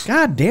sucks.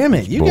 God damn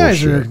it. You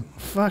guys are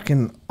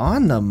fucking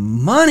on the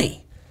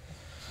money.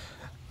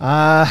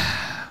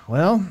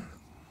 Well,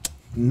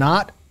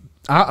 not.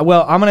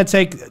 Well, I'm going to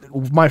take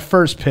my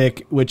first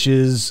pick, which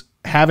is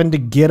having to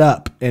get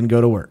up and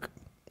go to work.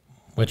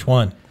 Which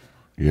one?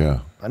 Yeah.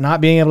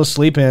 Not being able to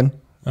sleep in.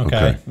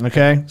 Okay.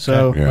 Okay.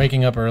 So, Yeah.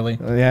 Waking up early.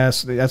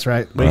 yes, that's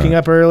right. Waking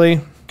up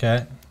early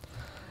Okay.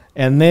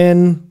 and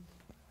then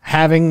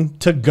having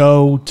to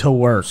go to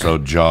work. So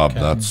job.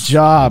 That's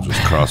Job.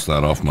 Just cross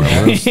that off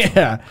my list.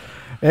 Yeah.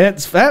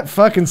 That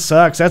fucking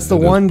sucks. That's the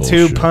That is 1-2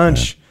 bullshit,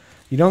 punch.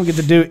 You don't get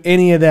to do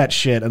any of that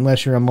shit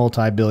unless you're a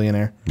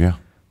multi-billionaire. Yeah.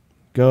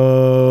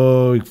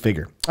 Go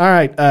figure. All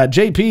right,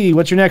 JP,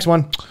 what's your next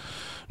one?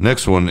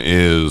 Next one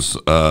is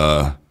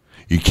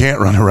you can't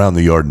run around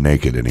the yard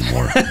naked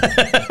anymore.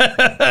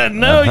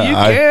 No, you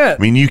can't.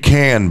 I mean, you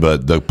can,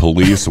 but the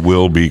police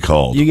will be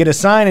called. You get a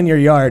sign in your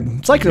yard.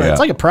 It's like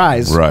a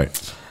prize. Right.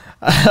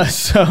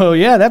 So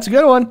yeah, that's a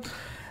good one.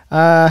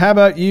 How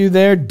about you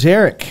there,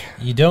 Derek?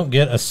 You don't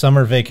get a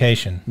summer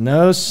vacation.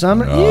 No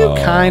summer. You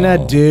kind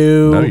of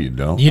do. No, you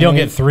don't. You don't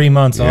get 3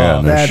 months Yeah,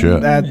 off. no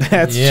shit.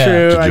 That's Yeah.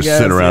 true. To just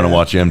sit around and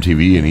watch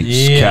MTV and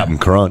eat Captain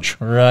Crunch.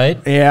 Right?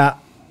 Yeah,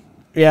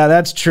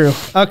 that's true.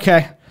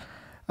 Okay,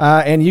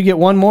 and you get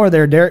one more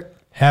there, Derek.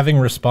 Having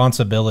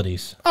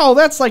responsibilities. Oh,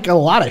 that's like a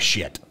lot of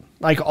shit,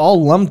 like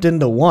all lumped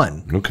into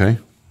one. Okay.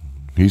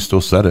 He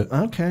still said it.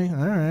 Okay,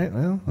 all right.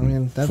 Well, I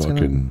mean, that's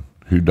Fucking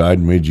who died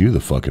and made you the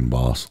fucking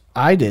boss?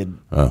 I did.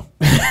 Oh.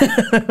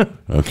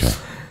 Okay.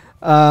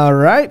 All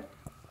right.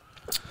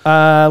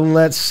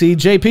 Let's see,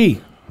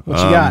 JP. What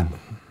you got?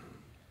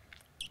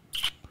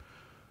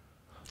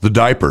 The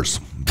diapers.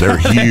 They're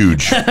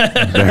huge.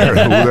 they're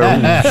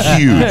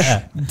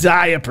huge.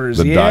 Diapers.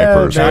 The yeah,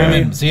 diapers. baby. I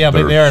mean, see how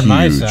big they are in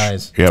my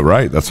size. Yeah,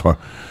 right. That's why.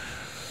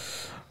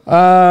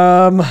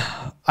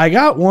 I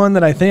got one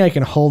that I think I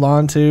can hold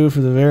on to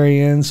for the very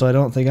end, so I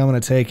don't think I'm going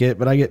to take it,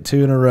 but I get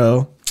two in a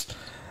row.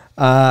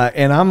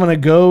 And I'm going to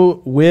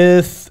go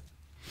with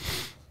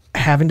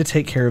having to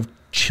take care of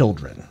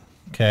children.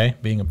 Okay.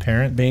 Being a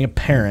parent. Being a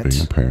parent.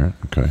 Being a parent.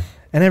 Okay.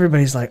 And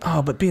everybody's like,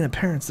 oh, but being a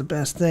parent's the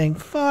best thing.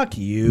 Fuck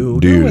you.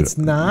 Dude, no, it's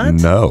not.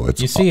 No,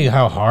 it's You see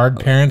how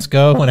hard parents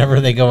go whenever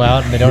they go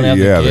out and they don't have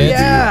Yeah, the they kids?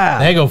 do. Yeah.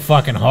 They go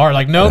fucking hard.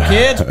 Like, no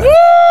kids?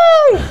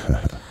 Woo!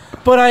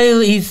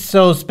 But he's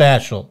so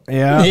special.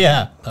 Yeah.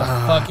 Yeah. The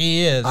fuck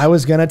he is. I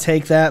was going to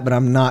take that, but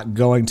I'm not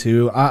going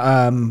to.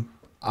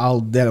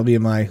 That'll be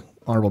in my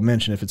honorable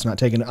mention if it's not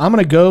taken. I'm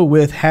going to go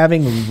with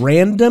having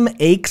random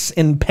aches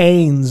and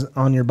pains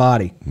on your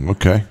body.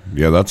 Okay.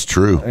 Yeah, that's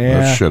true.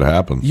 Yeah. That shit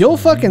happens. You'll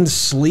fucking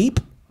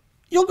sleep.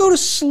 You'll go to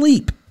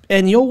sleep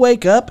and you'll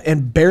wake up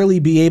and barely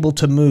be able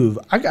to move.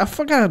 I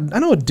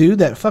know a dude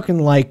that fucking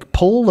like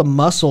pulled a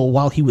muscle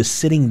while he was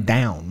sitting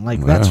down.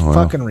 Like that's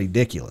fucking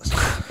ridiculous.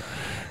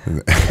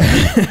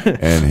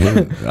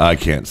 And I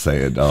can't say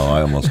it. Oh,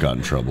 I almost got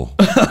in trouble.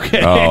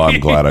 Okay. Oh, I'm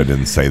glad I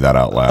didn't say that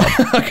out loud.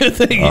 Good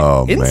thing.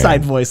 Oh,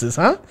 Inside man. voices,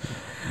 huh?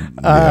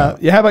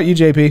 Yeah. How about you,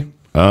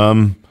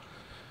 JP?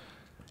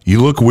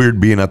 You look weird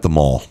being at the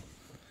mall.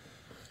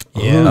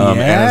 yeah. And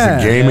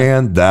as a gay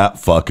man, that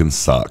fucking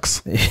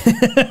sucks.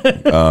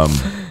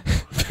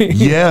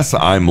 Yes,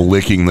 I'm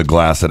licking the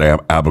glass at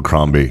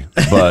Abercrombie,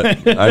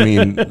 but I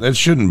mean, it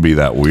shouldn't be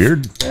that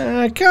weird.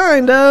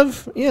 Kind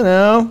of, you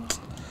know.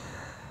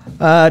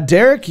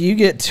 Derek, you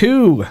get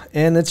two,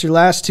 and it's your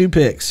last two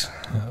picks.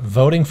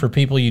 Voting for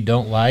people you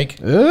don't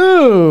like.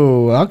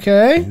 Ooh,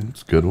 okay.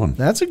 It's a good one.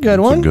 That's a good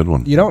one. a good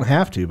one. You don't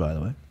have to, by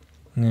the way.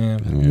 Yeah.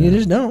 You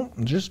just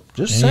don't. Just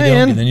Then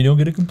saying. then you don't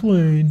get to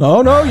complain.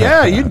 Oh no,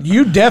 yeah,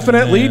 you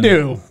definitely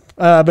do.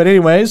 But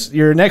anyways,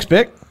 your next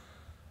pick.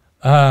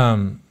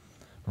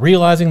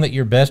 realizing that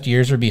your best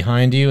years are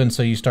behind you, and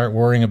so you start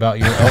worrying about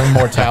your own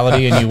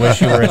mortality and you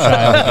wish you were a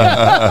child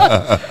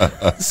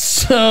again.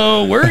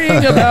 So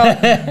worrying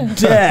about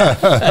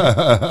death.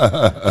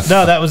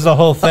 No, that was the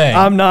whole thing.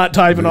 I'm not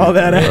typing all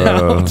that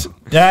out.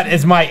 That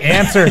is my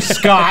answer,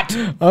 Scott.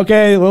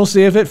 Okay, we'll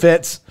see if it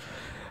fits.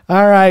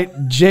 All right,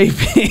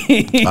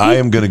 JP. I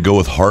am going to go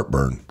with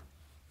heartburn.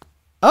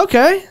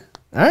 Okay.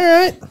 All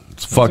right.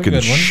 It's fucking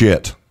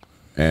shit.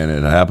 And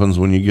it happens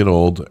when you get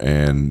old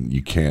and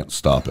you can't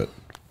stop it.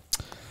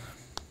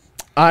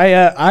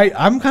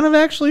 I'm kind of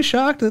actually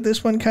shocked that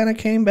this one kind of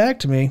came back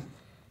to me.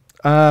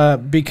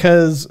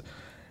 Because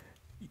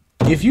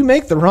if you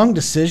make the wrong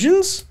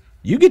decisions,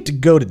 you get to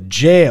go to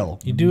jail.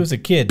 You do as a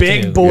kid,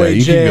 Big too. boy Yeah,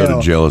 you jail. can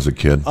go to jail as a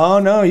kid. Oh,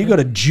 no, you go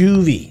to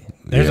juvie.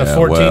 There's a Yeah,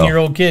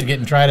 14-year-old kid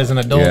getting tried as an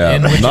adult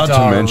in Wichita not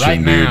to mention,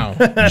 right now.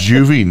 dude,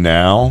 juvie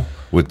now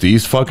with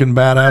these fucking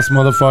badass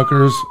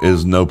motherfuckers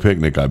is no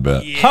picnic, I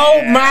bet.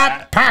 Hold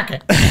my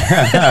pocket.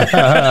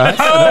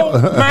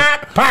 Hold my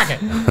pocket.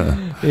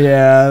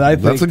 Yeah, I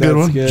think That's a good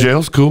one. Good.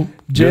 Jail's cool.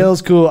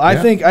 Jail's cool. I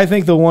Yeah.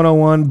 think the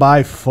 101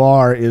 by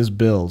far is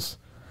Bills.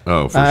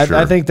 Oh, for sure.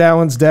 I think that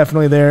one's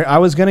definitely there. I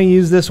was going to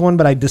use this one,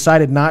 but I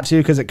decided not to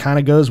because it kind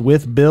of goes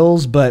with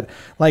bills. But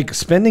like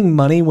spending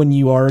money when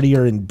you already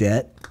are in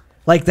debt,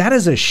 like that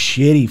is a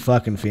shitty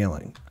fucking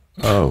feeling.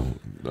 Oh,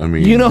 I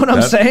mean, You know what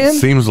I'm that saying?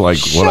 Seems like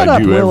Shut what I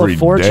up, do Will of every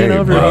Fortune day,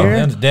 over bro. here.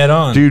 That's dead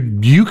on.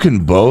 Dude, you can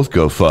both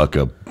go fuck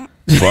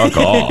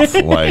off.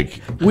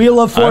 Like Wheel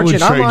of I would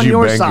Fortune, I'm trade on you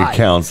your bank side.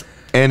 accounts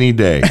any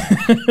day.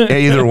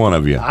 Either one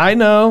of you. I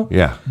know.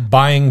 Yeah,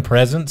 Buying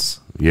presents.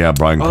 yeah,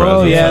 buying presents.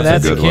 Oh, yeah,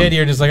 As a a good kid, one.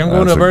 you're just like, I'm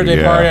going to That's a birthday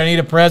good- party. yeah. I need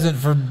a present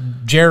for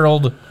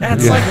Gerald.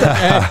 That's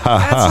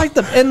like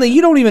the and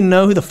you don't even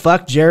know who the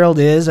fuck Gerald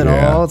is at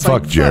Yeah, all. It's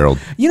fuck like, Gerald.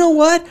 You know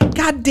what?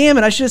 God damn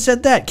it! I should have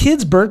said that.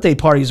 Kids' birthday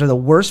parties are the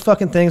worst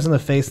fucking things on the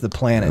face of the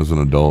planet. As an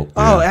adult.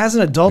 Oh, yeah. as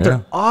an adult, Yeah.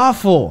 they're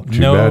awful. Too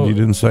No. bad you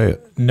didn't say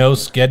it. No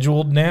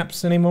scheduled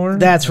naps anymore.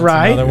 That's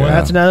right. another one.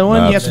 That's another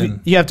one. That's-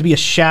 You have to be a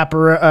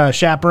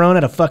chaperone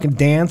at a fucking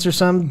dance or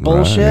some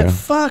bullshit. yeah.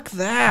 Fuck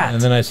that.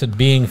 And then I said,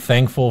 being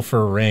thankful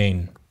for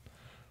rain.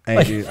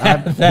 Hey, dude,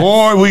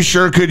 Boy, we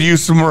sure could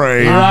use some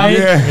rain. Right?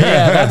 Yeah,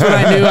 that's when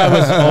I knew I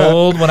was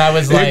old. When I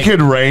was It like,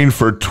 could rain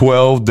for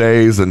 12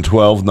 days and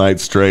 12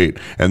 nights straight,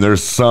 and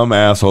there's some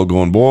asshole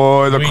going,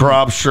 boy, the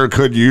crops sure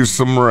could use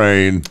some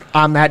rain.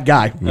 I'm that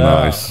guy.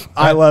 Nice.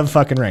 I love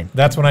fucking rain.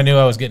 that's when I knew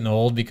I was getting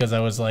old because I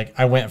was like,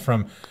 I went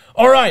from,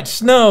 all right,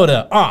 snow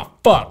to, oh,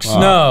 fuck,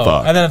 snow.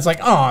 fuck. And then it's like,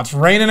 oh, it's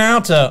raining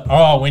out to,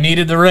 oh, we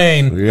needed the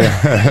rain.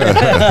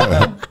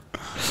 Yeah.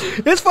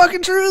 It's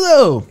fucking true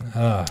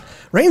though.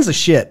 Rain's the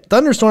shit.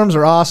 Thunderstorms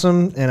are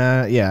awesome,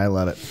 and yeah, I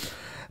love it.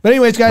 But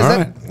anyways,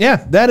 guys,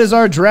 that is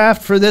our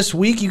draft for this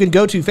week. You can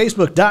go to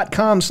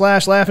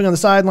facebook.com/laughing on the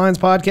sidelines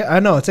podcast.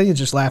 I know, it's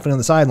just laughing on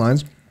the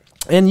sidelines.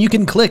 And you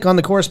can click on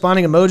the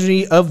corresponding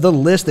emoji of the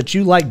list that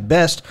you like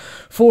best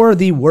for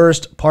the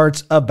worst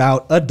parts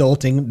about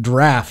adulting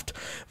draft.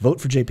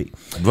 Vote for JP.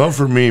 Vote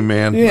for me,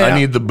 man. Yeah. I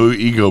need the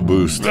ego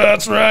boost.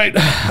 That's right.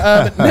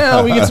 But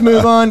now we get to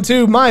move on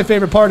to my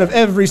favorite part of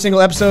every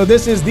single episode.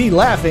 This is the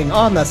laughing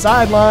on the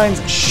sidelines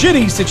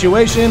shitty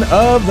situation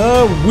of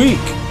the week.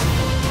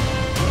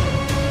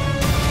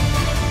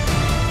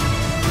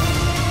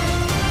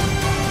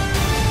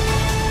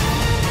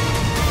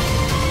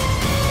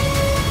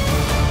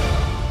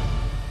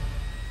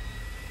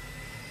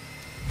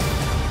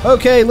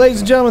 Okay, ladies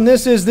and gentlemen,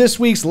 this is this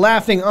week's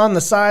Laughing on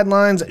the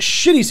Sidelines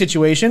shitty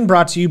situation,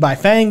 brought to you by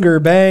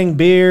Fanger Bang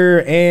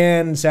Beer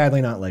and sadly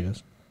not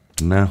Legos.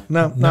 No.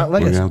 Not We're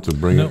going to Legos. have to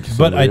bring it to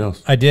But somebody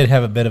else. I did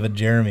have a bit of a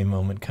Jeremy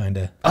moment, kind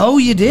of. Oh,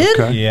 you did?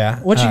 Okay. Yeah.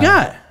 What you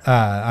got?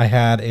 I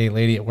had a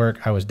lady at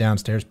work. I was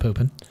downstairs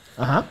pooping.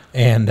 Uh-huh.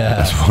 And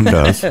One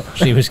does.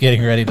 she was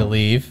getting ready to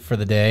leave for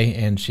the day,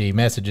 and she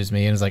messages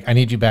me and is like, I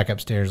need you back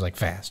upstairs, like,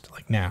 fast,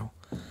 like, now.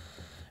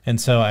 And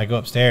so I go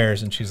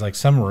upstairs, and she's like,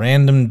 some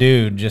random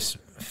dude just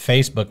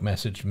Facebook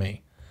messaged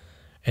me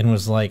and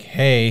was like,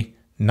 hey,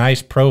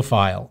 nice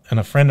profile. And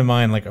a friend of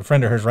mine, like a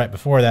friend of hers right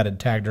before that, had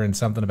tagged her in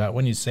something about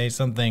when you say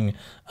something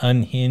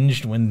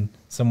unhinged, when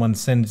someone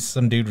sends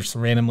some dude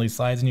randomly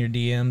slides in your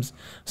DMs,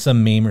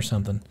 some meme or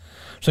something.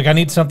 She's like, I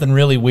need something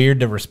really weird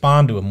to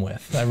respond to him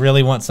with. I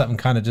really want something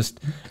kind of just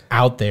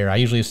out there. I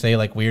usually say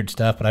like weird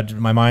stuff, but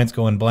my mind's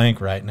going blank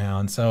right now.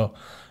 And so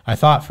I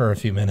thought for a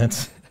few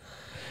minutes,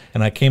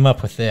 and I came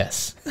up with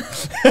this.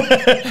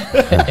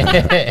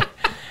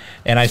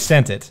 And I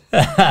sent it.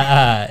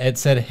 It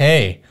said,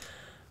 hey,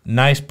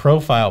 nice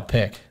profile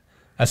pic.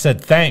 I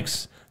said,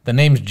 thanks. The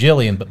name's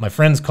Jillian, but my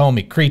friends call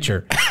me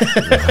Creature.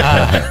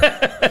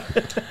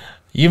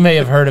 You may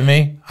have heard of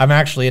me. I'm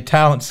actually a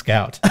talent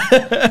scout.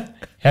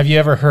 Have you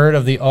ever heard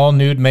of the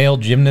all-nude male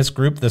gymnast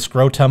group, the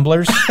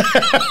Scrotumblers?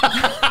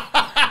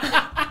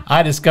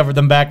 I discovered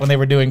them back when they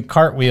were doing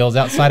cartwheels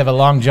outside of a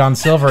Long John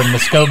Silver in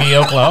Muskogee,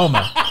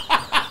 Oklahoma.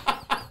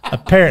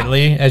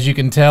 Apparently, as you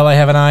can tell, I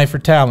have an eye for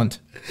talent.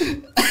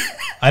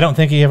 I don't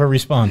think he ever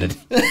responded.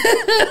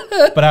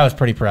 But I was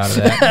pretty proud of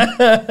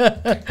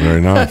that.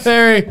 Very nice.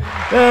 Very,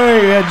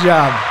 very good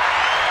job.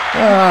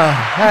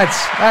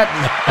 That's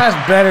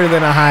better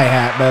than a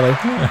hi-hat, Billy.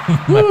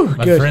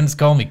 My friends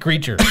call me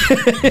Creature.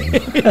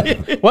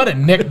 What a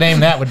nickname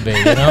that would be,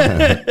 you know?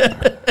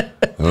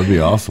 That would be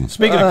awesome.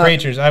 Speaking of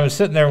creatures, I was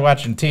sitting there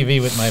watching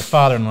TV with my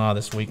father-in-law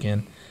this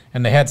weekend,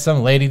 and they had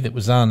some lady that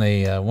was on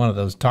a one of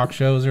those talk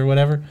shows or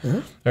whatever.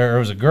 Or it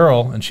was a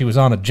girl, and she was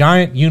on a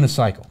giant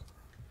unicycle,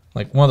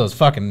 like one of those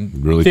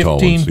fucking really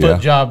 15-foot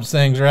jobs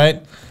things,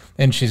 right?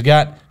 And she's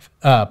got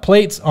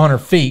plates on her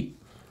feet,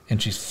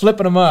 and she's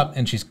flipping them up,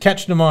 and she's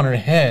catching them on her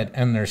head,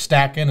 and they're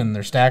stacking, and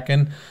they're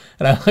stacking.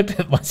 And I looked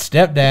at my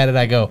stepdad, and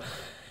I go,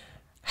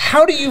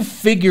 how do you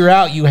figure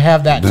out you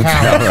have that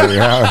talent?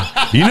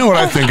 Yeah. You know what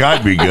I think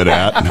I'd be good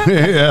at?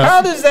 Yeah.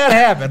 How does that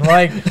happen?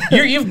 Like,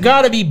 you've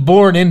got to be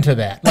born into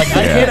that. Like,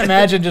 I can't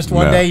imagine just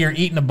one day you're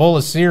eating a bowl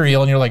of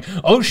cereal, and you're like,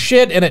 oh,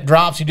 shit, and it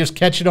drops. You just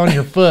catch it on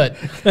your foot,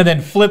 and then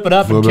flip it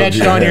up and catch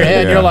it on your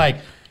head. You're like,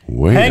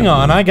 hang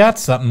on, I got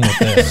something with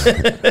this.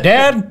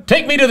 Dad,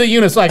 take me to the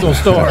unicycle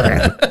store.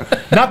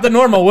 Not the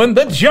normal one,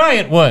 the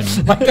giant one.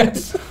 Like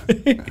that's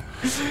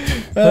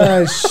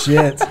Oh,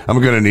 shit. I'm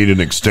going to need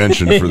an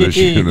extension for this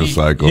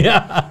unicycle.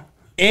 Yeah.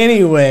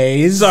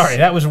 Anyways. Sorry,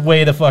 that was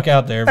way the fuck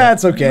out there.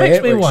 That's okay. It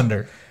makes me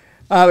wonder.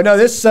 No,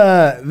 this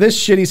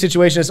shitty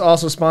situation is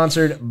also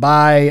sponsored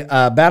by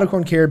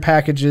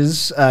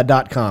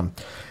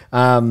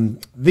battlecorncarepackages.com.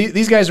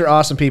 These guys are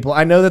awesome people.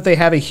 I know that they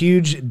have a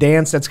huge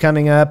dance that's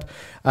coming up,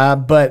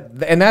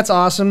 and that's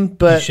awesome.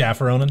 But you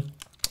chaperoning?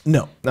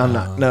 No, I'm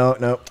not.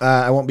 No,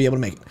 I won't be able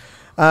to make it.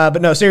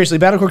 But no, seriously,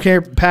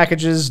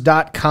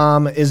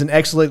 battlecorncarepackages.com is an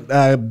excellent,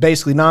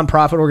 basically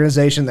nonprofit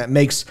organization that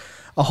makes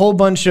a whole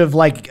bunch of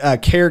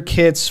care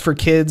kits for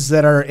kids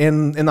that are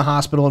in the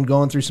hospital and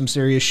going through some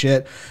serious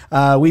shit.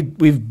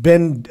 We've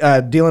been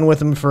dealing with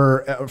them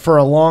for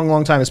a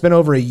long time. It's been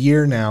over a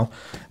year now,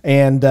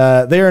 and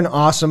they're an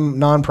awesome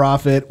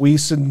nonprofit. We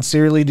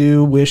sincerely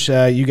do wish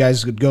you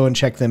guys could go and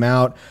check them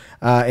out.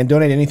 And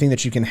donate anything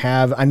that you can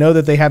have. I know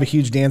that they have a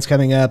huge dance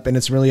coming up, and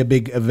it's really a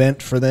big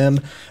event for them.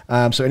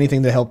 So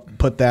anything to help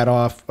put that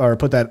off or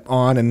put that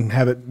on and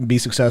have it be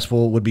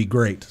successful would be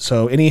great.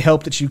 So any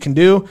help that you can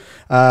do,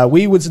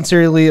 we would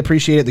sincerely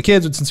appreciate it. The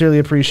kids would sincerely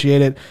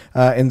appreciate it,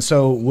 and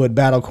so would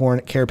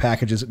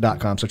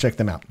battlecorncarepackages.com. So check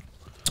them out.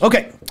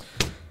 Okay,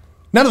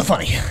 now to the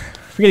funny.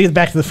 We gotta get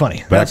back to the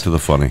funny. Back to the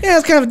funny. Yeah,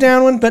 it's kind of a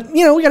down one, but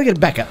we gotta get it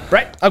back up,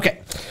 right? Okay.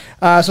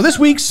 So this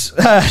week's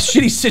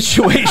shitty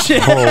situation.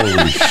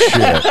 Holy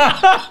shit.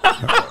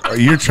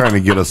 You're trying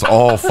to get us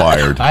all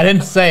fired. I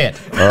didn't say it.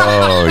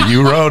 Oh,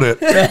 you wrote it.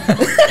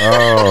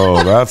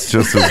 Oh, that's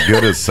just as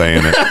good as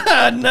saying it.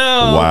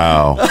 No.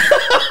 Wow.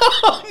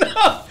 Oh,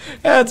 no.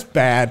 That's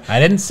bad. I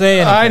didn't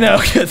say it. I know.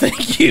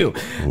 Thank you.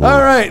 All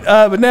right.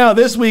 But now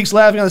this week's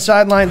Laughing on the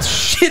Sidelines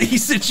shitty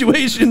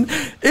situation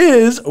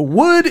is,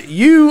 would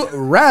you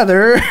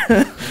rather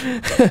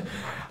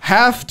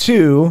have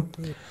to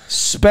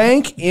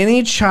spank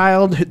any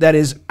child that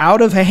is out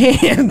of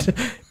hand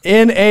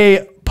in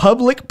a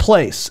public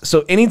place?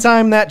 So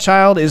anytime that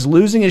child is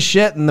losing his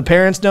shit and the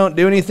parents don't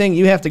do anything,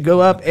 you have to go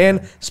up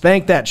and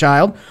spank that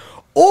child.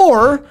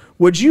 Or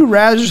would you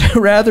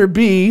rather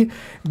be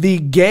the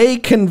gay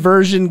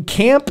conversion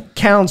camp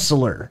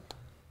counselor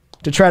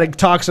to try to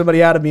talk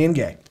somebody out of being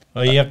gay?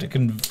 Well, you have to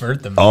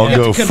convert them. I'll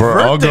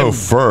go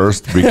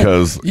first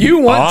because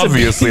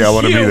obviously I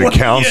want to be the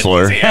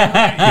counselor.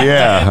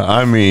 Yeah,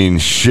 I mean,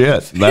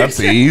 shit.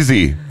 That's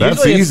easy.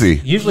 That's easy.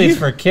 Usually it's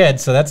for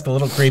kids, so that's a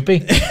little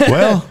creepy.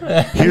 Well,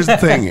 here's the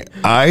thing.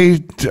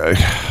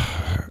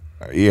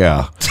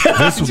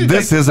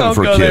 This isn't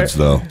for kids,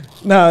 though.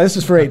 No, this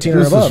is for 18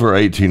 or above. This is for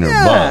 18 or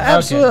above.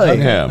 Absolutely.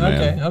 Okay. Yeah,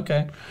 man.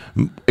 Okay.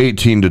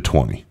 18 to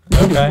 20.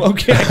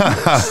 Okay.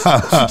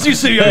 You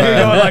see, you're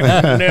going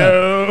like,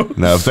 no.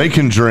 Now, if they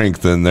can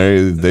drink, then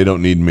they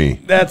don't need me.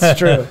 That's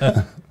true.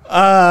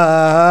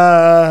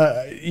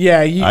 I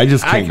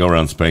just can't go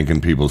around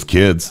spanking people's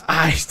kids.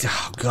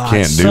 Oh God,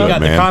 can't do it,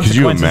 man. Could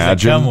you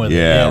imagine?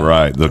 Yeah,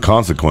 right. The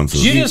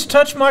consequences. Did you just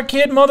touch my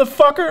kid,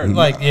 motherfucker?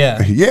 Like,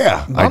 yeah.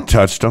 Yeah, I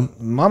touched him.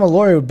 Mama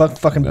Lori would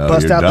fucking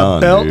bust out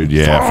done, the belt. Dude.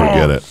 Yeah,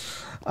 forget it.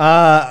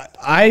 I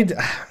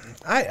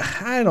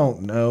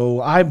don't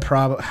know. I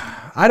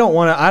don't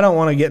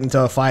want to get into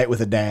a fight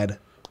with a dad.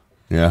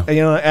 Yeah.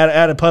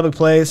 At a public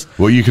place.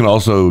 Well, you can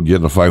also get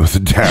in a fight with a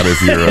dad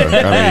if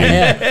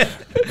you're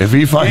if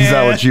he finds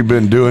out what you've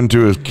been doing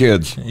to his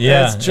kids.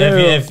 Yeah. That's true.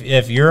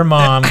 If your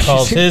mom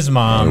calls his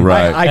mom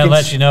right. and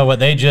lets you know what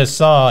they just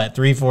saw at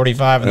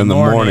 3:45 in the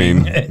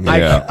morning.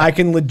 Yeah. I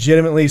can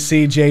legitimately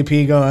see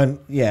JP going,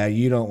 yeah,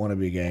 you don't want to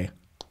be gay.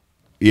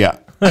 Yeah.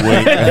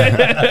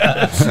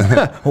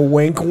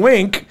 Wink,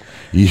 wink.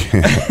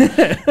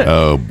 Yeah.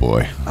 Oh,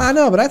 boy. I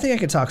know, but I think I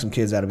could talk some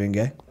kids out of being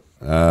gay.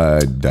 I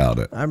doubt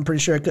it. I'm pretty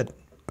sure I could.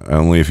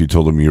 Only if you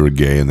told them you were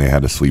gay and they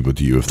had to sleep with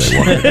you if they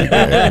wanted to be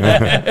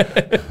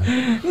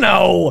gay.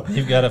 No.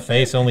 You've got to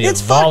face only a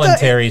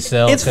voluntary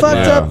self. It's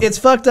fucked up. It's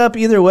fucked up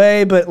either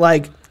way, but I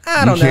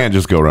don't know. You can't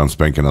just go around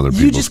spanking other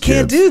people's kids. You just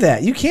can't do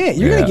that. You can't.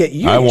 You're going to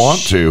get... I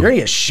want to. You're going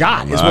to get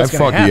shot is what's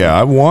going to happen. Yeah,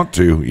 I want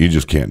to. You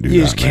just can't do that.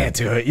 You just can't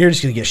do it. You're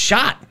just going to get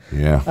shot.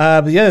 Yeah.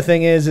 But the other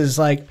thing is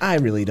like I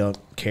really don't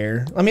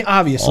care. I mean,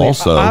 obviously,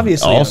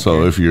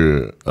 Also, if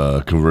you're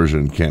a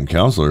conversion camp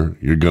counselor,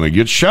 you're gonna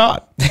get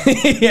shot.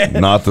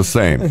 Not the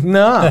same.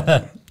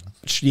 No.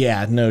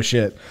 Yeah, no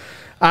shit.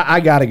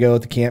 I got to go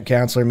with the camp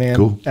counselor, man.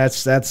 Cool.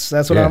 That's what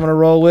I'm going to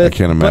roll with. I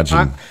can't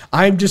imagine.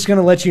 I'm just going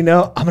to let you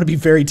know I'm going to be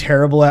very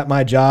terrible at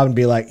my job and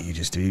be like, you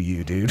just do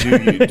you, dude.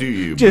 Do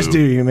you, just boo.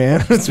 do you,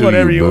 man. It's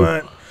whatever you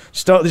want.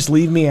 Just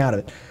leave me out of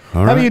it.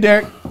 How about you,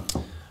 Derek?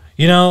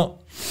 You know,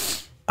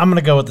 I'm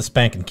gonna go with the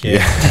spanking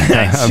kid.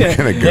 I'm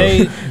gonna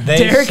go.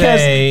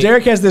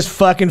 Derek has this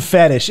fucking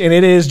fetish, and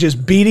it is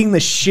just beating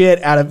the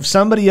shit out of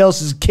somebody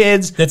else's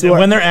kids. That's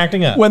when they're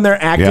acting up. When they're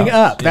acting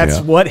up, that's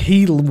what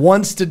he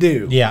wants to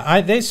do.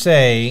 Yeah, they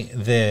say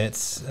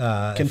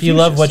that if you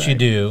love what you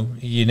do,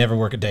 you never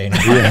work a day in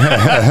your life.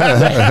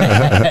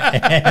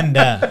 And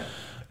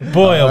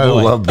boy, oh boy,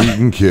 I love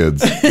beating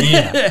kids.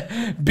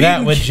 Yeah,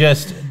 that would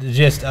just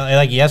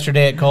like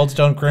yesterday at Cold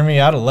Stone Creamery,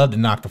 I'd have loved to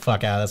knock the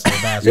fuck out of this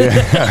little bastard.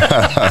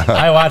 Yeah.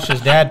 I watched his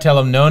dad tell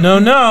him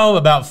no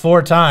about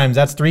 4 times.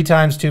 That's 3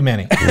 times too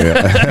many.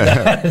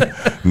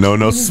 Yeah.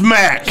 No,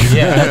 smack.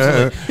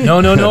 Yeah,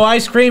 absolutely. No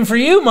ice cream for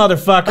you,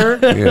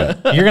 motherfucker.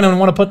 Yeah. You're gonna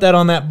want to put that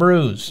on that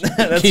bruise.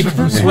 Keep it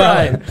from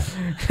swelling.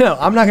 No,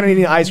 I'm not going to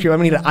need any ice cream. I'm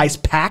going to need an ice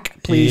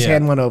pack. Please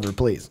hand one over,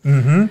 please.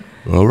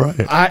 Mm-hmm. All right.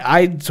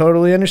 I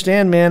totally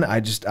understand, man.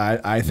 I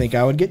think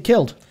I would get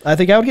killed. I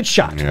think I would get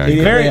shot. Yeah,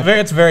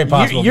 it's very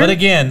possible. But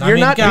again,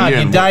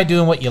 you die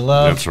doing what you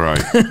love. That's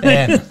right.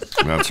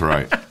 That's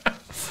right.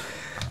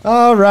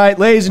 All right,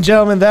 ladies and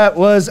gentlemen, that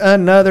was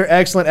another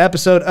excellent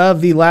episode of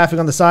the Laughing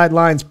on the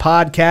Sidelines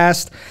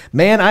podcast.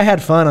 Man, I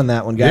had fun on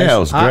that one, guys. Yeah, it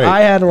was great.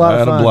 I had a lot of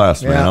fun. I had a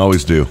blast, man. I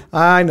always do.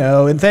 I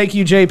know. And thank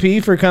you,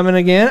 JP, for coming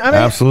again.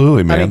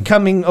 Absolutely, man.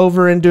 Coming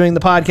over and doing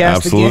the podcast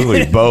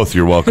Absolutely. again. Both.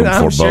 You're welcome for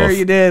both. I'm sure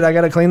you did. I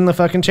got to clean the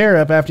fucking chair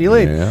up after you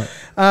leave. Yeah.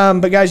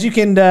 But guys, you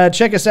can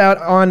check us out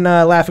on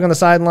Laughing on the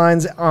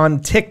Sidelines on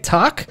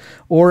TikTok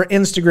or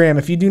Instagram.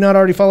 If you do not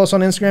already follow us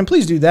on Instagram,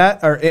 please do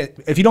that. Or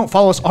if you don't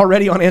follow us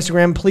already on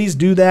Instagram, please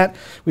do that.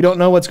 We don't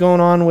know what's going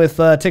on with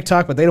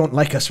TikTok, but they don't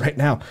like us right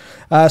now.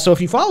 So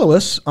if you follow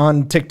us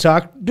on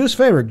TikTok, do us a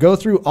favor. Go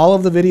through all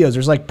of the videos.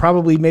 There's like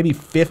probably maybe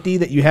 50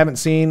 that you haven't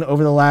seen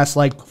over the last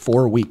like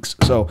 4 weeks.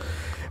 So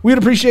we'd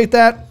appreciate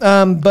that.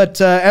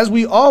 But as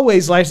we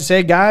always like to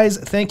say, guys,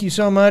 thank you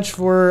so much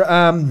for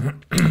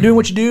doing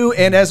what you do.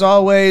 And as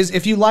always,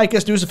 if you like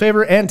us, do us a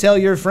favor and tell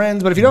your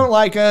friends. But if you don't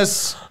like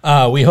us...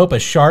 we hope a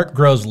shark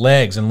grows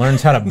legs and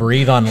learns how to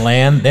breathe on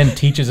land, then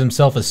teaches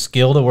himself a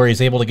skill to where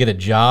he's able to get a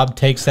job,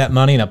 takes that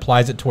money and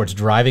applies it towards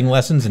driving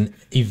lessons, and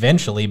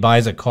eventually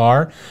buys a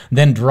car,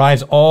 then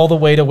drives all the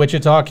way to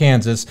Wichita,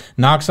 Kansas,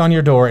 knocks on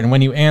your door, and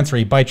when you answer,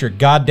 he bites your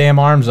goddamn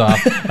arms off,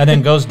 and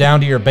then goes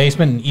down to your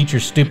basement and eats your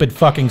stupid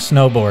fucking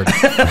snowboard.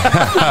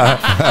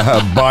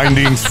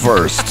 Bindings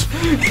first.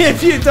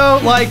 If you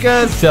don't like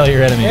us, tell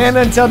your enemies. And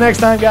until next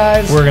time,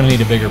 guys, we're going to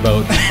need a bigger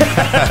boat.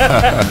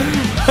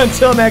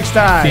 Until next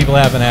time. Keep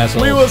laughing,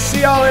 assholes. We will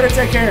see y'all later.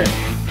 Take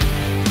care.